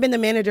 I've never been the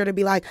manager to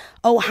be like,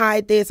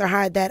 hide this or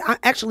hide that. I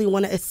actually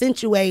want to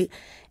accentuate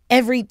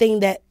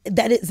everything that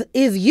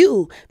is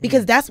you,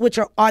 because that's what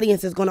your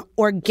audience is going to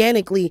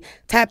organically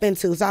tap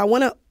into. So I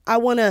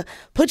want to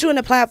put you in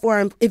a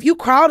platform. If you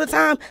cry all the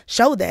time,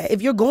 show that.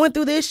 If you're going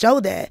through this,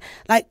 show that.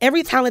 Like,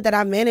 every talent that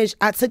I managed,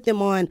 I took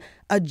them on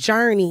a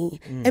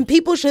journey, and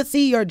people should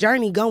see your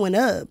journey going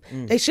up.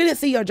 They shouldn't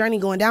see your journey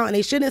going down, and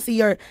they shouldn't see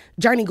your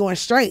journey going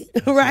straight,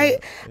 right?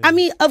 Yeah. I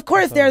mean, of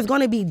course there's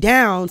going to be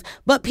downs,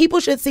 but people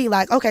should see,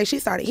 like, okay, she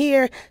started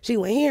here, she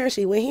went here,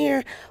 she went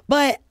here.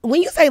 But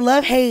when you say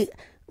love-hate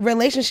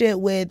relationship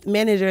with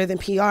managers and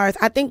PRs,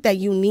 I think that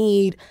you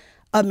need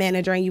a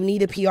manager and you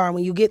need a PR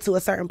when you get to a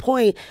certain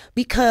point,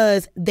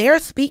 because they're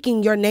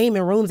speaking your name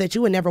in rooms that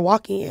you would never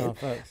walk in.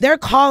 They're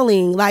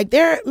calling, like,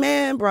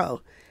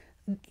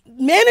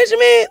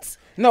 management.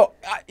 No,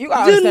 you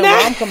gotta understand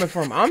where I'm coming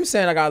from. I'm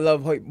saying I got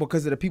love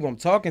because of the people I'm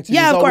talking to.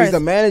 Yeah, There's of always course. the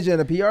manager and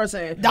the PR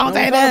saying, don't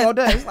say that. About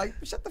that. It's like,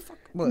 shut the fuck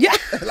up. Yeah.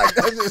 Like,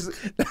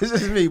 that's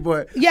just me.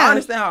 But yeah. I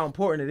understand how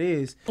important it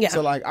is. Yeah.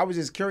 So, like, I was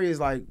just curious,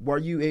 like, were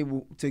you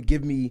able to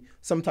give me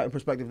some type of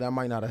perspective that I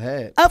might not have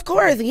had? Of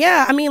course,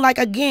 yeah. I mean, like,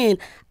 again,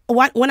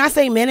 when I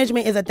say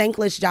management is a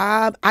thankless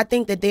job, I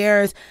think that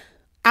there's,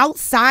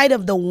 outside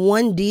of the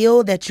one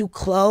deal that you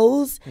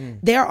close,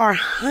 there are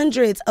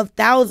hundreds of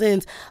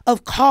thousands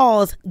of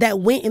calls that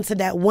went into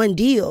that one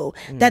deal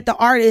that the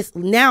artist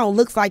now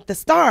looks like the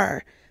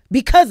star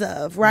because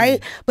of,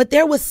 right? But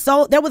there was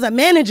a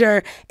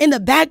manager in the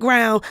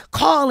background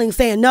calling,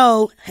 saying,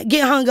 no,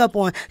 get hung up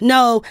on,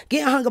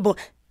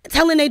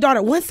 telling their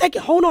daughter, 1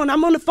 second, hold on,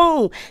 I'm on the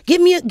phone.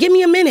 Give me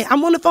a minute.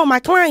 I'm on the phone. My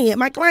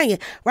client.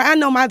 Right? I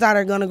know my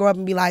daughter gonna grow up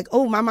and be like,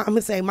 oh, I'm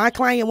gonna say my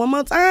client one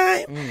more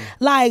time.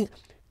 Like,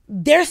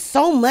 there's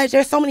so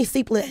many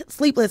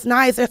sleepless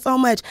nights. There's so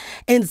much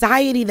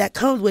anxiety that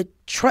comes with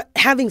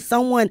having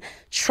someone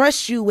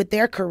trust you with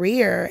their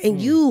career, and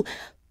you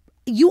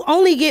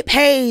only get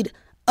paid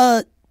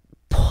a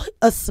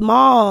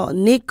small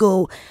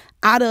nickel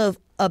out of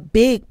a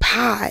big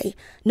pie,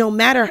 no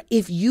matter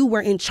if you were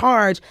in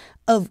charge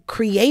of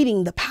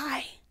creating the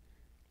pie,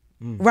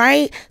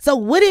 right? So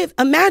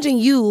imagine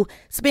you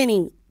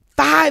spending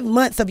 5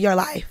 months of your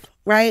life,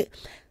 right?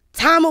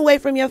 Time away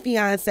from your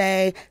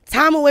fiance,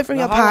 time away from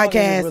your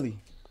podcast. Really?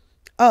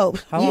 Oh,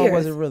 how years. long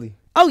was it really?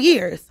 Oh,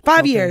 years.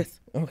 5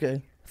 years.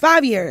 Okay.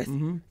 5 years.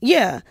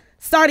 Yeah.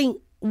 Starting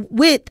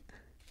with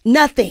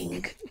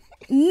nothing.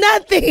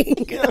 Nothing.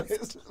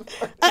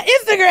 An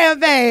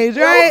Instagram page,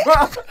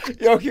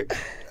 right?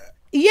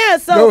 Yeah,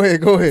 so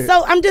go ahead.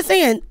 So I'm just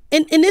saying,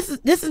 and this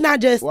is not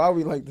just, why are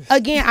we like this?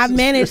 Again, I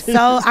managed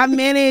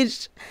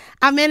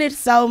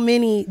so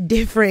many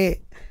different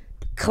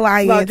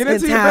clients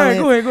and talents.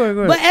 Go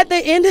ahead. But at the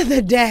end of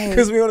the day,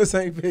 because we're on the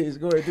same page.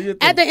 Go ahead. Do your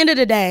thing. At the end of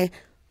the day,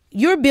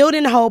 you're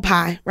building the whole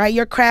pie, right?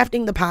 You're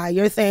crafting the pie.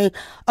 You're saying,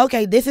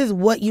 okay, this is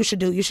what you should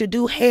do. You should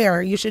do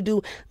hair. You should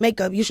do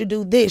makeup. You should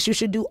do this. You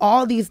should do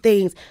all these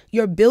things.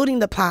 You're building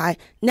the pie.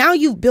 Now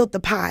you've built the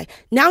pie.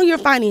 Now you're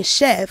finding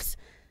chefs.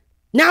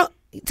 Now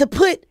to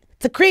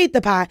create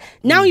the pie.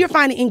 Now you're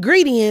finding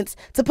ingredients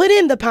to put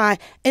in the pie.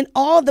 And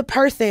all the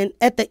person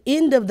at the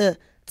end of the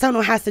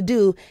tunnel has to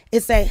do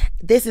is say,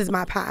 this is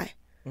my pie,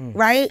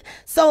 right?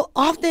 So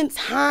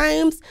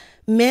oftentimes,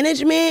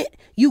 management,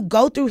 you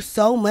go through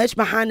so much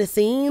behind the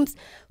scenes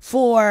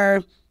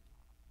for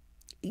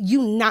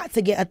you not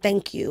to get a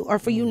thank you, or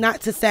for you not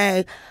to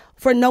say,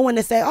 for no one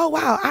to say, oh,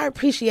 wow, I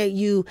appreciate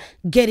you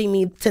getting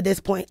me to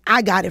this point.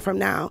 I got it from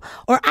now.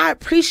 Or I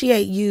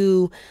appreciate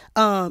you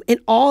in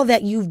all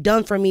that you've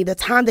done for me, the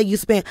time that you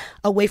spent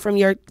away from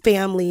your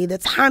family, the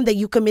time that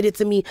you committed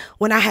to me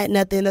when I had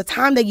nothing, the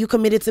time that you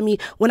committed to me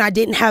when I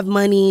didn't have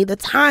money, the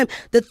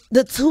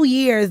 2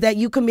 years that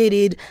you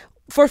committed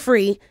for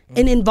free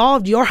and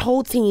involved your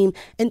whole team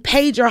and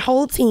paid your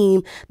whole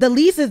team the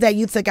leases that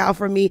you took out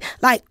for me.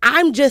 Like,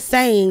 I'm just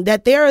saying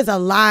that there is a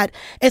lot,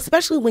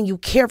 especially when you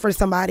care for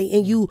somebody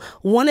and you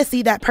want to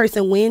see that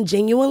person win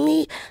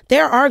genuinely,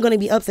 there are going to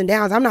be ups and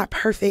downs. I'm not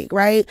perfect,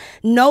 right?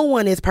 No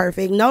one is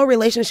perfect. No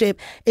relationship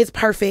is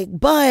perfect.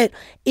 But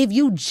if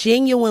you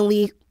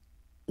genuinely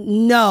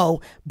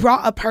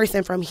brought a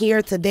person from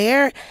here to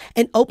there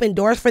and opened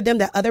doors for them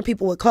that other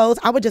people would close,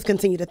 I would just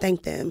continue to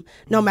thank them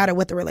no matter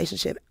what the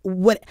relationship,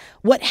 what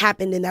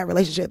happened in that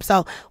relationship.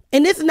 So,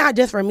 and this is not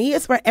just for me,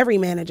 it's for every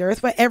manager,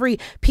 it's for every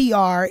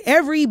PR,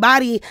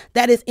 everybody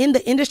that is in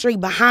the industry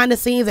behind the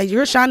scenes, that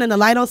you're shining the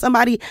light on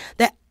somebody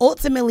that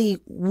ultimately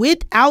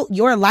without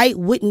your light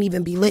wouldn't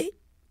even be lit.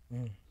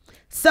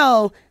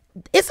 So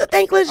it's a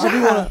thankless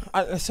job.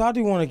 I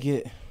do want to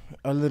get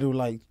a little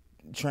like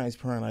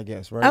transparent, I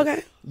guess, right?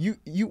 Okay.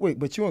 You wait,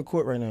 but you in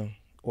court right now?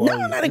 No,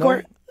 I'm not in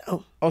court.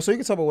 No. Oh, so you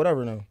can talk about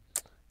whatever now?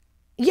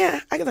 Yeah,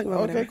 I can talk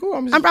about whatever. Okay, cool.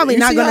 I'm probably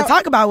not going to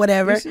talk about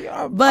whatever.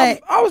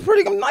 But I was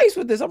pretty nice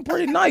with this. I'm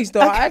pretty nice though.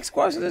 Okay. I asked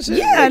questions and shit.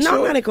 Yeah, no,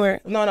 I'm not in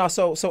court. No.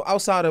 So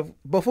outside of,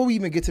 before we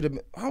even get to the,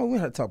 we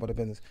have to talk about the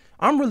business.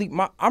 I'm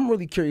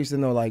really curious to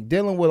know, like,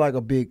 dealing with like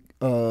a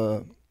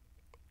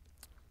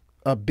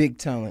big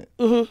talent,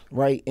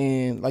 right?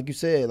 And like you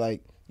said,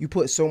 like, you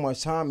put so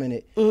much time in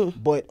it,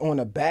 but on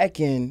the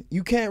back end,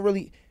 you can't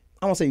really,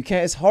 I don't say you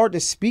can't, it's hard to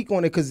speak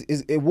on it because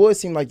it would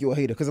seem like you're a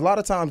hater. Because a lot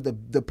of times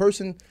the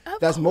person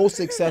that's most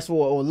successful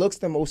or looks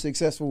the most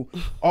successful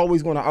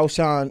always going to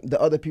outshine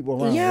the other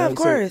people around. Yeah, right? of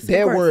course. So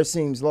their word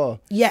seems law.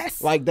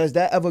 Yes. Like, does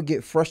that ever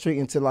get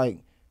frustrating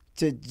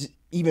to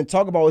even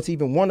talk about it, to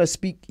even want to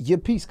speak your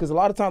piece? Because a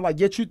lot of times, like,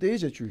 your truth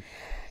is your truth.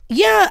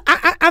 Yeah,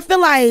 I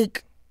feel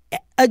like,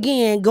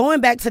 again,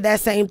 going back to that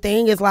same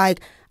thing is like,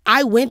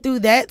 I went through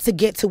that to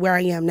get to where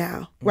I am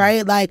now,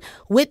 right? Like,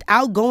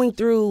 without going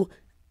through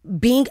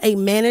being a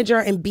manager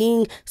and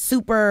being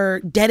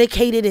super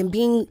dedicated and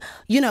being,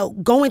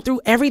 going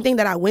through everything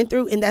that I went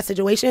through in that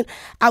situation,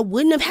 I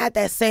wouldn't have had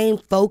that same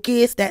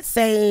focus, that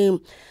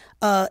same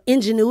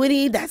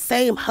ingenuity, that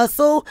same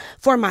hustle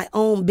for my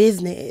own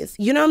business.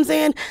 You know what I'm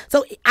saying?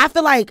 So I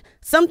feel like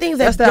some things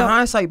that's that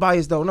hindsight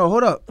bias, though. No,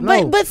 hold up.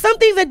 No. But some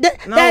things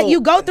that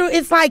you go through,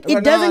 it's like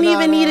it doesn't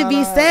even need to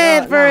be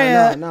said for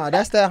real. No,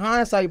 that's that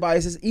hindsight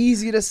bias. It's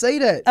easy to say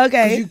that. Okay.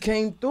 Because you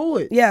came through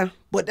it. Yeah.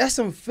 But that's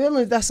some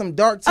feelings. That's some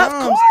dark times.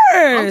 Of course.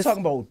 I'm talking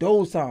about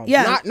those times.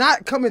 Yeah.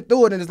 Not coming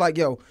through it and it's like,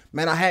 yo,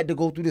 man, I had to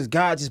go through this.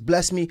 God just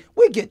blessed me.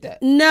 We get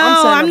that.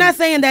 No, I'm not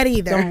saying that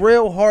either. Some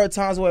real hard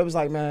times where it was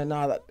like, man,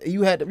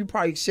 you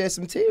probably shed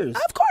some tears.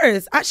 Of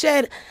course. I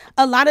shed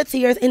a lot of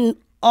tears in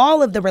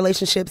all of the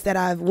relationships that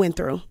I've went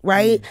through,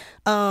 right?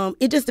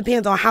 It just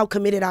depends on how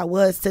committed I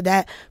was to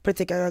that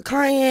particular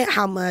client,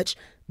 how much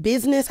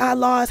business I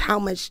lost, how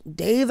much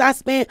days I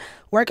spent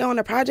working on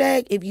the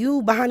project. If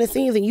you behind the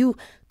scenes and you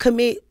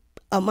commit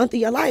a month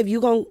of your life,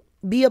 you're going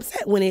to be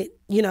upset when it,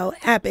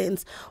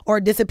 happens or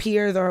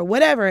disappears or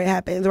whatever it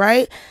happens,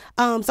 right?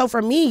 So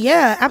for me,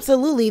 yeah,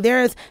 absolutely.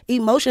 There's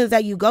emotions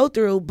that you go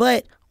through,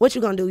 but what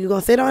you going to do? You going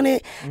to sit on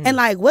it? And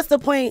like, what's the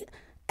point?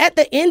 At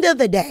the end of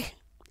the day,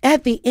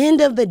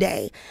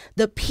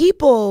 the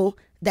people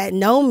that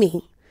know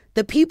me,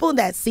 the people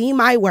that see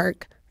my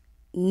work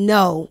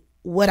know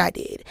what I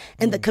did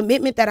and the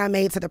commitment that I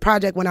made to the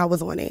project when I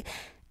was on it.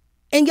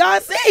 And y'all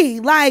see,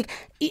 like,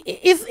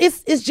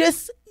 it's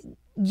just,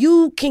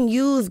 you can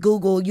use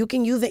Google, you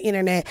can use the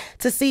internet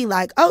to see,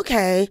 like,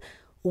 okay,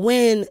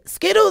 when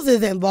Skittlez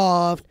is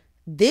involved,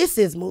 this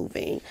is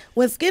moving.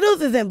 When Skittlez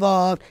is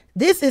involved,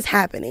 this is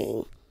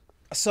happening.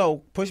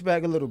 So push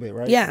back a little bit,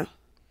 right? Yeah.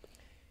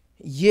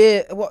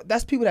 Yeah, well,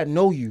 that's people that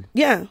know you.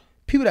 Yeah.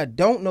 People that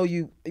don't know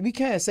you, we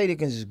can't say they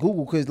can just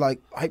Google because,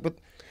 like,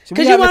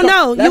 because you won't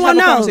know. You won't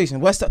know.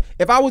 Conversation.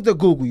 If I was to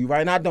Google you,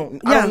 right, and I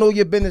don't know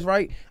your business,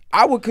 right,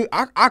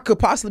 I could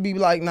possibly be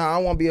like, nah, I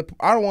don't want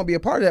to be a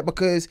part of that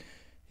because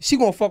she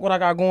gonna fuck what I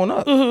got going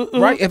up,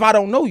 right? If I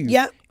don't know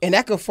you, and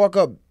that could fuck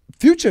up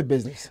future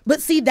business.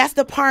 But see, that's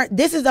the part.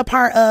 This is the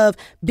part of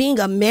being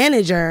a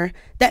manager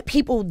that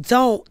people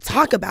don't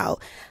talk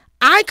about.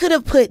 I could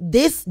have put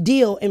this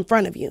deal in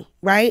front of you,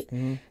 right?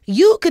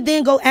 You could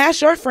then go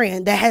ask your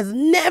friend that has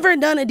never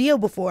done a deal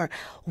before,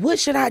 what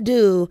should I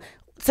do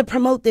to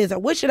promote this, or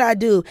what should I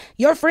do?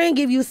 Your friend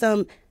give you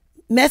some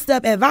messed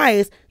up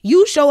advice.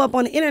 You show up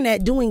on the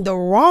internet doing the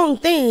wrong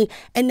thing,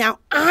 and now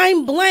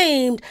I'm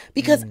blamed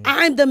because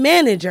I'm the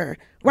manager,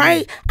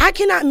 right? I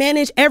cannot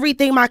manage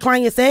everything my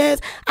client says.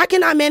 I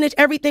cannot manage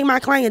everything my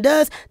client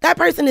does. That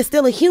person is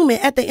still a human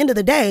at the end of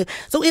the day.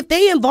 So if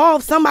they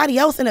involve somebody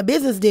else in a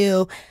business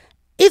deal,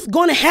 it's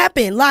going to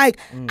happen. Like,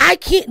 I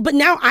can't, but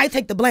now I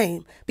take the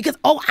blame because,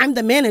 I'm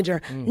the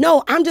manager.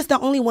 No, I'm just the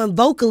only one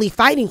vocally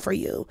fighting for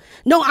you.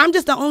 No, I'm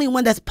just the only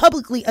one that's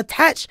publicly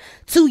attached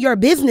to your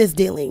business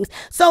dealings.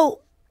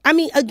 So, I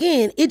mean,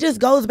 again, it just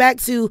goes back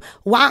to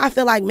why I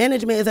feel like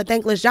management is a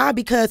thankless job,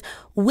 because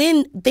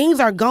when things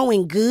are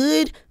going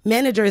good,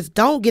 managers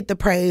don't get the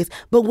praise.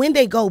 But when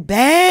they go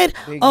bad,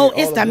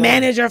 it's the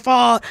manager's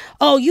fault.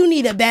 Oh, you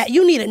need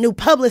a new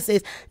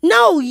publicist.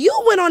 No, you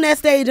went on that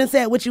stage and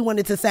said what you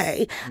wanted to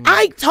say.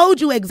 I told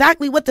you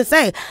exactly what to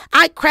say.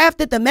 I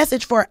crafted the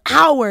message for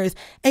hours,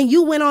 and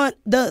you went on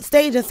the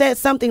stage and said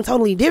something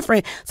totally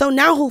different. So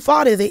now whose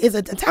fault is it? Is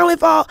it the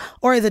talent fault,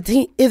 or is it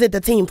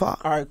the team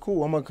fault? All right,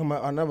 cool. I'm gonna come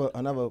out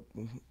another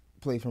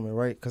play from it,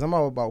 right? Because I'm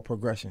all about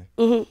progression.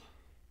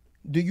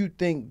 Do you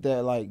think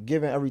that, like,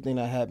 given everything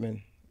that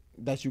happened,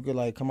 that you could,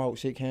 like, come out,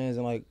 shake hands,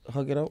 and, like,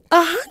 hug it out?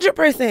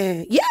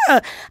 100%. Yeah.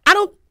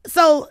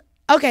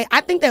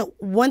 I think that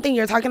one thing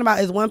you're talking about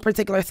is one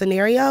particular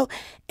scenario,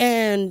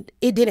 and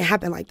it didn't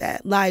happen like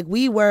that. Like,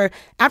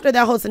 after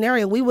that whole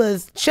scenario, we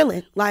was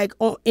chilling, like,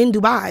 in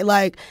Dubai,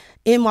 like,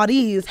 in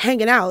Maldives,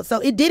 hanging out. So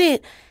it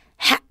didn't,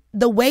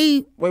 the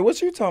way... Wait, what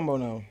you talking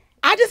about now?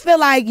 I just feel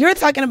like you're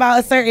talking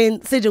about a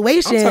certain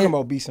situation. I'm talking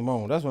about B.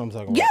 Simone. That's what I'm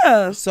talking about.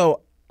 Yeah.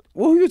 So...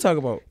 What are you talking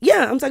about?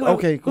 Yeah, I'm talking about...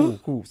 Okay,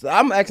 cool. So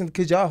I'm asking,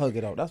 could y'all hug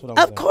it out? That's what I'm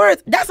saying. Of course.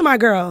 That's my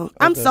girl. Okay.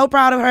 I'm so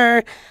proud of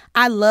her.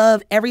 I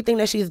love everything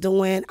that she's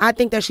doing. I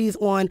think that she's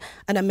on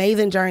an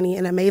amazing journey,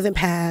 an amazing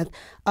path.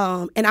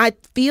 And I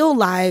feel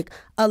like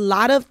a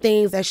lot of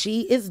things that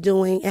she is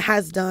doing and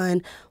has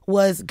done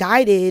was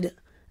guided,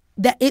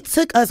 that it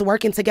took us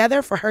working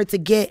together for her to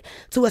get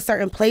to a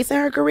certain place in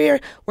her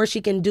career where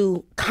she can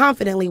do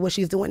confidently what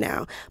she's doing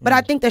now. But I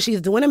think that she's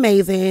doing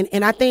amazing.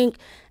 And I think...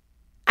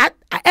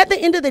 at the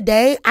end of the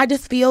day, I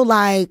just feel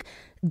like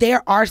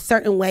there are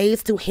certain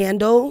ways to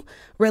handle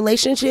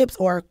relationships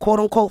or quote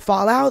unquote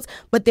fallouts,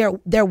 but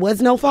there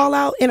was no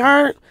fallout in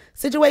our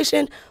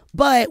situation.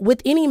 But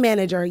with any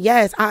manager,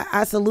 yes,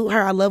 I salute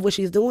her. I love what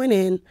she's doing,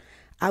 and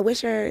I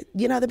wish her,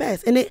 the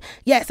best. And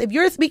yes, if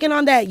you're speaking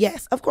on that,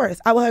 yes, of course,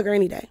 I will hug her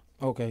any day.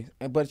 Okay,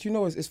 but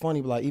it's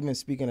funny, like, even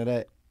speaking of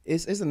that,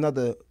 it's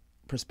another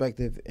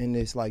perspective in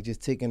this, like,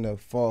 just taking the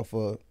fall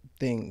for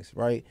things,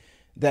 right?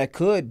 That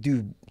could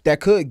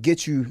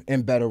get you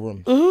in better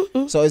rooms.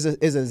 So it's an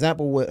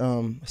example with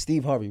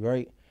Steve Harvey,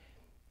 right?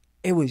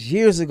 It was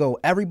years ago.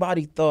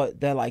 Everybody thought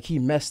that, like, he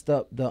messed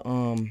up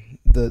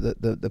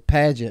the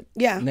pageant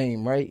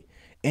name, right?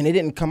 And it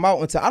didn't come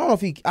out until I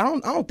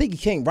don't think he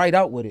came right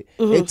out with it.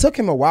 It took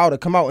him a while to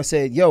come out and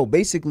said, yo,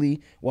 basically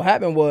what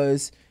happened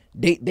was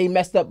they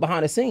messed up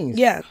behind the scenes.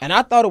 Yeah. And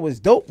I thought it was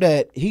dope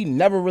that he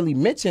never really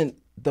mentioned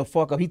the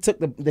fuck up. He took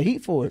the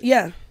heat for it.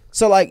 Yeah.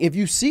 So, like, if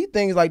you see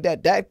things like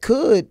that, that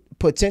could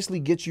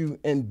potentially get you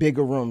in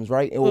bigger rooms,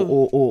 right?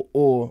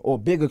 Or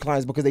bigger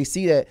clients, because they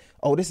see that,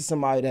 oh, this is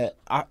somebody that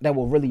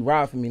will really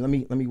ride for me. Let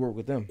me work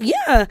with them.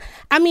 Yeah.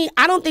 I mean,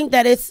 I don't think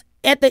that it's,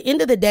 at the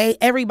end of the day,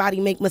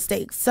 everybody make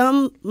mistakes.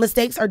 Some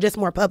mistakes are just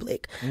more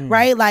public,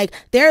 right? Like,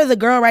 there is a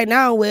girl right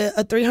now with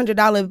a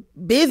 $300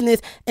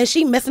 business, and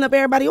she messing up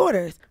everybody's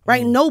orders,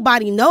 right?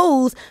 Nobody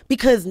knows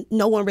because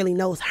no one really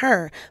knows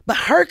her, but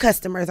her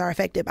customers are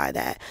affected by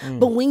that.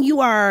 But when you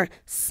are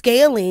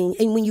scaling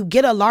and when you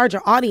get a larger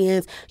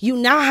audience, you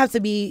now have to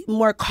be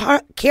more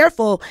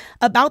careful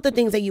about the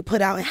things that you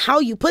put out and how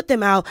you put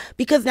them out,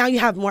 because now you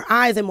have more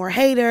eyes and more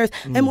haters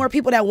and more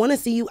people that want to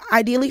see you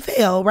ideally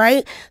fail,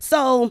 right?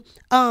 So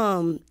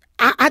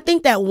I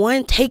think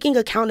that taking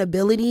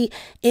accountability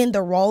in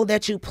the role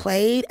that you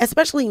played,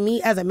 especially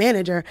me as a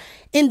manager,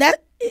 in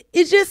that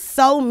it's just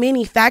so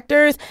many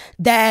factors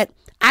that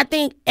I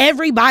think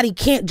everybody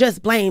can't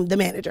just blame the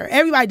manager.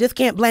 Everybody just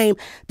can't blame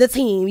the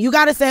team. You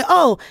got to say,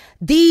 oh,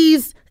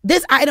 this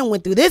item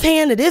went through this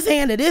hand to this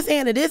hand to this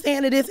hand to this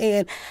hand to this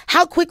hand.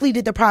 How quickly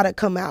did the product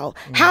come out?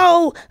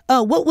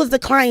 What was the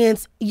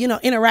client's,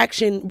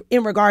 interaction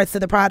in regards to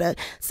the product?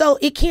 So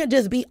it can't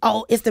just be,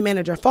 oh, it's the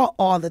manager's fault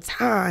all the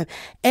time.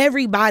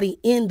 Everybody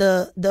in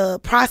the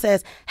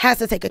process has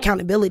to take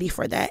accountability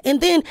for that. And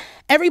then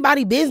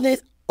everybody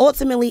business,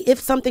 ultimately, if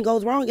something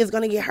goes wrong, is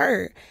going to get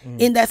hurt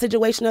in that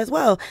situation as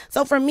well.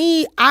 So for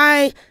me,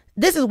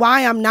 this is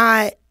why I'm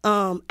not,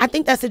 I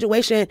think that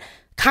situation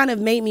kind of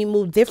made me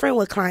move different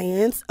with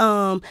clients,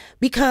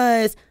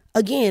 because,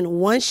 again,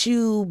 once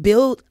you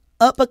build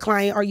up a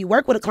client or you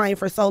work with a client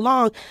for so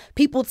long,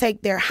 people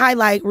take their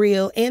highlight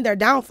reel and their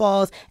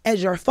downfalls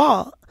as your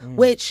fault,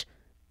 which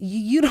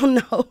you don't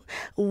know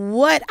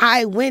what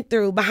I went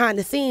through behind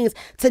the scenes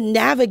to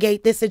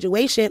navigate this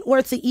situation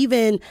or to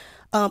even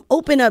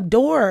open up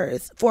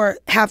doors for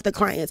half the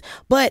clients.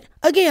 But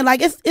again,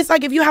 like it's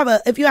like if you have a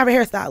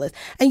hairstylist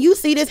and you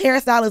see this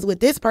hairstylist with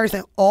this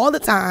person all the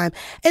time,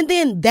 and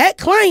then that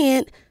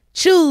client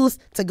choose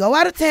to go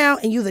out of town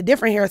and use a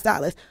different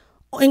hairstylist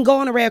and go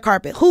on a red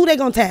carpet, who they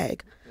gonna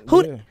tag?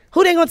 Who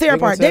they gonna tear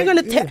apart? They're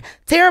gonna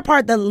tear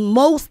apart the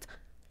most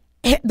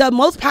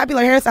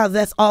popular hairstyles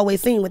that's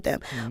always seen with them.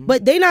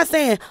 But they not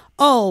saying,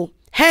 oh,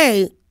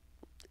 hey,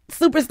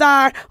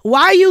 superstar,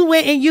 why you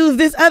went and used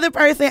this other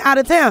person out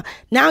of town?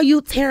 Now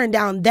you tearing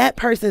down that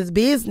person's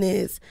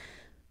business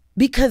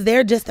because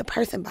they're just the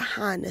person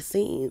behind the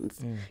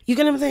scenes. You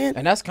get what I'm saying?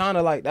 And that's kind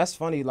of like, that's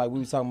funny. Like, we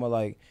were talking about,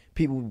 like,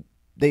 people,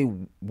 they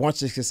want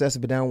your success,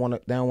 but they don't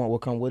want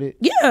what come with it.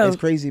 Yeah. It's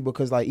crazy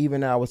because, like, even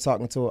now I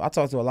talked to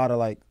a lot of,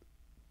 like,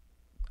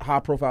 high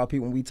profile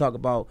people when we talk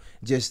about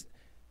just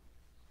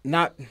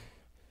not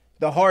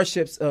the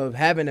hardships of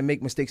having to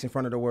make mistakes in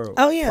front of the world.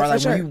 Oh yeah, right?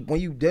 for Like sure. when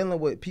you dealing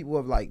with people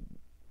of like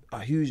a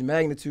huge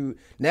magnitude,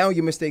 now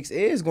your mistakes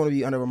is going to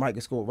be under a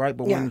microscope, right?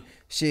 But when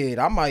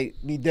I might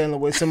be dealing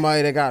with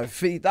somebody that got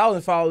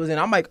 50,000 followers, and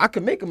I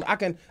can make them, I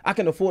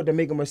can afford to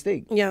make a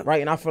mistake,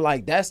 right? And I feel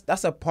like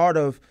that's a part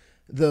of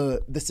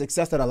the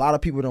success that a lot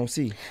of people don't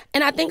see.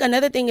 And I think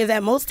another thing is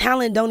that most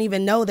talent don't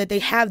even know that they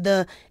have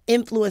the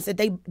influence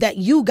that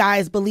you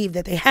guys believe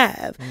that they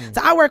have.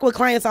 So I work with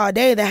clients all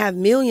day that have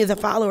millions of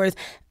followers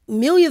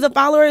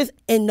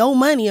and no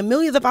money, and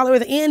millions of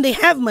followers and they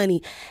have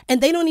money, and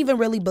they don't even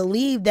really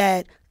believe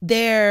that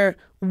their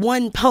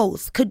one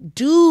post could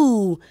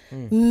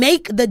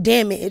make the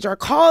damage or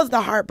cause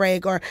the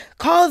heartbreak or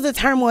cause the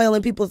turmoil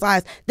in people's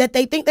lives, that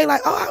they think they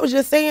like, oh, I was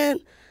just saying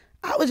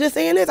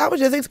this. I was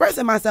just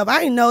expressing myself. I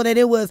didn't know that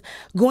it was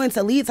going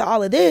to lead to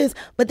all of this.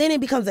 But then it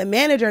becomes a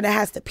manager that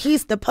has to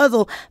piece the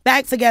puzzle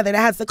back together, that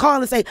has to call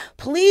and say,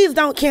 please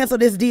don't cancel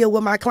this deal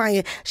with my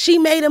client. She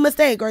made a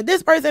mistake, or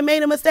this person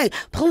made a mistake.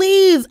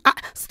 Please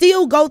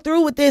still go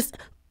through with this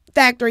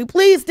factory.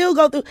 Please still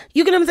go through.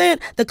 You get what I'm saying?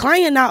 The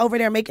client not over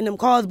there making them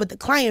calls, but the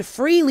client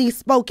freely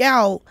spoke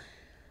out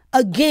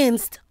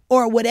against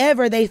or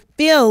whatever they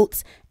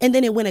felt, and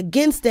then it went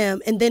against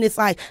them, and then it's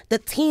like the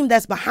team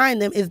that's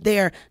behind them is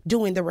there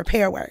doing the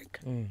repair work.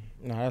 No,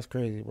 that's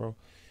crazy, bro.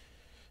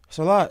 It's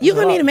a lot. You're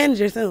going to need a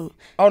manager soon.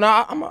 Oh, no,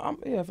 I'm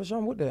yeah, for sure,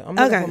 I'm with that. I'm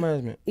looking for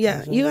management.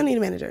 Yeah, you're going to need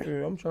a manager.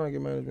 Yeah, I'm trying to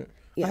get management.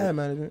 Yeah. I had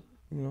management,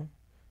 you know.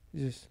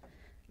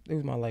 They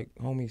was my, like,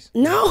 homies.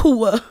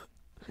 No.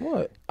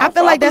 What? I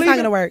feel like that's not believe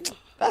going to work.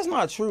 That's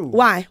not true.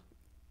 Why?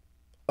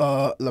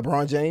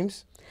 LeBron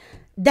James.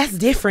 That's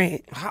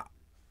different.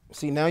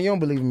 See, now you don't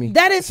believe in me.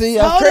 That is that's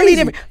totally crazy.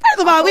 different.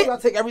 First of all, I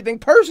take everything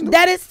personal.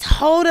 that is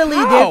totally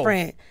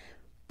different.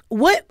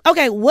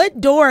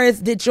 What doors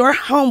did your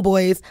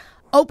homeboys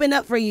open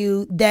up for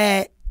you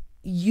that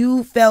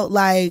you felt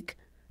like,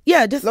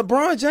 just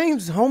LeBron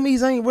James'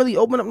 homies ain't really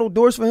open up no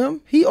doors for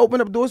him. He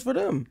opened up doors for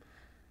them.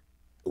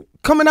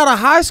 Coming out of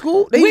high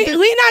school, we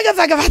not gonna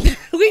talk about that.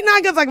 We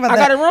not gonna talk about I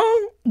that. got it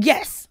wrong?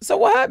 Yes. So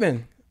what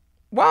happened?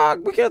 Why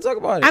we can't talk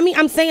about it? I mean,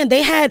 I'm saying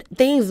they had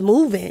things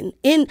moving.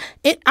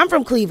 I'm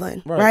from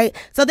Cleveland, right?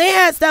 So they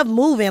had stuff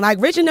moving. Like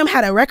Rich and them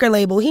had a record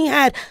label. He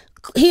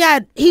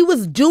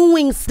was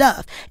doing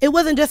stuff. It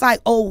wasn't just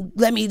like, oh,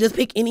 let me just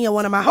pick any of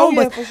one of my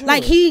homeboys. For sure.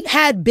 Like he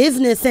had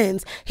business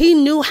sense. He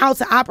knew how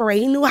to operate.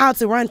 He knew how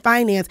to run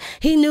finance.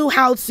 He knew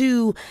how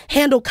to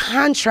handle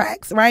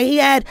contracts, right? He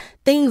had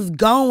things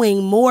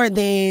going more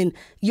than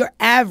your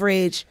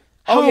average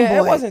homeboy,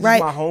 it wasn't right?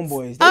 just my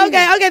homeboys.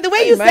 Okay. The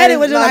way you said it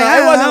was just like,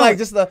 it wasn't like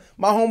just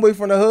my homeboy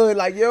from the hood.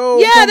 Like, yo,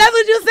 yeah, that's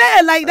what you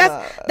said. Like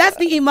that's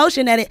the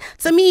emotion at it.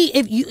 To me,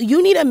 if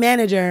you need a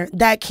manager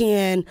that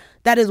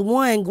is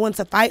one, going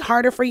to fight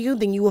harder for you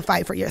than you will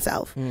fight for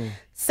yourself.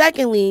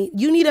 Secondly,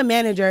 you need a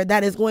manager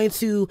that is going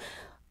to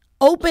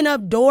open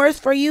up doors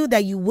for you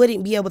that you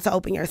wouldn't be able to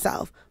open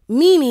yourself.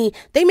 Meaning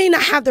they may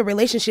not have the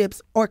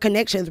relationships or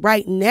connections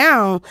right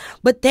now,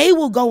 but they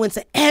will go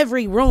into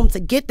every room to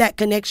get that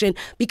connection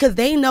because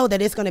they know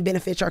that it's going to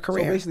benefit your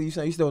career. So basically, you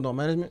saying you still don't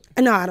management?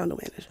 No, I don't do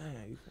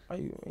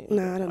management.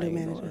 No, I don't do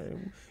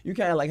management. You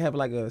can't like have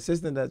like an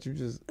assistant that you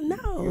just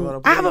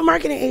No. I have a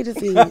marketing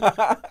agency.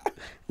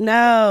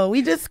 No,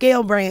 we just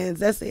scale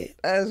brands. That's it.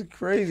 That's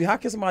crazy. How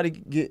can somebody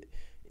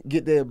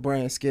get their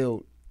brand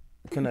scaled?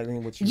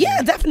 Connecting with you.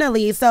 Yeah,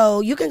 definitely.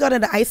 So you can go to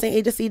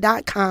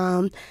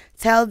theicinagency.com,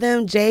 tell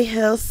them J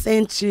Hill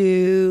sent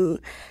you,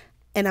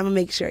 and I'm gonna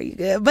make sure you're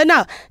good. But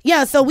no,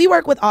 yeah, so we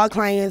work with all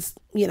clients,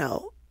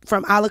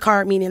 from a la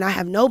carte, meaning I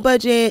have no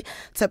budget,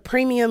 to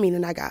premium,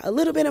 meaning I got a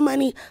little bit of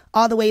money,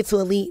 all the way to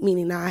elite,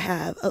 meaning I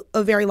have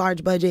a very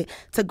large budget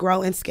to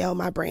grow and scale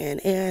my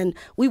brand. And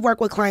we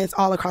work with clients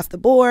all across the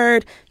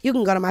board. You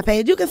can go to my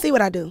page. You can see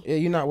what I do. Yeah,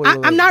 you're not.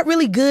 I'm not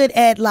really good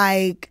at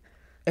like.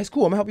 It's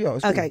cool. I'm gonna help you out.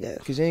 It's okay, cool. good.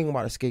 Because you ain't gonna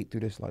about to skate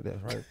through this like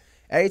that, right?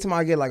 Every time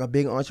I get like a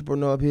big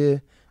entrepreneur up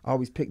here, I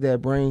always pick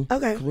that brain.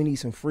 Okay. Because we need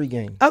some free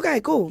game.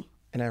 Okay, cool.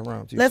 In that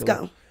round too. Let's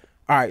go.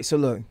 All right. So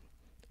look,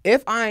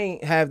 if I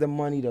ain't have the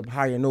money to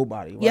hire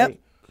nobody, right? Yep.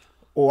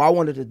 Or I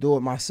wanted to do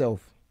it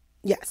myself.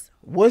 Yes.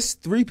 What's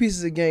 3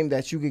 pieces of game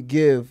that you could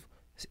give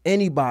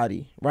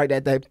anybody, right?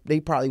 That they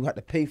probably would have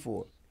to pay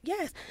for.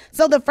 Yes.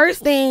 So the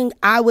first thing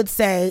I would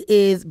say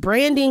is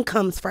branding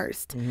comes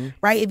first,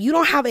 right? If you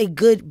don't have a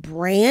good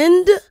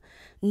brand,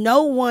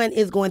 no one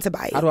is going to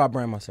buy it. How do I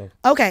brand myself?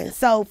 Okay.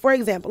 So for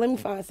example, let me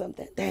find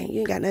something. Dang,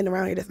 you ain't got nothing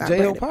around here that's not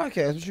J-Hill branded.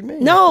 Podcast, what you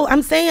mean? No,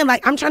 I'm saying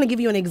like, I'm trying to give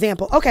you an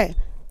example. Okay.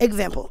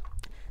 Example.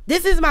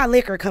 This is my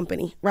liquor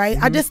company, right?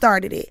 I just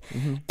started it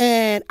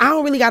and I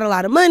don't really got a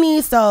lot of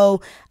money.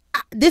 So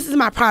this is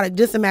my product.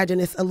 Just imagine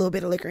it's a little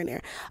bit of liquor in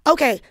there.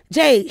 Okay,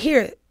 Jay,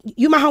 here,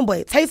 you my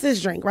homeboy. Taste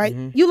this drink, right?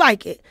 You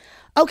like it.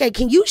 Okay,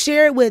 can you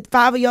share it with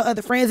 5 of your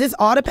other friends? This is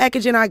all the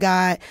packaging I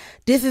got.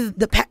 This is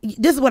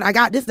what I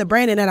got. This is the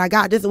branding that I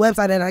got. This is the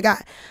website that I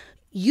got.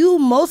 You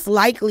most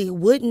likely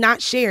would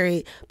not share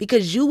it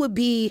because you would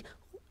be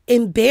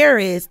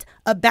embarrassed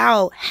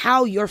about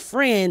how your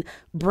friend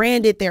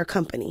branded their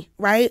company,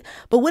 right?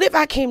 But what if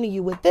I came to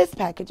you with this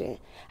packaging?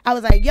 I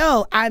was like,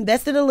 yo, I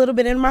invested a little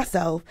bit in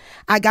myself.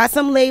 I got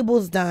some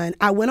labels done.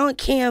 I went on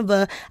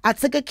Canva. I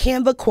took a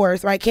Canva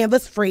course, right?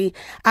 Canva's free.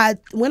 I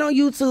went on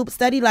YouTube,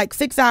 studied like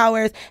 6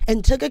 hours,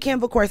 and took a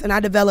Canva course, and I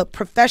developed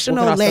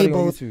professional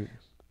labels.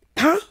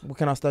 Huh? What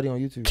can I study on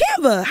YouTube?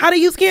 Canva. How to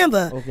use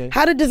Canva. Okay.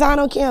 How to design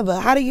on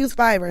Canva. How to use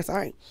Fiverr.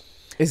 Sorry.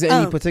 Is there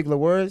any particular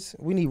words?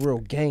 We need real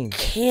game.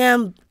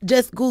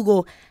 Just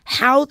Google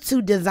how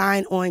to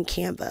design on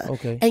Canva.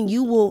 Okay. And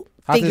you will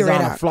how figure to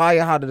design it out. A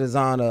flyer, how to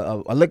design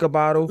a liquor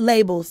bottle.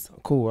 Labels.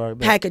 Cool. All right.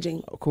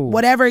 Packaging. Cool.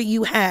 Whatever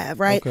you have,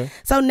 right? Okay.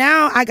 So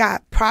now I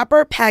got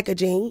proper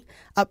packaging,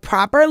 a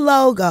proper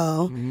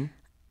logo,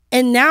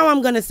 and now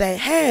I'm going to say,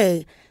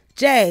 hey,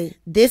 Jay,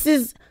 this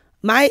is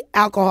my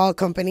alcohol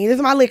company. This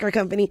is my liquor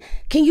company.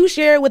 Can you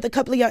share it with a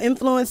couple of your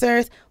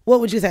influencers? What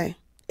would you say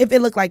if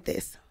it looked like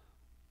this?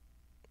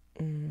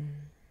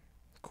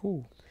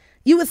 Cool.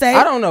 You would say?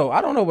 I don't know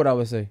what I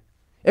would say.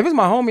 If it's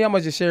my homie, I'm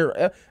gonna just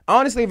share.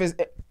 Honestly,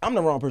 I'm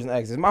the wrong person to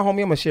ask. If it's my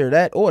homie, I'm gonna share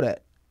that or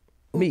that.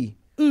 Me.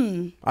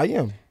 I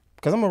am.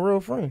 Because I'm a real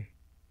friend.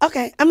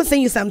 Okay. I'm gonna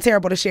send you something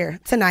terrible to share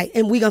tonight,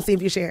 and we gonna see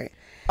if you share it.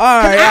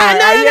 All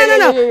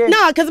right.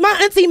 No, because my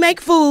auntie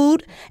make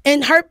food,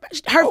 and her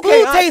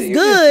food tastes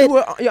good.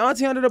 Your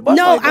auntie under the bus?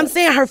 No, like I'm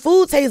saying her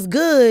food tastes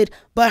good,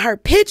 but her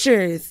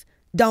pictures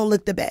don't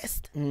look the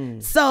best.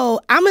 So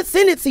I'm going to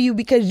send it to you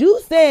because you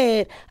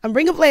said, I'm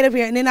bringing a plate up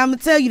here, and then I'm going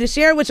to tell you to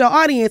share it with your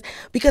audience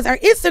because our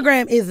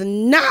Instagram is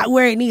not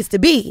where it needs to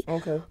be.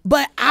 Okay.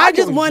 But I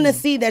just want to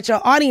see that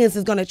your audience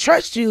is going to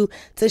trust you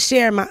to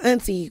share my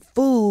auntie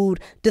food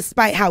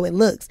despite how it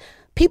looks.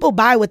 People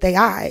buy with their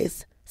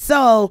eyes.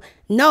 So,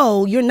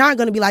 no, you're not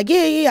going to be like,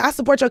 yeah, I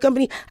support your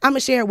company. I'm going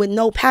to share it with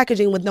no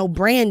packaging, with no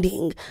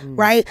branding,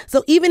 right?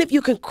 So even if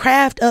you can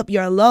craft up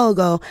your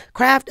logo,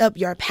 craft up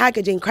your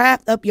packaging,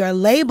 craft up your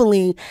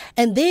labeling,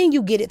 and then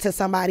you get it to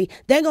somebody,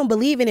 they're going to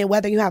believe in it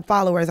whether you have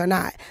followers or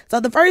not. So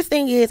the first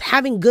thing is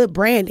having good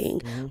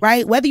branding,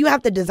 right? Whether you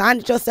have to design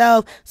it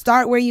yourself,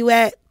 start where you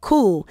at,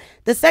 cool.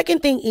 The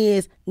second thing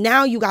is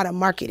now you got to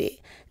market it.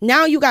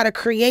 Now you got to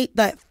create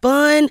that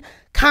fun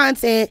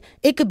content.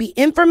 It could be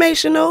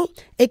informational,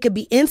 it could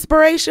be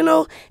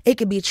inspirational, it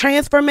could be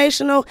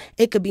transformational,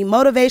 it could be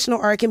motivational,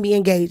 or it can be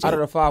engaging. Out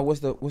of the 5, what's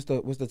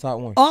the top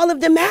one? All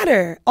of them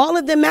matter. All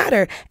of them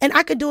matter. And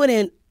I could do it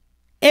in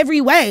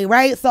every way,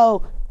 right?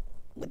 So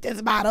with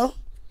this bottle.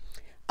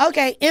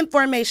 Okay,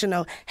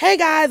 informational. Hey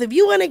guys, if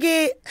you want to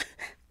get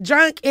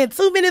drunk in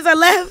 2 minutes or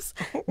less,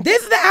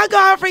 this is the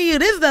alcohol for you.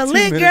 This is the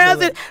lit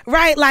girls,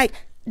 right? Like,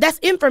 that's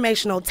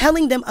informational,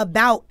 telling them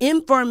about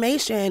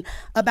information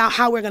about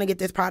how we're going to get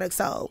this product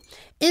sold.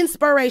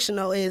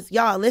 Inspirational is,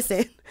 y'all,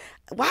 listen,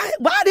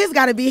 why this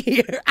got to be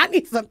here? I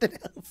need something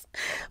else.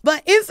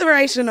 But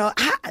inspirational,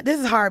 this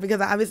is hard because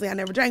obviously I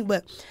never drank,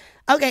 but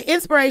okay,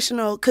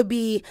 inspirational could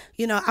be,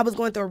 I was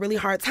going through a really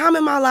hard time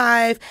in my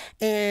life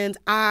and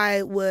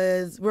I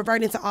was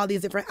reverting to all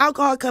these different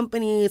alcohol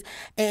companies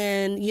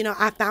and,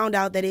 I found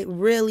out that it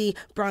really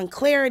brought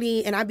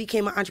clarity and I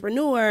became an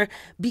entrepreneur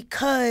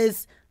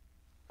because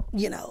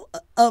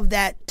of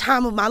that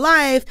time of my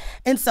life.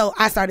 And so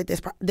I started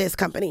this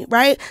company,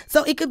 right?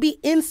 So it could be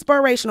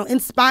inspirational,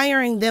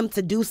 inspiring them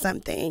to do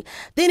something.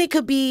 Then it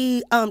could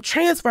be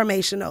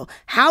transformational.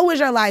 How was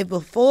your life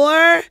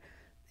before?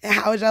 And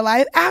how was your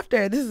life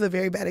after? This is a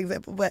very bad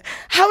example, but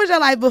how was your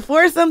life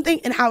before something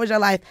and how was your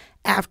life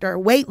after?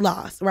 Weight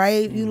loss,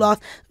 right? You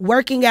lost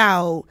working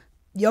out,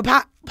 your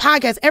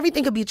podcast,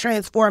 everything could be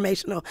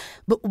transformational.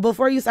 But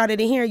before you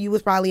started in here, you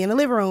was probably in the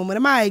living room with a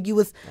mic.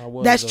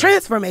 That's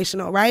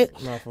transformational, right?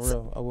 No, for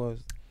real, I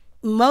was.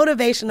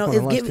 Motivational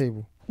is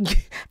giving.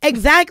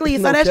 Exactly.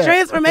 So No that's cap.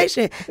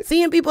 transformation.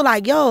 Seeing people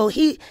like, yo,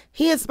 he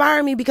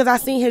inspired me because I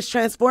seen his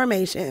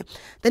transformation.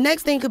 The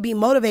next thing could be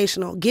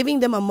motivational,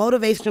 giving them a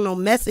motivational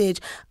message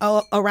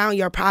around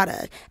your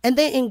product. And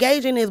then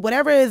engaging is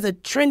whatever is a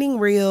trending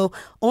reel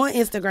on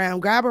Instagram,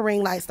 grab a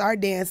ring light,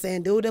 start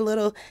dancing, do the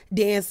little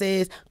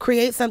dances,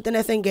 create something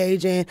that's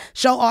engaging,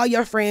 show all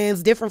your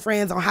friends, different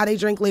friends on how they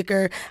drink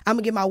liquor. I'm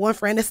gonna get my one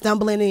friend that's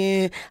stumbling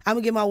in. I'm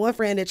gonna get my one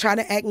friend that try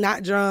to act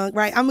not drunk,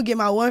 right? I'm gonna get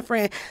my one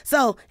friend.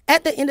 So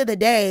at the end of the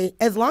day,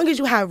 as long as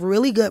you have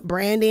really good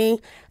branding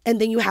and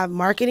then you have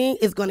marketing,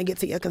 it's going to get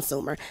to your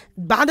consumer.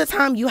 By the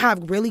time you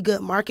have really good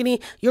marketing,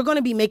 you're going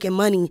to be making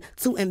money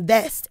to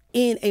invest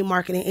in a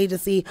marketing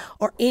agency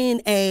or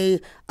in a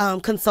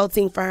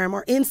consulting firm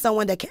or in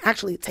someone that can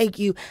actually take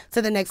you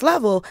to the next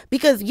level.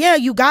 Because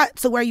you got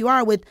to where you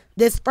are with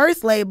this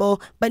first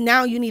label, but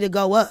now you need to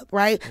go up,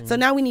 right? So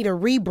now we need to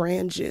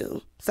rebrand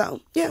you.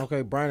 So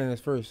Okay, branding is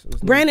first.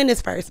 Branding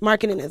is first,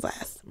 marketing is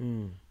last.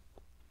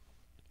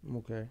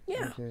 Okay.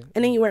 Yeah. Okay.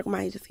 And then you work with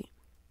my agency.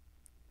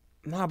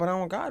 Nah, but I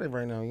don't got it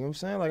right now. You know what I'm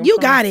saying? Like You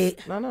got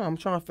it. No, I'm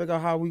trying to figure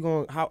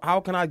out how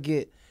can I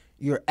get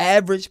your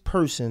average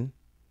person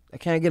I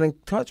can't get in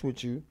touch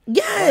with you.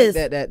 Yes.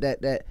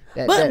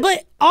 Like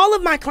But all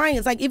of my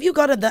clients, like if you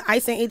go to the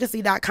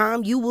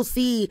iceandagency.com, you will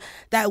see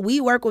that we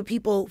work with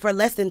people for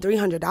less than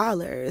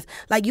 $300.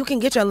 Like you can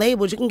get your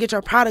labels, you can get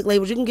your product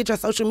labels, you can get your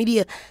social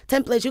media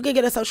templates, you can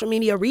get a social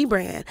media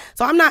rebrand.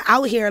 So I'm not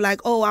out here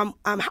like, oh,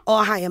 I'm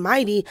all high and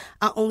mighty.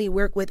 I only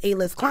work with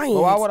A-list clients.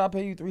 Well, why would I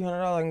pay you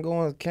 $300 and go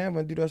on Canva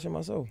and do that shit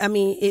myself? I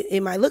mean,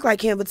 it might look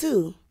like Canva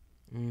too.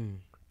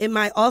 It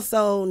might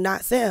also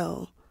not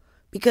sell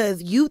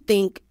because you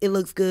think it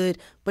looks good,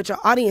 but your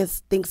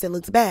audience thinks it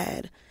looks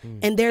bad.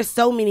 And there's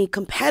so many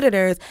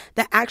competitors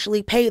that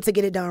actually paid to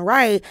get it done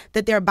right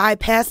that they're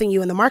bypassing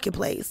you in the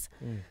marketplace.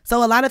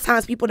 So a lot of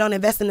times people don't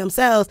invest in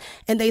themselves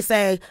and they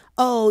say,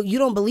 oh, you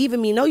don't believe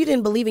in me. No, you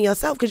didn't believe in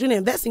yourself because you didn't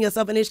invest in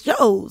yourself and it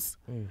shows.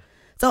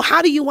 So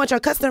how do you want your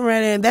customer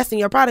to invest in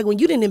your product when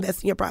you didn't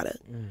invest in your product?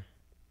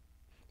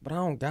 But I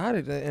don't got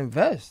it to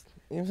invest.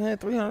 You know what I'm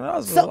saying? $300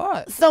 is a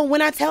lot. So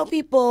when I tell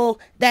people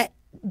that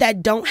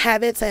don't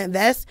have it to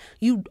invest,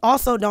 you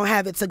also don't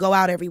have it to go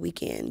out every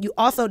weekend. You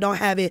also don't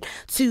have it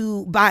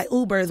to buy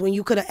Ubers when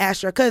you could have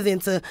asked your cousin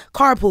to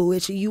carpool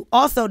with you. You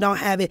also don't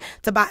have it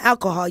to buy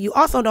alcohol. You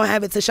also don't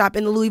have it to shop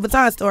in the Louis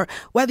Vuitton store,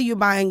 whether you're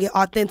buying it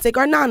authentic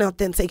or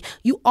non-authentic.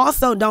 You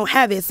also don't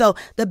have it. So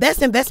the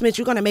best investment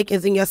you're going to make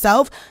is in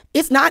yourself.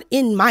 It's not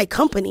in my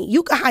company.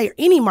 You can hire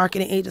any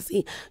marketing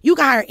agency. You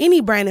can hire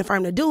any branding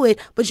firm to do it,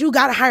 but you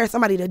got to hire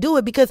somebody to do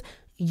it because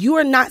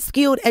you're not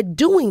skilled at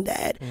doing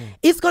that.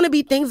 It's going to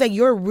be things that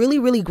you're really,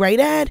 really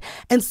great at,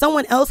 and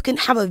someone else can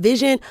have a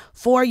vision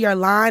for your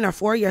line or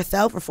for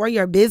yourself or for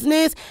your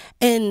business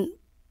and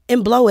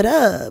blow it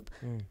up.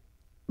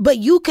 But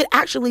you could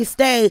actually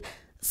stay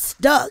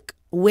stuck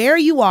where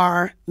you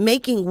are,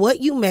 making what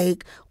you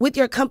make, with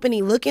your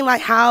company looking like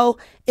how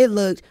it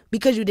looked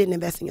because you didn't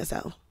invest in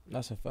yourself.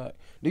 That's a fact.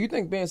 Do you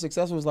think being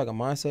successful is like a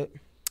mindset?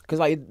 Because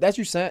like that's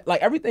you saying,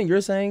 like everything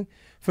you're saying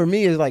for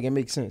me is like it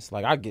makes sense.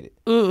 Like I get it,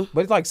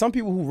 but it's like some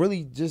people who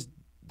really just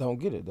don't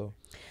get it though.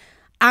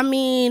 I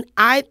mean,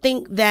 I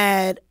think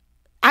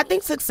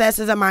success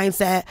is a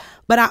mindset,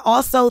 but I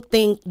also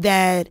think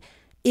that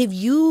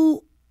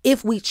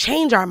if we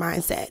change our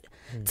mindset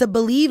to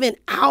believe in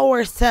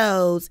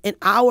ourselves and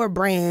our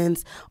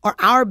brands or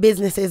our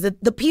businesses,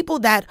 the people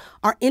that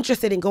are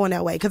interested in going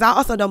that way, because I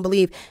also don't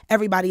believe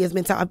everybody is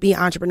meant to be an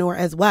entrepreneur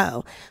as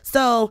well.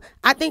 So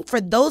I think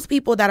for those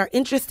people that are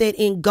interested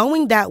in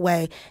going that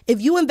way, if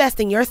you invest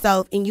in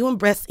yourself and you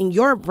invest in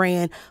your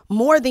brand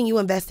more than you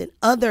invest in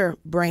other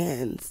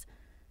brands,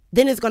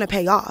 then it's going to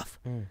pay off.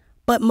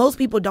 But most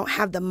people don't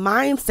have the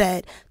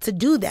mindset to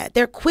do that.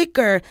 They're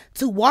quicker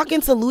to walk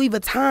into Louis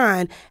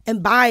Vuitton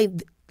and buy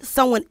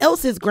someone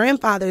else's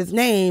grandfather's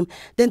name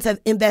than to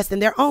invest in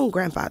their own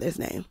grandfather's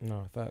name.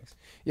 No, facts.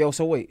 Yo,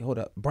 so wait, hold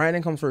up.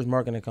 Branding comes first,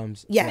 marketing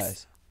comes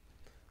last.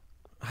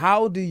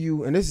 How do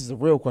you, and this is a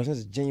real question, this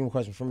is a genuine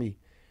question for me.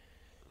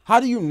 How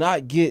do you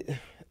not get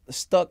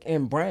stuck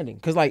in branding?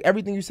 Because like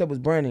everything you said was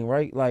branding,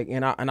 right? Like,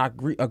 and I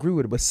agree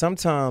with it, but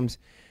sometimes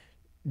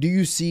do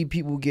you see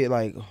people get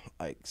like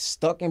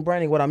stuck in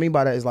branding? What I mean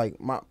by that is like,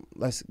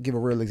 let's give a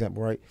real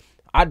example, right?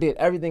 I did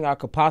everything I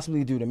could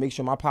possibly do to make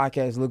sure my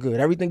podcast look good.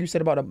 Everything you said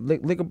about a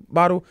liquor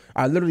bottle,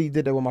 I literally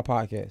did that with my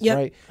podcast,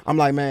 right? I'm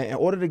like, man, in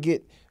order to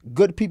get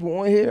good people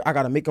on here, I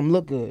got to make them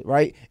look good,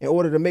 right? In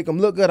order to make them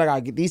look good, I got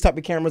to get these type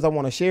of cameras. I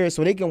want to share it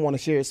so they can want to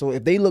share it. So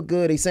if they look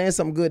good, they saying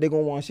something good, they're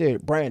going to want to share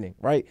it. Branding,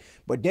 right?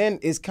 But then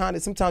it's kind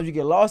of, sometimes you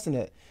get lost in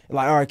that.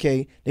 Like, all right,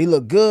 okay, they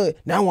look good.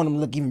 Now I want them to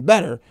look even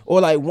better. Or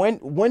like,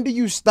 when do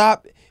you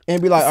stop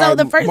and be like, all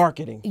right,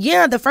 marketing?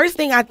 Yeah, the first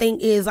thing I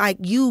think is like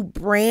you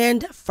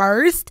brand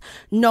first,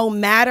 no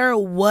matter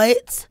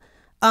what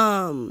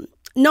it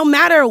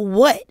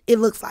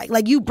looks like.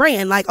 Like you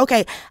brand, like,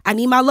 okay, I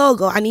need my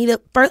logo. I need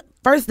to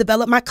first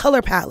develop my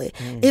color palette.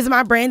 Is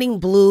my branding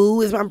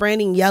blue? Is my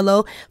branding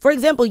yellow? For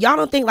example, y'all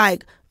don't think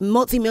like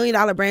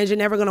multi-million-dollar brands, you're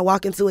never going to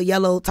walk into a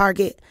yellow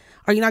Target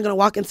or you're not going to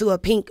walk into a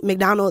pink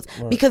McDonald's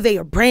because they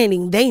are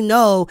branding. They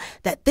know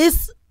that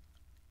this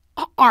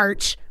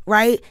arch,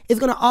 right, is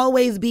going to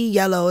always be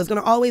yellow. It's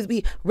going to always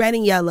be red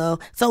and yellow.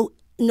 So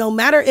no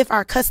matter if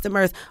our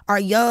customers are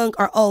young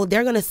or old,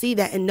 they're going to see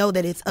that and know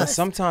that it's us. But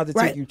sometimes it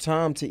takes you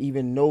time to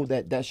even know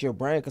that that's your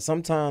brand, because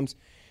sometimes,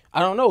 I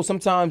don't know,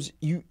 sometimes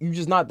you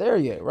just not there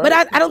yet, right? But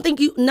I don't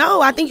think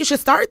I think you should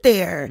start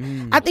there.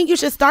 I think you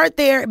should start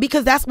there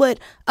because that's what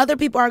other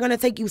people are going to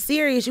take you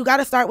serious. You got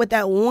to start with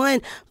that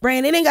one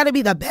brand. It ain't got to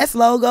be the best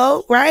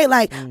logo, right?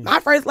 Like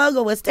my first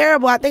logo was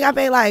terrible. I think I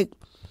paid like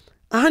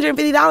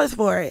 $150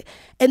 for it.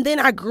 And then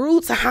I grew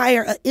to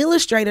hire an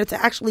illustrator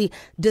to actually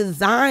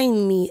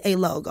design me a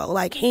logo,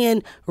 like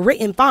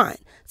handwritten font,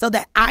 so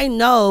that I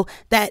know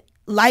that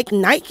like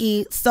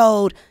Nike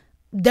sold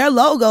their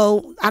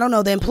logo, I don't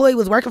know, the employee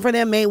was working for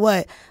them, made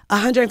what,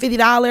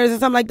 $150 or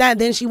something like that.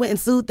 Then she went and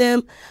sued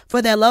them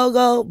for their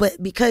logo.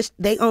 But because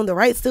they own the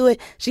rights to it,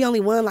 she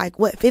only won like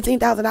what,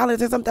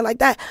 $15,000 or something like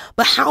that.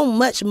 But how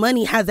much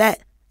money has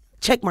that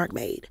checkmark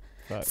made?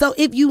 Right. So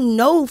if you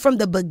know from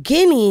the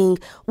beginning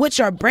what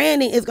your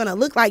branding is going to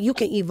look like, you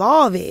can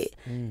evolve it.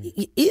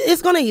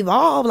 It's going to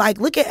evolve. Like,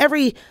 look at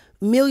every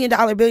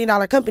million-dollar,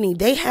 billion-dollar company.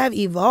 They have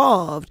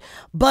evolved,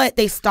 but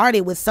they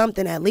started with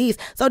something at least.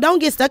 So don't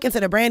get stuck into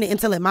the branding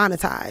until it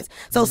monetized.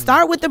 So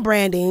start with the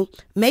branding,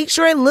 make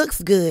sure it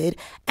looks good.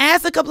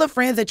 Ask a couple of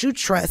friends that you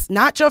trust,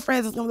 not your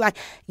friends that's gonna be like,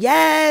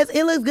 yes,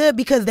 it looks good,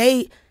 because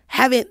they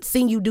haven't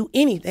seen you do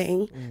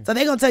anything. So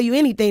they're gonna tell you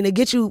anything to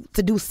get you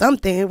to do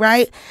something,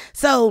 right?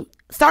 So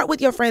start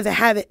with your friends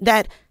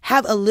that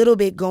have a little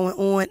bit going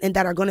on and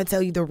that are going to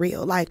tell you the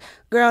real. Like,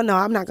 girl, no,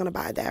 I'm not going to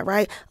buy that,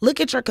 right? Look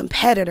at your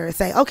competitor and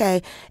say,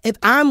 okay, if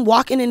I'm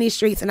walking in these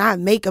streets and I have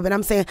makeup and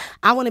I'm saying,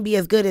 I want to be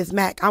as good as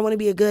MAC, I want to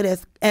be as good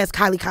as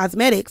Kylie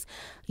Cosmetics,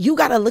 you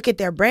got to look at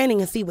their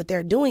branding and see what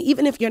they're doing.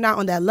 Even if you're not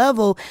on that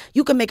level,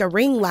 you can make a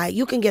ring light.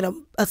 You can get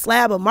a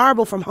slab of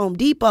marble from Home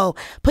Depot,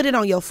 put it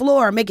on your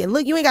floor, make it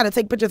look. You ain't got to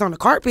take pictures on the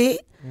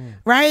carpet,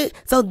 right?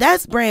 So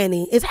that's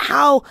branding. It's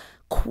how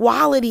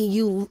quality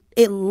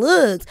it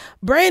looks.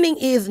 Branding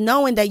is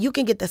knowing that you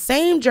can get the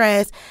same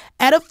dress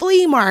at a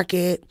flea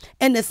market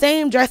and the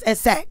same dress at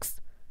Saks,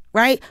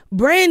 right?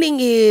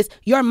 Branding is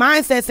your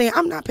mindset saying,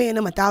 I'm not paying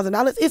them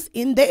 $1,000. It's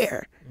in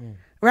there,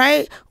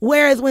 right?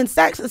 Whereas when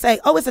Saks will say,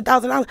 oh, it's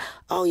 $1,000.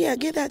 Oh yeah,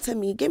 give that to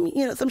me. Give me,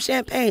 some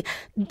champagne.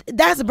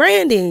 That's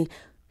branding.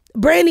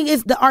 Branding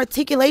is the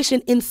articulation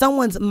in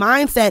someone's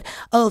mindset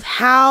of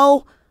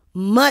how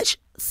much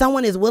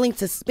someone is willing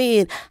to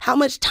spend, how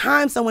much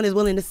time someone is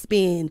willing to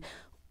spend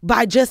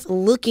by just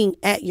looking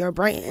at your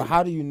brand. But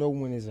how do you know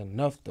when it's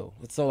enough though?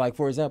 So like,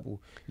 for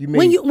example, I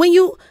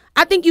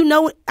think you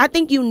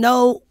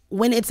know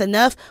when it's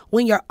enough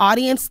when your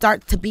audience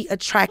starts to be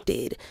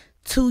attracted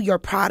to your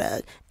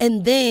product,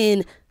 and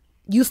then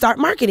you start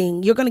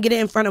marketing. You're going to get it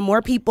in front of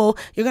more people.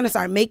 You're going to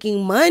start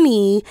making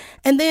money.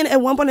 And then at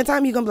one point in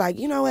time, you're going to be like,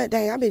 you know what,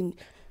 dang,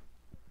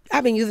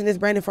 I've been using this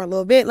branding for a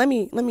little bit. Let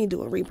me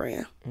do a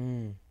rebrand.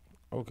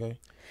 Okay.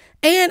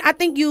 And I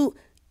think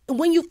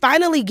when you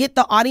finally get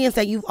the audience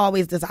that you've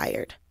always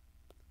desired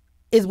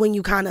is when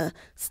you kind of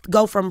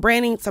go from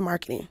branding to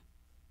marketing.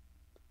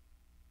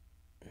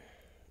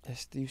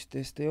 That's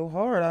still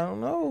hard. I don't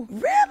know.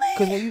 Really?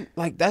 Because when you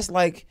that's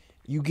like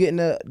you getting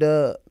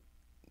the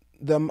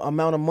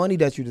amount of money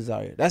that you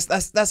desire.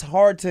 That's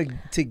hard to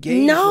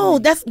gauge. No,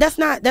 that's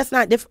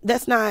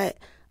not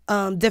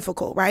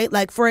difficult, right?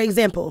 Like, for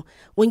example,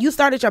 when you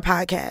started your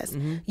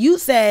podcast, you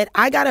said,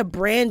 I got to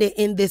brand it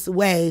in this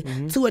way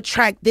to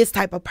attract this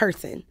type of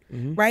person,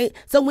 right?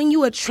 So when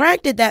you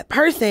attracted that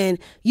person,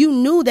 you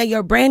knew that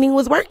your branding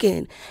was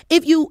working.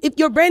 If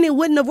your branding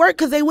wouldn't have worked,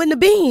 because they wouldn't have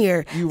been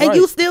here,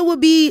 you still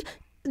would be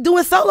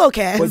doing solo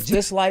casts. But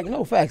just like,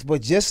 no facts,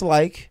 but just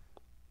like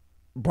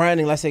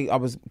branding, let's say I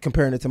was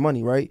comparing it to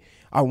money, right?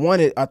 I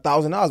wanted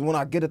 $1,000. When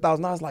I get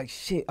 $1,000, like,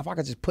 shit, if I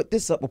could just put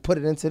this up or put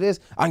it into this,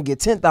 I can get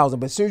 10,000.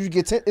 But as soon as you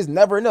get 10, it's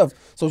never enough.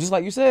 So just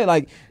like you said,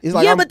 like, it's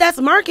like, but that's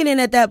marketing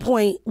at that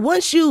point.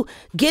 Once you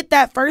get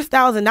that first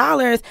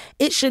 $1,000,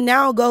 it should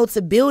now go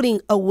to building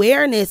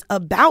awareness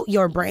about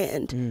your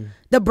brand.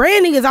 The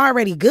branding is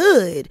already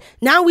good.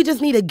 Now we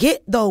just need to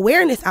get the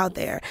awareness out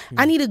there.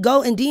 I need to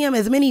go and DM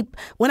as many.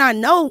 When I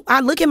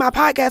look at my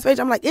podcast page,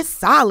 I'm like, it's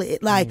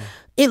solid. Like,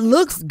 it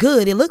looks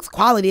good. It looks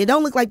quality. It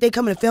don't look like they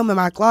come and film in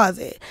my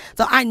closet.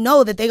 So I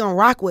know that they gonna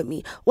rock with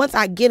me. Once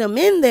I get them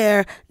in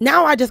there,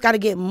 now I just got to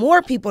get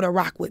more people to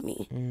rock with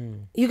me.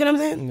 You get what I'm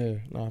saying? Yeah,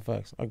 no,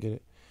 facts. I get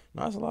it.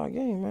 No, it's a lot of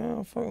game, man.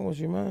 I'm fucking with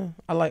you, man.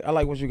 I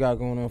like what you got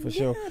going on for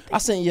sure. I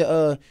seen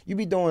you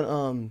be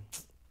doing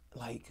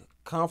like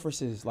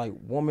conferences, like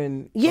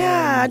woman.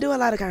 Yeah, I do a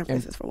lot of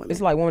conferences for women.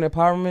 It's like women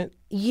empowerment.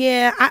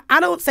 Yeah, I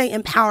don't say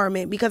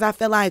empowerment, because I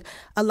feel like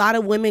a lot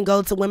of women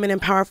go to women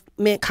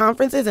empowerment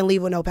conferences and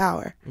leave with no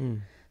power.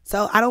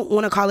 So I don't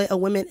want to call it a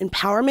women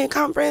empowerment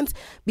conference,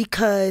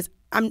 because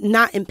I'm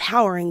not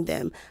empowering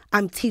them.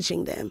 I'm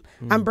teaching them.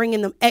 I'm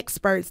bringing them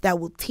experts that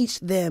will teach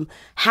them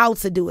how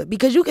to do it,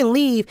 because you can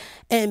leave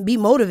and be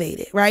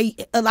motivated,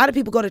 right? A lot of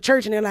people go to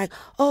church and they're like,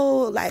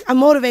 oh, like, I'm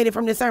motivated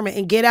from this sermon,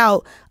 and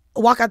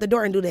walk out the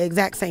door and do the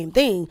exact same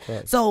thing.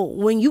 Right. So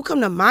when you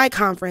come to my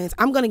conference,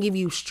 I'm going to give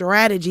you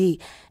strategy,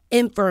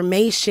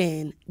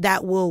 information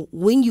that will,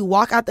 when you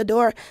walk out the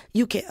door,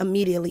 you can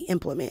immediately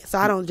implement. So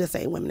I don't just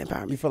say women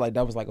empowerment. You feel like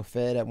that was like a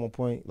fad at one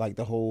point? Like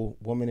the whole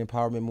women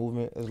empowerment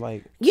movement is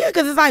like... Yeah,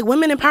 because it's like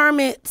women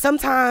empowerment,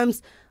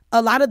 sometimes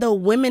a lot of the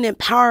women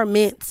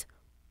empowerment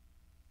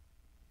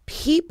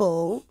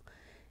people,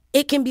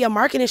 it can be a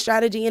marketing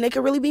strategy and it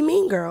can really be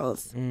mean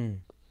girls.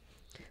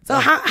 So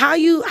how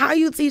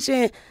you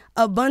teaching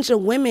a bunch of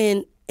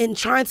women and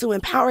trying to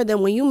empower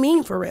them when you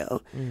mean for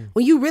real?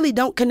 When you really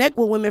don't connect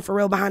with women for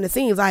real behind the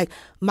scenes. Like,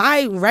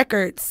 my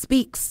record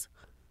speaks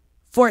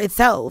for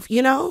itself,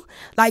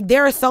 Like,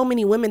 there are so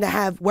many women that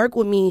have worked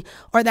with me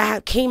or that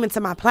have came into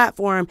my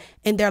platform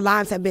and their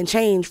lives have been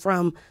changed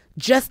from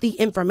just the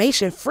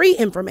information, free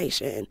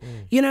information.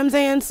 You know what I'm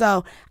saying?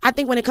 So I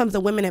think when it comes to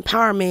women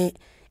empowerment,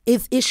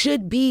 it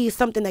should be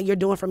something that you're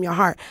doing from your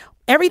heart.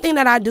 Everything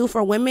that I do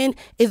for women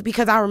is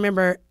because I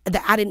remember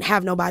that I didn't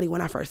have nobody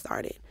when I first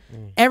started.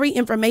 Every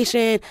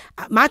information,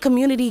 my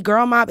community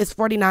Girl Mob is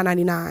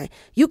 $49.99.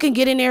 You can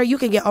get in there, you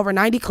can get over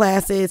 90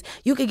 classes,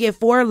 you can get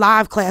 4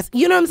 live classes.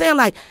 You know what I'm saying?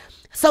 Like,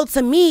 So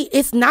to me,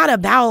 it's not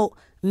about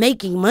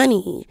making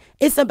money.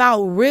 It's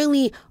about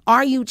really,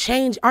 are you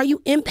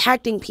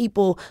impacting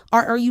people,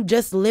 or are you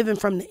just living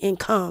from the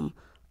income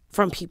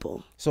from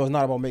people? So it's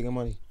not about making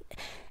money.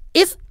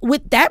 It's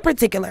with that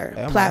particular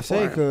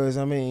platform. Because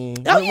I mean,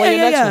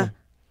 yeah.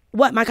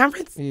 What, my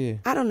conference? Yeah.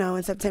 I don't know,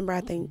 in September,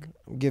 I think.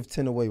 Give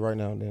 10 away right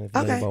now then if it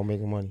ain't about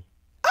making money.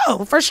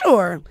 Oh, for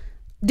sure.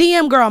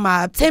 DM Girl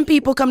Mob, 10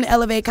 people come to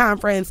Elevate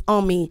Conference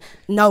on me,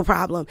 no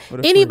problem.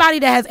 Anybody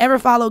that has ever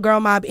followed Girl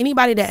Mob,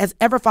 anybody that has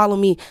ever followed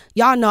me,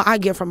 y'all know I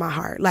give from my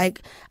heart.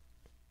 Like,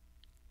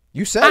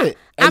 you said it.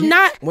 I'm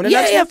not.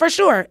 Yeah, for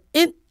sure.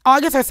 In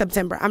August or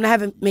September, I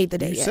haven't made the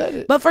date yet. Said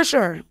it. But for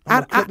sure,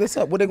 I'm gonna clip this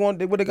up. What they got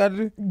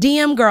to do?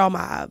 DM Girl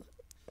Mob.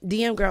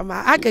 DM Girl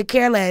Mob. I could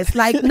care less.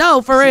 Like,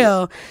 no, for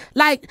real.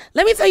 Like,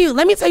 let me tell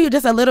you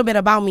just a little bit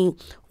about me.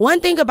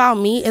 One thing about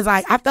me is,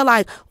 like, I feel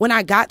like when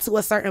I got to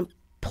a certain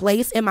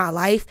place in my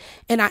life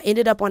and I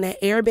ended up on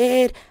that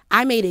airbed,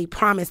 I made a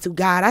promise to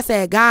God. I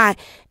said, God,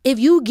 if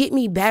you get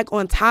me back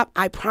on top,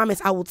 I promise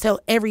I will tell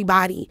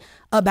everybody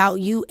about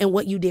you and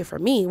what you did for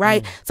me,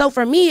 right? So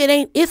for me,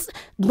 it's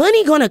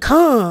money gonna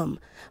come.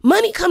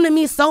 Money come to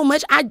me so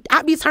much, I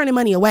be turning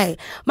money away.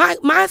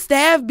 My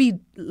staff be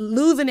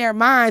losing their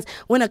minds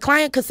when a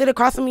client could sit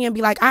across from me and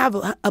be like, I have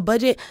a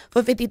budget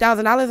for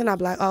 $50,000, and I'll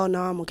be like, oh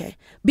no, I'm okay.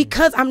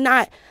 Because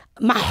my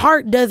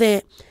heart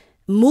doesn't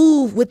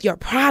move with your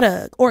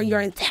product or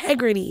your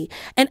integrity,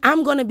 and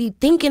I'm going to be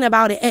thinking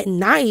about it at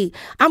night.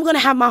 I'm going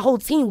to have my whole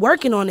team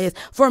working on this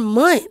for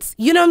months.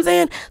 You know what I'm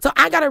saying? So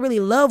I got to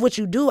really love what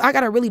you do. I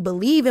got to really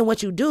believe in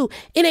what you do.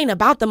 It ain't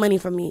about the money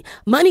for me.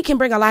 Money can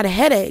bring a lot of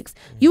headaches.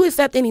 You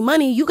accept any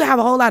money, you can have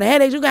a whole lot of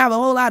headaches. You can have a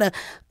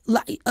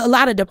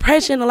lot of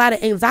depression, a lot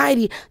of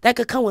anxiety that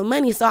could come with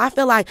money. So I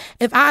feel like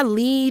if I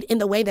lead in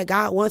the way that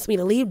God wants me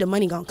to lead, the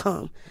money gonna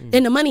come.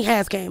 And the money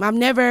has came. I've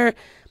never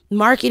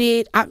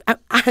marketed. I,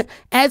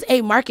 as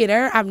a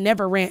marketer, I've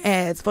never ran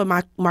ads for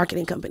my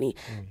marketing company.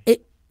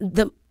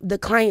 The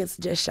clients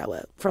just show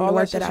up from the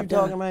work that I've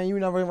done. Talking, man, you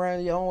never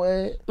ran your own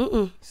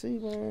ad. See,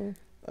 man,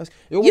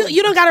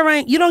 you don't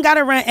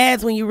gotta run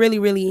ads when you're really,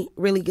 really,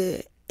 really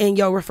good and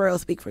your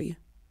referrals speak for you.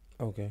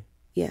 Okay.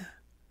 Yeah.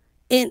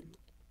 And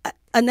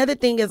another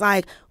thing is,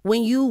 like,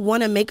 when you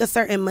want to make a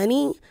certain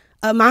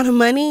amount of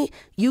money,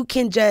 you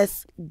can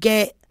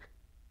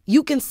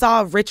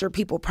solve richer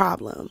people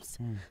problems.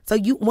 So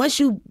once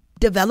you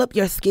develop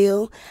your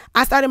skill,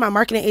 I started my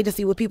marketing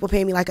agency with people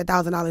paying me like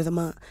 $1,000 a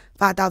month,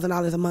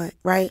 $5,000 a month,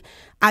 right?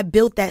 I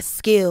built that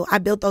skill. I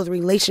built those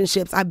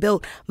relationships. I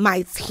built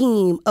my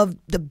team of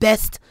the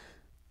best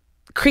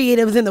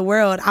creatives in the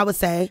world, I would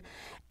say.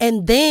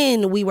 And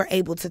then we were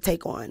able to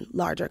take on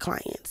larger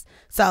clients.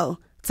 So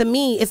to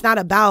me, it's not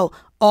about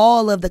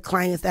all of the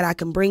clients that I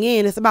can bring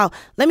in. It's about,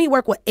 let me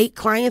work with 8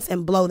 clients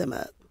and blow them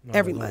up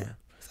every month.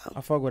 So.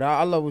 I fuck with it.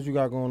 I love what you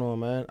got going on,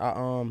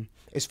 man.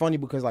 It's funny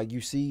because, like, you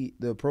see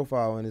the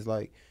profile and it's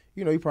like,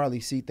 you know, you probably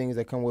see things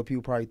that come with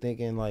people probably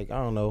thinking, like, I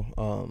don't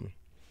know,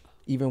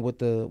 even with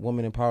the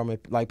woman empowerment,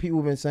 like, people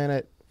have been saying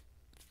that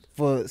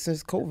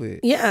since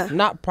COVID. Yeah.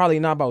 Probably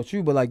not about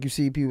you, but, like, you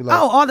see people like,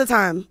 oh, all the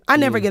time. I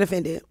never get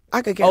offended.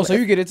 I could care less. So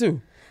you get it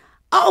too?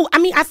 Oh, I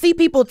mean, I see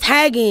people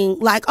tagging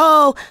like,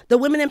 oh, the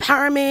women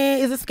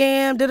empowerment is a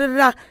scam,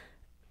 da-da-da-da.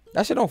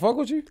 That shit don't fuck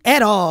with you?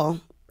 At all.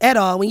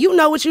 When you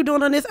know what you're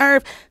doing on this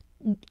earth,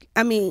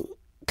 I mean,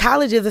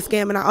 college is a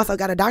scam, and I also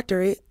got a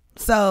doctorate.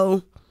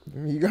 So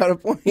you got a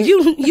point.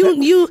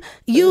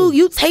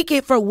 You take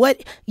it for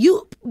what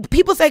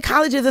people say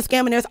college is a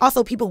scam, and there's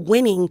also people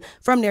winning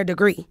from their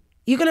degree.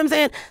 You get what I'm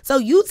saying? So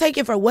you take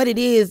it for what it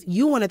is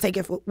you want to take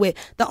it with.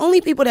 The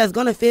only people that's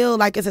going to feel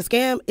like it's a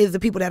scam is the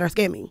people that are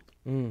scamming.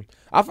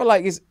 I feel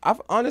like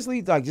I've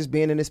honestly, like, just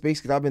being in this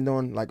space, because I've been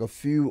doing like a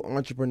few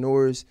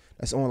entrepreneurs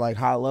that's on like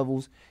high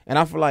levels, and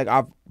I feel like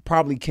I've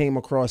probably came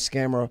across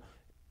scammer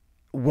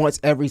once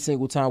every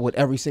single time with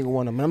every single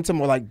one of them. And I'm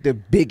talking about like the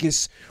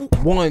biggest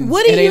ones,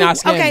 they not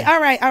scamming. Okay,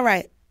 all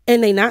right.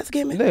 And they not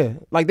scamming? Yeah,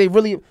 like they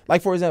really,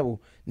 like, for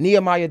example,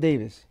 Nehemiah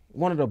Davis,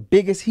 one of the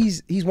biggest,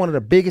 he's one of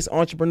the biggest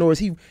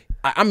entrepreneurs.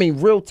 I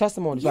mean, real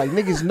testimonies. Yeah. Like,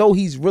 niggas know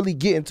he's really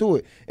getting to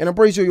it. And I'm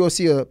pretty sure you'll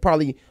see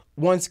probably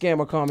one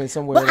scammer comment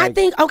somewhere. But I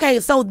think, okay,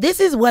 so this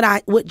is what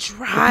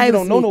drives me.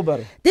 Don't know no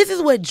better. This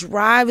is what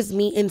drives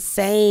me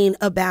insane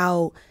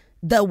about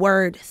the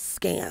word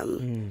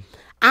scam.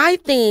 I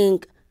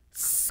think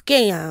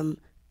scam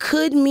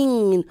could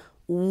mean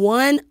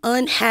one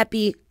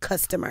unhappy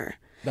customer.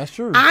 That's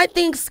true. I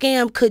think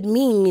scam could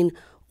mean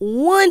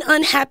one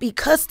unhappy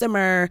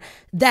customer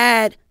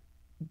that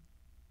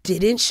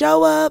didn't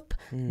show up,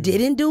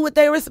 didn't do what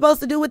they were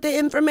supposed to do with the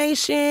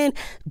information,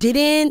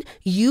 didn't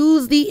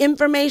use the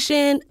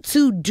information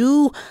to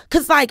do,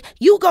 because, like,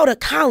 you go to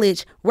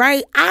college,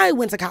 right? I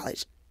went to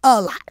college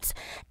a lot.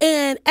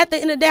 And at the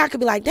end of the day, I could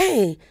be like,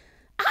 dang,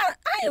 I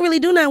ain't really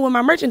do nothing with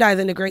my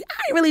merchandising degree.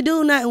 I ain't really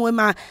do nothing with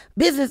my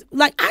business.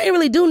 Like, I ain't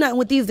really do nothing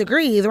with these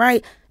degrees,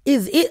 right?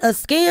 is it a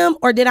scam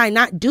or did I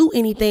not do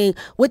anything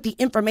with the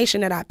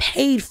information that I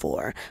paid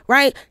for,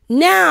 right?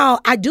 Now,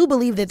 I do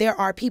believe that there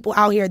are people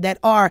out here that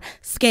are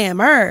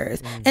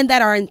scammers and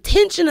that are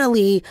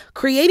intentionally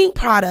creating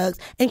products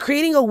and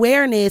creating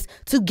awareness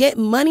to get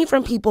money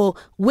from people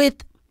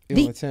with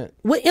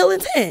ill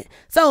intent.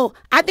 So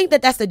I think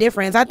that that's the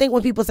difference. I think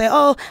when people say,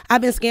 oh, I've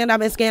been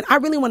scammed, I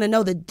really want to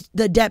know the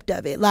depth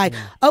of it. Like,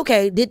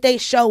 okay, did they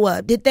show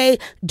up? Did they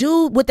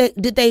do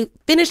did they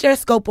finish their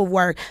scope of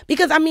work?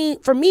 Because I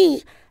mean, for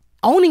me,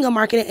 owning a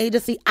marketing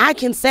agency, I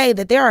can say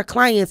that there are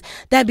clients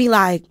that be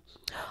like,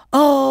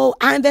 oh,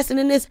 I invested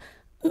in this.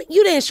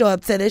 You didn't show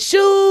up to the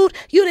shoot.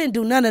 You didn't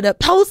do none of the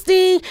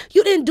posting.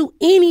 You didn't do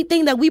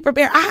anything that we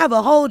prepared. I have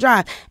a whole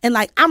drive. And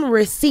like, I'm a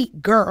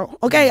receipt girl.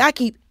 Okay. I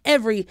keep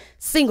every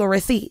single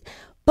receipt.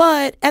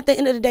 But at the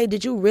end of the day,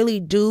 did you really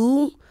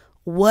do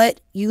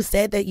what you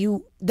said that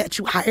you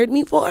hired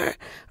me for?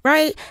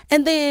 Right.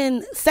 And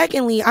then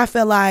secondly, I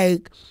feel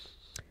like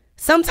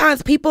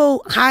sometimes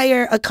people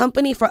hire a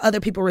company for other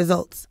people's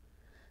results.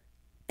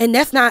 And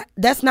that's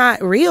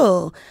not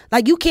real.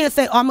 Like, you can't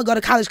say, oh, I'm gonna go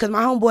to college because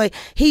my homeboy,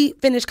 he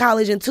finished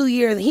college in 2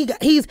 years and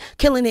he's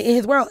killing it in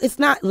his world. It's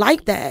not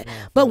like that.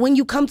 But when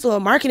you come to a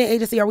marketing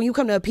agency or when you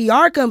come to a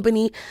PR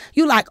company,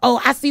 you like,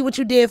 oh, I see what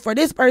you did for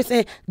this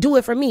person, do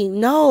it for me.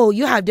 No,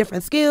 you have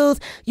different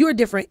skills. You're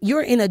different.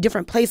 You're in a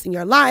different place in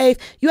your life.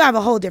 You have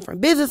a whole different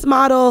business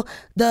model.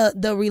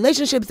 The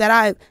relationships that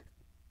I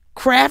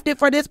crafted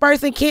for this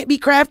person can't be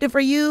crafted for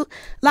you.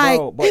 Like,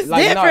 bro, it's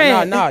like,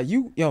 different.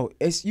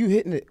 You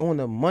hitting it on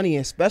the money,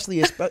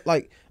 especially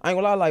like, I ain't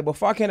gonna lie, like,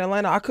 before I came to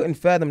Atlanta, I couldn't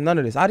fathom none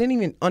of this. I didn't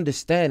even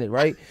understand it,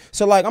 right?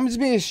 So like, I'm just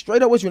being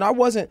straight up with you, and I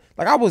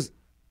was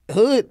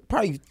hood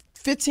probably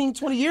 15,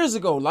 20 years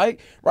ago, like,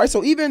 right?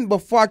 So even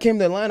before I came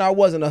to Atlanta, I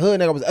wasn't a hood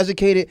nigga. I was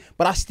educated,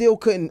 but I still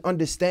couldn't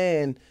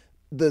understand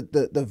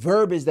the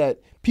verbiage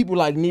that people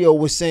like Neo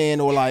was saying,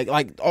 or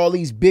like all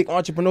these big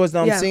entrepreneurs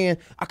that I'm seeing.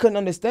 I couldn't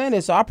understand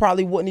it, so I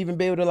probably wouldn't even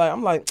be able to, like,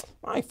 I'm like,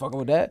 I ain't fucking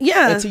with that.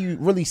 Yeah. Until you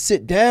really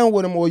sit down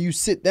with them, or you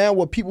sit down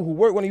with people who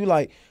work with you,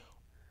 like,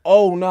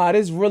 oh nah,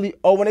 this really,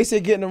 oh, when they say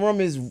get in the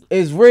room is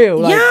real,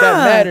 like, that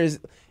matters.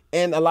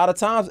 And a lot of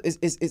times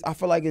it's I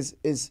feel like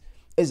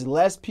it's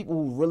less people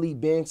who really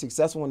being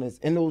successful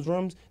in those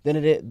rooms than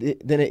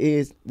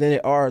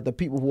it are the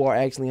people who are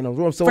actually in those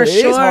rooms. So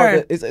it's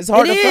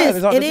hard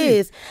to find. It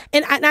is.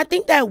 And I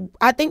think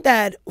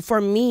that for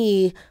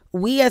me,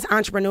 we as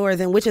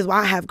entrepreneurs, and which is why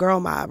I have Girl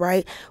Mob,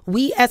 right?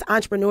 We as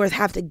entrepreneurs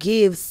have to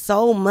give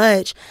so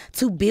much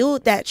to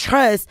build that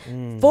trust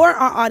for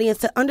our audience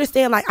to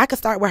understand, like, I could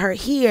start with her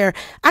here.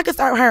 I could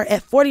start with her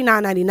at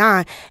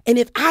 $49.99. And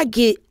if I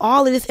get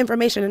all of this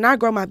information and I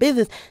grow my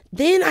business,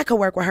 then I could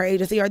work with her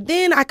agency, or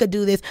then I could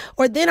do this,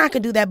 or then I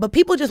could do that. But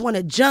people just want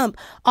to jump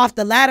off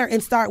the ladder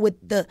and start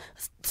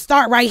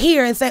right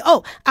here and say,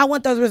 oh, I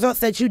want those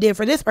results that you did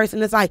for this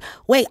person. It's like,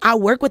 wait, I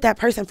worked with that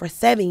person for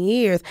 7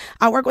 years.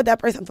 I worked with that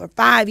person for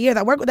 5 years.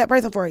 I worked with that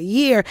person for a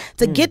year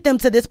to get them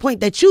to this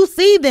point that you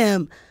see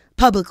them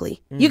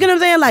publicly. You get what I'm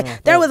saying?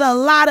 Like, there was a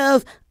lot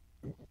of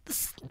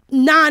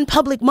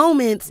non-public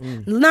moments,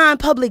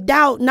 non-public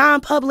doubt,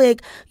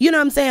 non-public, you know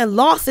what I'm saying,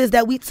 losses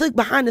that we took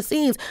behind the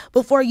scenes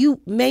before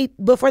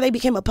they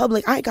became a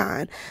public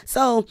icon.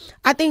 So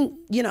I think,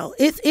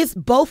 it's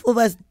both of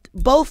us,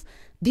 both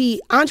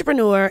the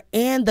entrepreneur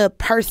and the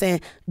person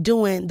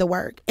doing the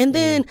work. And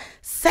then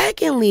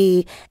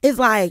secondly, is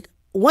like,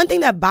 one thing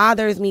that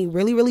bothers me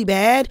really, really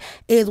bad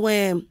is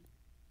when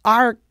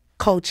our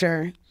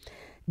culture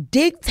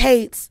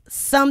dictates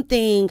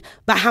something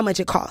by how much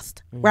it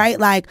costs, right?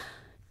 Like,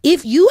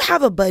 if you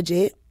have a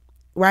budget,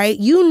 right,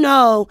 you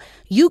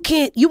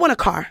want a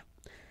car.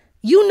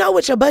 You know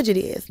what your budget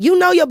is. You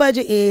know your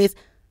budget is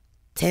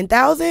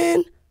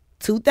 $10,000,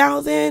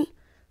 $2,000,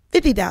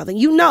 $50,000,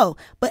 you know.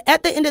 But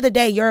at the end of the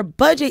day, your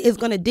budget is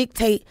going to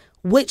dictate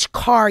which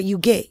car you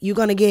get. You're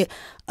going to get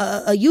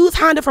a used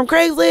Honda from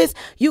Craigslist.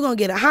 You're going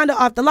to get a Honda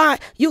off the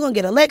lot. You're going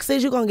to get a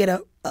Lexus. You're going to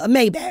get a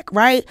Maybach,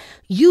 right?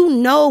 You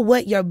know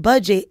what your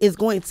budget is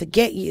going to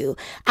get you.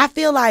 I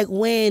feel like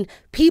when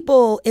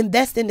people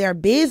invest in their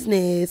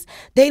business,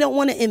 they don't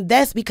want to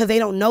invest because they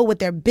don't know what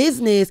their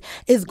business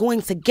is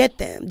going to get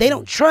them. They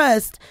don't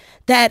trust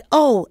that,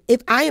 oh,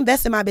 if I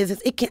invest in my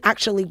business, it can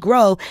actually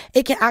grow.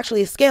 It can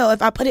actually scale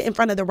if I put it in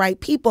front of the right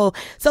people.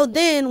 So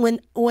then when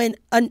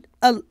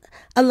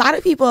a lot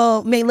of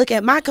people may look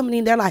at my company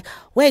and they're like,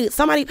 wait,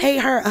 somebody paid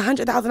her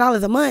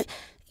 $100,000 a month.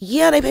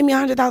 Yeah, they pay me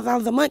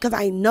 $100,000 a month because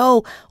I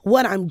know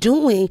what I'm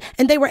doing.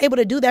 And they were able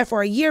to do that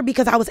for a year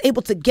because I was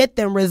able to get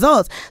them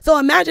results. So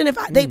imagine if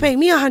they pay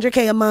me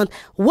 $100K a month,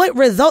 what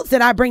results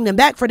did I bring them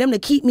back for them to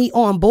keep me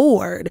on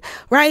board,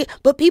 right?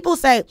 But people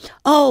say,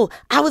 oh,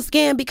 I was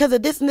scammed because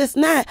of this and this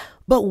and that.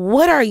 But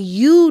what are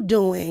you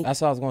doing?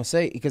 That's what I was going to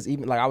say. Because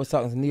even like I was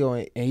talking to Neil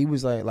and he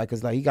was like,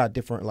 cause like he got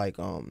different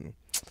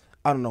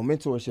I don't know,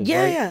 mentorship, right?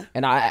 Yeah.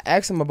 And I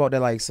asked him about that,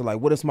 like, so like,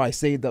 what if somebody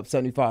saved up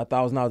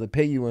 $75,000 to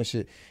pay you and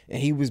shit?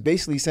 And he was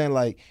basically saying,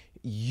 like,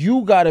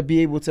 you gotta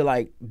be able to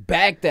like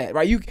back that,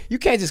 right? You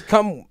can't just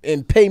come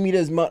and pay me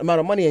this amount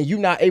of money and you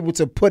not able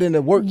to put in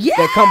the work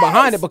that come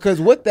behind it,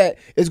 because with that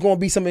is going to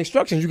be some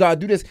instructions. You gotta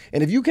do this,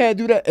 and if you can't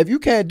do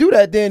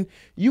that, then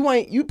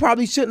you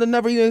probably shouldn't have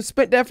never even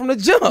spent that from the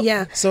jump.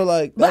 Yeah. So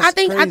like, but I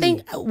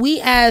think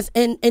we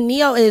and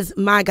Neo is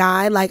my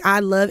guy. Like, I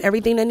love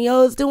everything that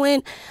Neo is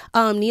doing.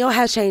 Neo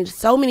has changed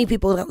so many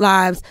people's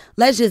lives.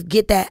 Let's just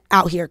get that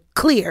out here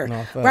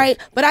clear, right?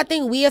 But I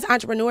think we as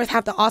entrepreneurs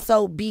have to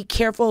also be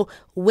careful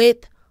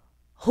with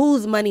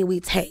whose money we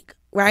take,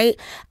 right?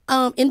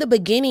 In the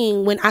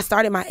beginning, when I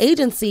started my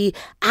agency,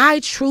 I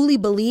truly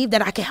believed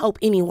that I could help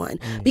anyone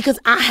because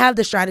I have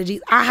the strategies,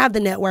 I have the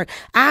network,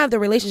 I have the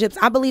relationships.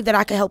 I believe that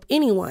I could help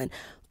anyone,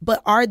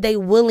 but are they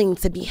willing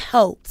to be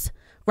helped?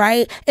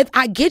 Right? If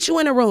I get you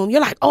in a room, you're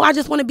like, oh, I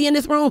just want to be in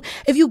this room.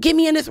 If you get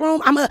me in this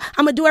room, I'm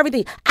gonna do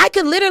everything. I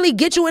could literally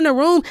get you in a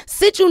room,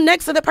 sit you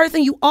next to the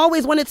person you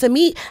always wanted to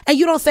meet, and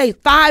you don't say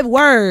 5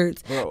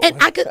 words. Bro, and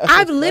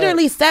I've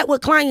literally sat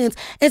with clients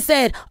and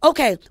said,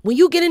 okay, when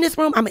you get in this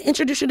room, I'm gonna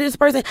introduce you to this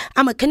person.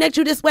 I'm gonna connect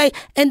you this way.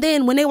 And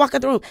then when they walk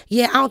out the room,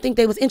 I don't think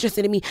they was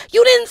interested in me.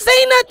 You didn't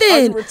say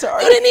nothing.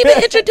 You didn't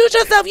even introduce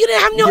yourself. You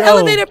didn't have no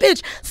elevator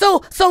pitch.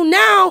 So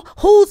now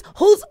whose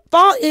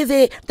fault is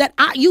it that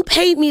you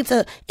paid me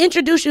to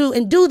introduce you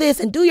and do this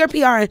and do your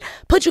PR and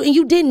put you, and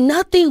you did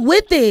nothing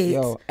with it?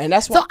 And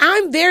that's why. So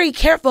I'm very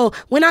careful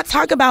when I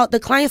talk about the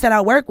clients that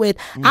I work with.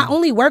 I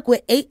only work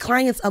with 8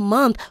 clients a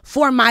month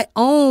for my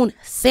own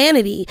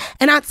sanity,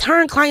 and I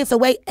turn clients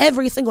away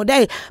every single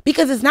day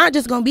because it's not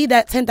just going to be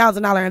that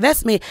 $10,000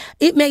 investment.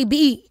 It may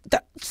be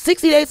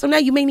 60 days from now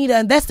you may need to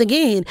invest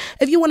again.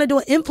 If you want to do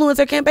an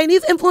influencer campaign,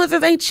 these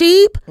influencers ain't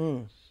cheap.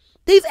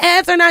 These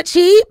ads are not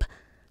cheap.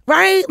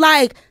 Right?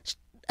 Like,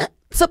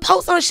 to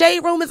post on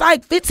Shade Room is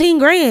like 15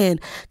 grand.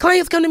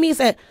 Clients come to me and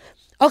say,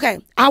 okay,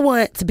 I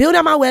want to build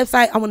out my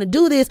website. I want to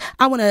do this.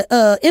 I want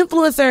to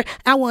influencer.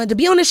 I want to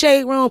be on the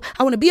Shade Room.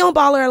 I want to be on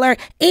Baller Alert.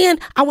 And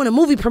I want a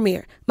movie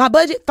premiere. My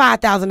budget,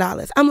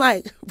 $5,000. I'm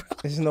like, bro.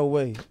 There's no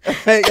way.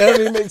 That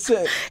doesn't make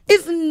sense.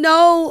 It's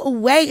no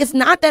way. It's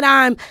not that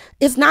I'm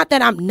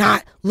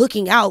not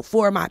looking out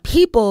for my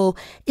people.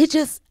 It's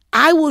just,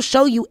 I will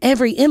show you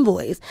every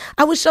invoice.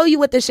 I will show you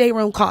what the Shade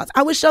Room costs.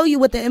 I will show you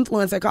what the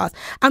influencer costs.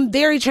 I'm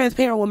very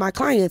transparent with my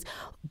clients.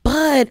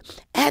 But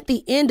at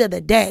the end of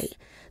the day,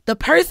 the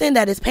person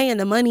that is paying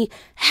the money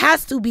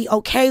has to be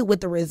okay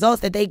with the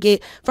results that they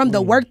get from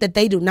the work that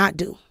they do not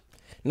do.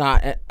 Nah,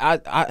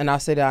 I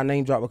say that I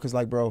name drop because,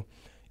 like, bro,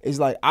 it's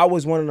like I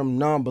was one of them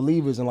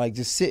non-believers, and like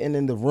just sitting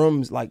in the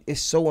rooms, like,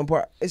 it's so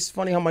important. It's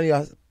funny how many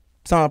of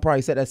y'all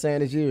probably said that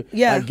saying this year.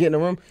 Like, get in the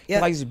room.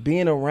 Like, just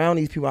being around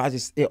these people,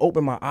 it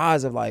opened my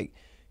eyes of like,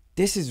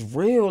 this is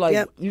real.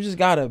 Like, you just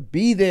gotta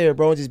be there,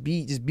 bro. Just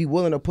be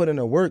willing to put in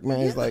the work, man.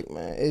 It's like,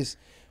 man,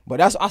 but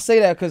I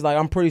say that because, like,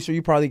 I'm pretty sure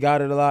you probably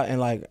got it a lot, and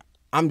like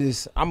I'm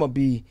gonna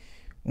be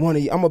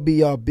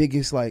your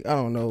biggest, like, I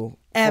don't know,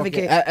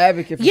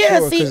 advocate for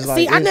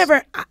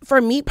sure. For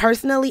me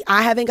personally,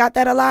 I haven't got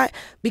that a lot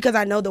because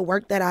I know the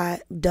work that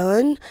I've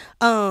done.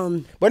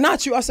 But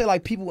not you. I say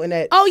like people in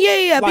that. Oh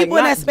yeah, like, people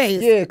in that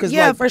space. Yeah, because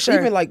like, for sure.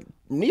 Even like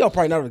Neo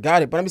probably never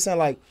got it, but I'm saying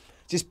like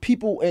just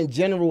people in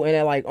general in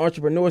that like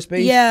entrepreneur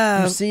space.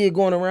 Yeah, you see it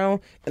going around,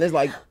 and it's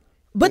like.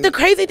 But the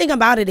crazy thing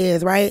about it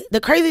is, right?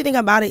 The crazy thing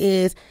about it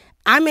is,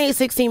 I made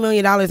 $16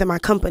 million in my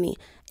company.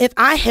 If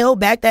I held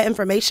back that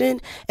information,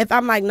 if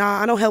I'm like,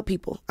 nah, I don't help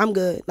people, I'm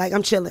good, like,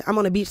 I'm chilling, I'm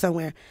on the beach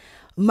somewhere,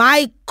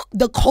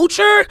 the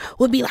culture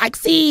would be like,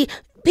 see,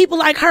 people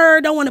like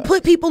her don't want to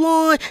put people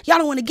on. Y'all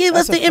don't want to give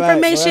us the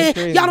information.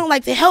 Y'all don't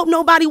like to help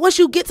nobody. Once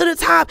you get to the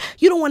top,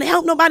 you don't want to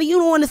help nobody. You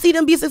don't want to see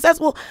them be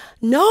successful.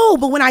 No,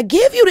 but when I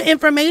give you the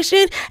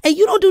information and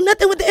you don't do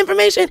nothing with the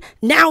information,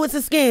 now it's a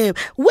scam.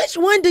 Which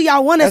one do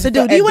y'all want us to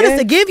do? Do you want us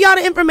to give y'all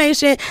the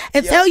information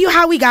and tell you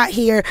how we got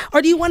here?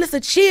 Or do you want us to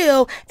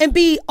chill and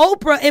be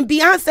Oprah and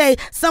Beyonce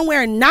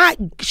somewhere not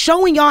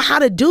showing y'all how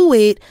to do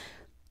it?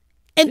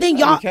 And then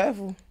y'all... Be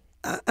careful.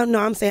 No,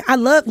 I'm saying I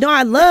love I'm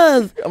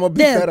gonna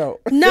beat that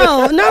out.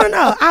 No.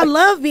 I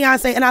love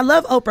Beyonce and I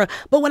love Oprah.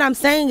 But what I'm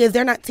saying is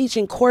they're not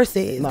teaching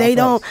courses.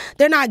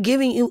 They're not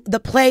giving you the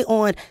play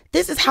on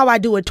this is how I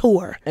do a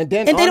tour. And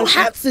they don't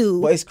have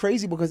to. Well, it's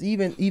crazy because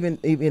even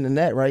in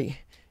that, right?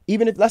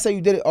 Even if, let's say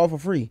you did it all for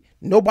free,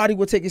 nobody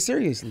would take it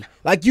seriously.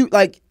 Bro,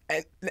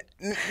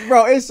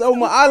 it's so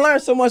much. I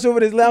learned so much over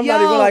this. I'm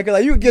not even like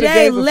you get a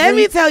game for free. Let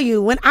me tell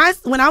you, when I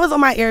was on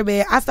my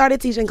airbed, I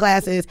started teaching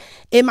classes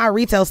in my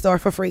retail store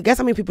for free. Guess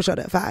how many people showed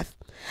up? 5.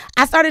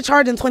 I started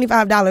charging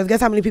 $25.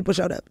 Guess how many people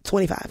showed up?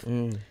 25.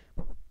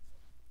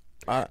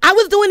 I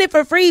was doing it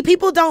for free.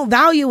 People don't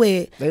value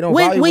it. They don't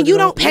value it. When you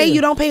don't pay,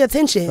 you don't pay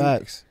attention.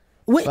 Facts.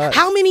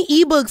 How many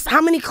ebooks,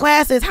 how many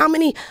classes, how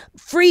many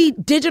free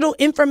digital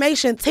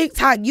information,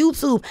 TikTok,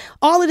 YouTube,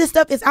 all of this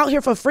stuff is out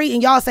here for free,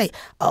 and y'all say,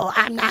 oh,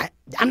 I'm not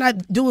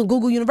doing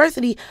Google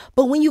University.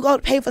 But when you go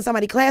to pay for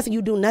somebody's class and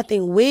you do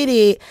nothing with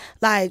it,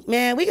 like,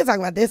 man, we can talk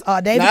about this all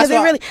day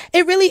because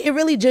it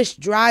really just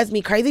drives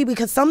me crazy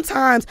because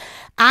sometimes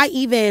I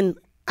even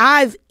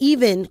I've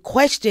even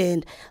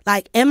questioned,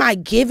 like, am I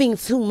giving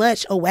too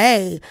much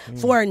away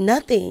for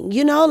nothing?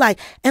 You know, like,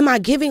 am I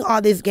giving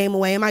all this game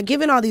away? Am I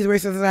giving all these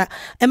resources?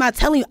 Am I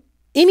telling you,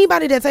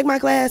 anybody that take my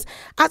class,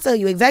 I'll tell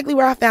you exactly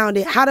where I found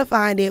it, how to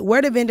find it,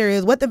 where the vendor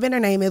is, what the vendor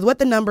name is, what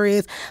the number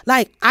is.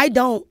 Like, I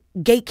don't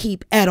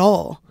gatekeep at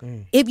all.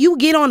 If you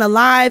get on a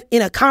live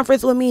in a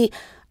conference with me,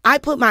 I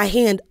put my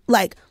hand,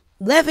 like,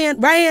 left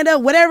hand, right hand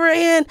up, whatever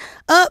hand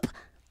up.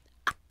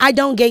 I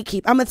don't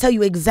gatekeep. I'm going to tell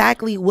you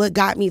exactly what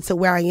got me to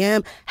where I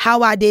am,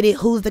 how I did it,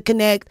 who's the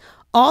connect,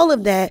 all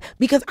of that,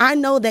 because I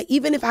know that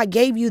even if I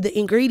gave you the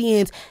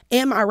ingredients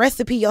and my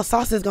recipe, your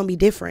sauce is going to be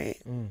different.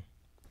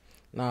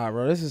 Nah,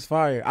 bro, this is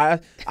fire. I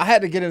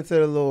had to get into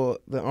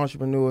the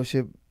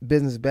entrepreneurship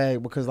business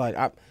bag because, like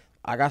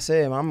I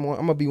said, I'm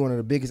gonna be one of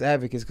the biggest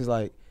advocates because,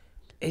 like,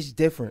 it's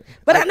different.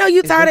 But like, I know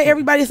you're tired of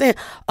everybody saying,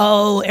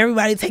 "Oh,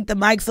 everybody take the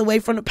mics away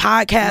from the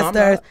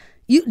podcasters."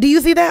 No, do you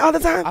see that all the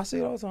time? I see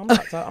it all the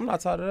time. I'm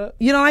not tired of that.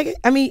 You don't like it?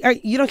 I mean,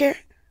 you don't care?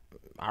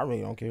 I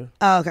really don't care.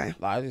 Oh, okay.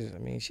 Like,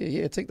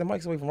 take the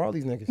mics away from all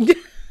these niggas.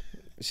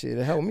 Shit,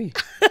 it helped me.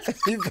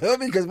 You feel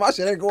me? Because my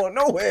shit ain't going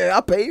nowhere. I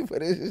paid for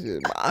this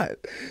shit. Mine.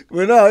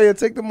 But no,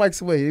 take the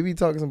mics away. They be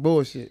talking some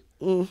bullshit.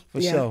 For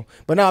sure.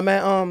 But nah,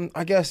 man,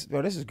 I guess,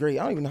 bro, this is great.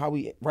 I don't even know how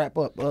we wrap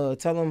up.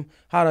 Tell them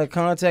how to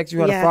contact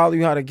you, how to follow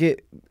you, how to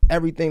get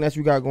everything that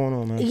you got going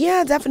on, man.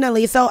 Yeah,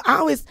 definitely. So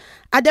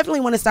I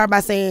definitely want to start by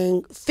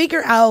saying,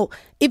 figure out,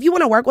 if you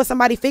want to work with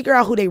somebody, figure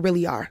out who they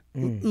really are,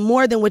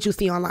 more than what you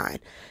see online.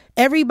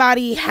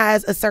 Everybody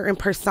has a certain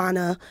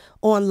persona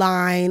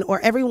online, or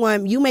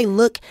everyone, you may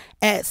look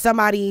at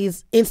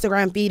somebody's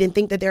Instagram feed and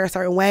think that they're a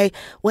certain way,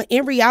 when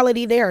in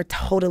reality, they are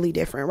totally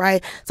different,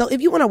 right? So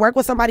if you want to work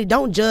with somebody,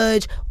 don't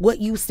judge what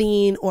you've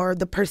seen or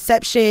the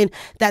perception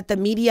that the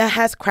media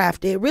has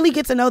crafted. Really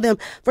get to know them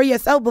for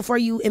yourself before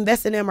you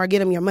invest in them or get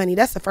them your money.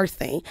 That's the first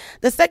thing.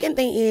 The second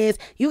thing is,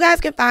 you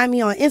guys can find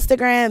me on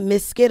Instagram,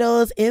 Miss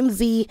Skittlez,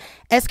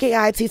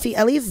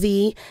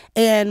 MZSKITTLEZ,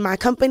 and my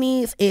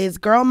company is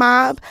Girl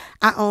Mob.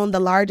 I own the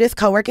largest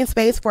co-working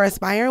space for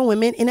aspiring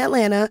women in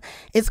Atlanta.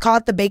 It's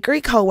called The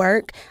Bakery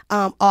Co-work.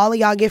 All of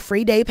y'all get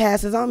free day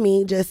passes on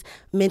me. Just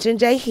mention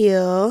J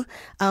Hill,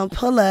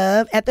 pull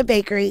up at the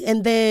bakery,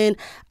 and then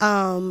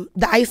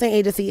the Icing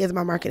Agency is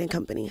my marketing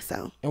company.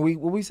 So, and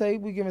we say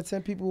we giving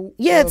 10 people?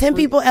 10 free?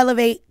 People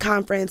Elevate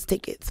conference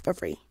tickets for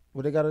free.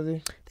 What they gotta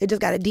do? They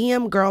just gotta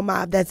DM Girl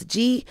Mob. That's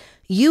GURLMOBB.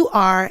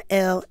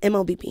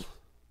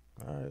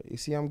 All right, you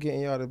see, I'm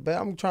getting y'all the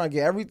best. I'm trying to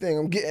get everything.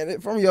 I'm getting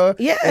it from y'all.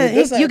 Yeah,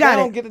 you got it. I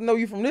don't get to know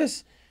you from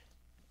this.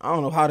 I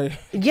don't know how to.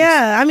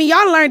 Yeah, I mean,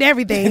 y'all learned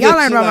everything. Y'all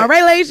learned about my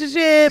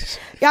relationship.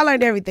 Y'all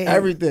learned everything.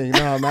 Everything.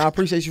 No, man, I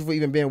appreciate you for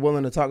even being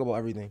willing to talk about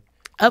everything.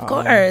 Of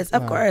course.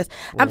 Well,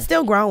 I'm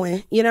still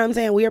growing. You know what I'm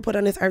saying? We are put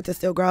on this earth to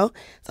still grow.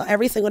 So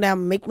every single day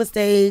I'm make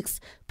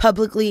mistakes,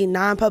 publicly,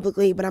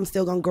 non-publicly, but I'm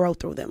still going to grow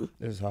through them.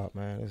 It's hard,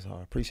 man. It's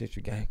hard. Appreciate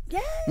you, gang. Yeah.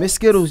 Miss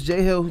Skittlez,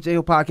 J Hill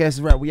Podcast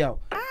is right. We out.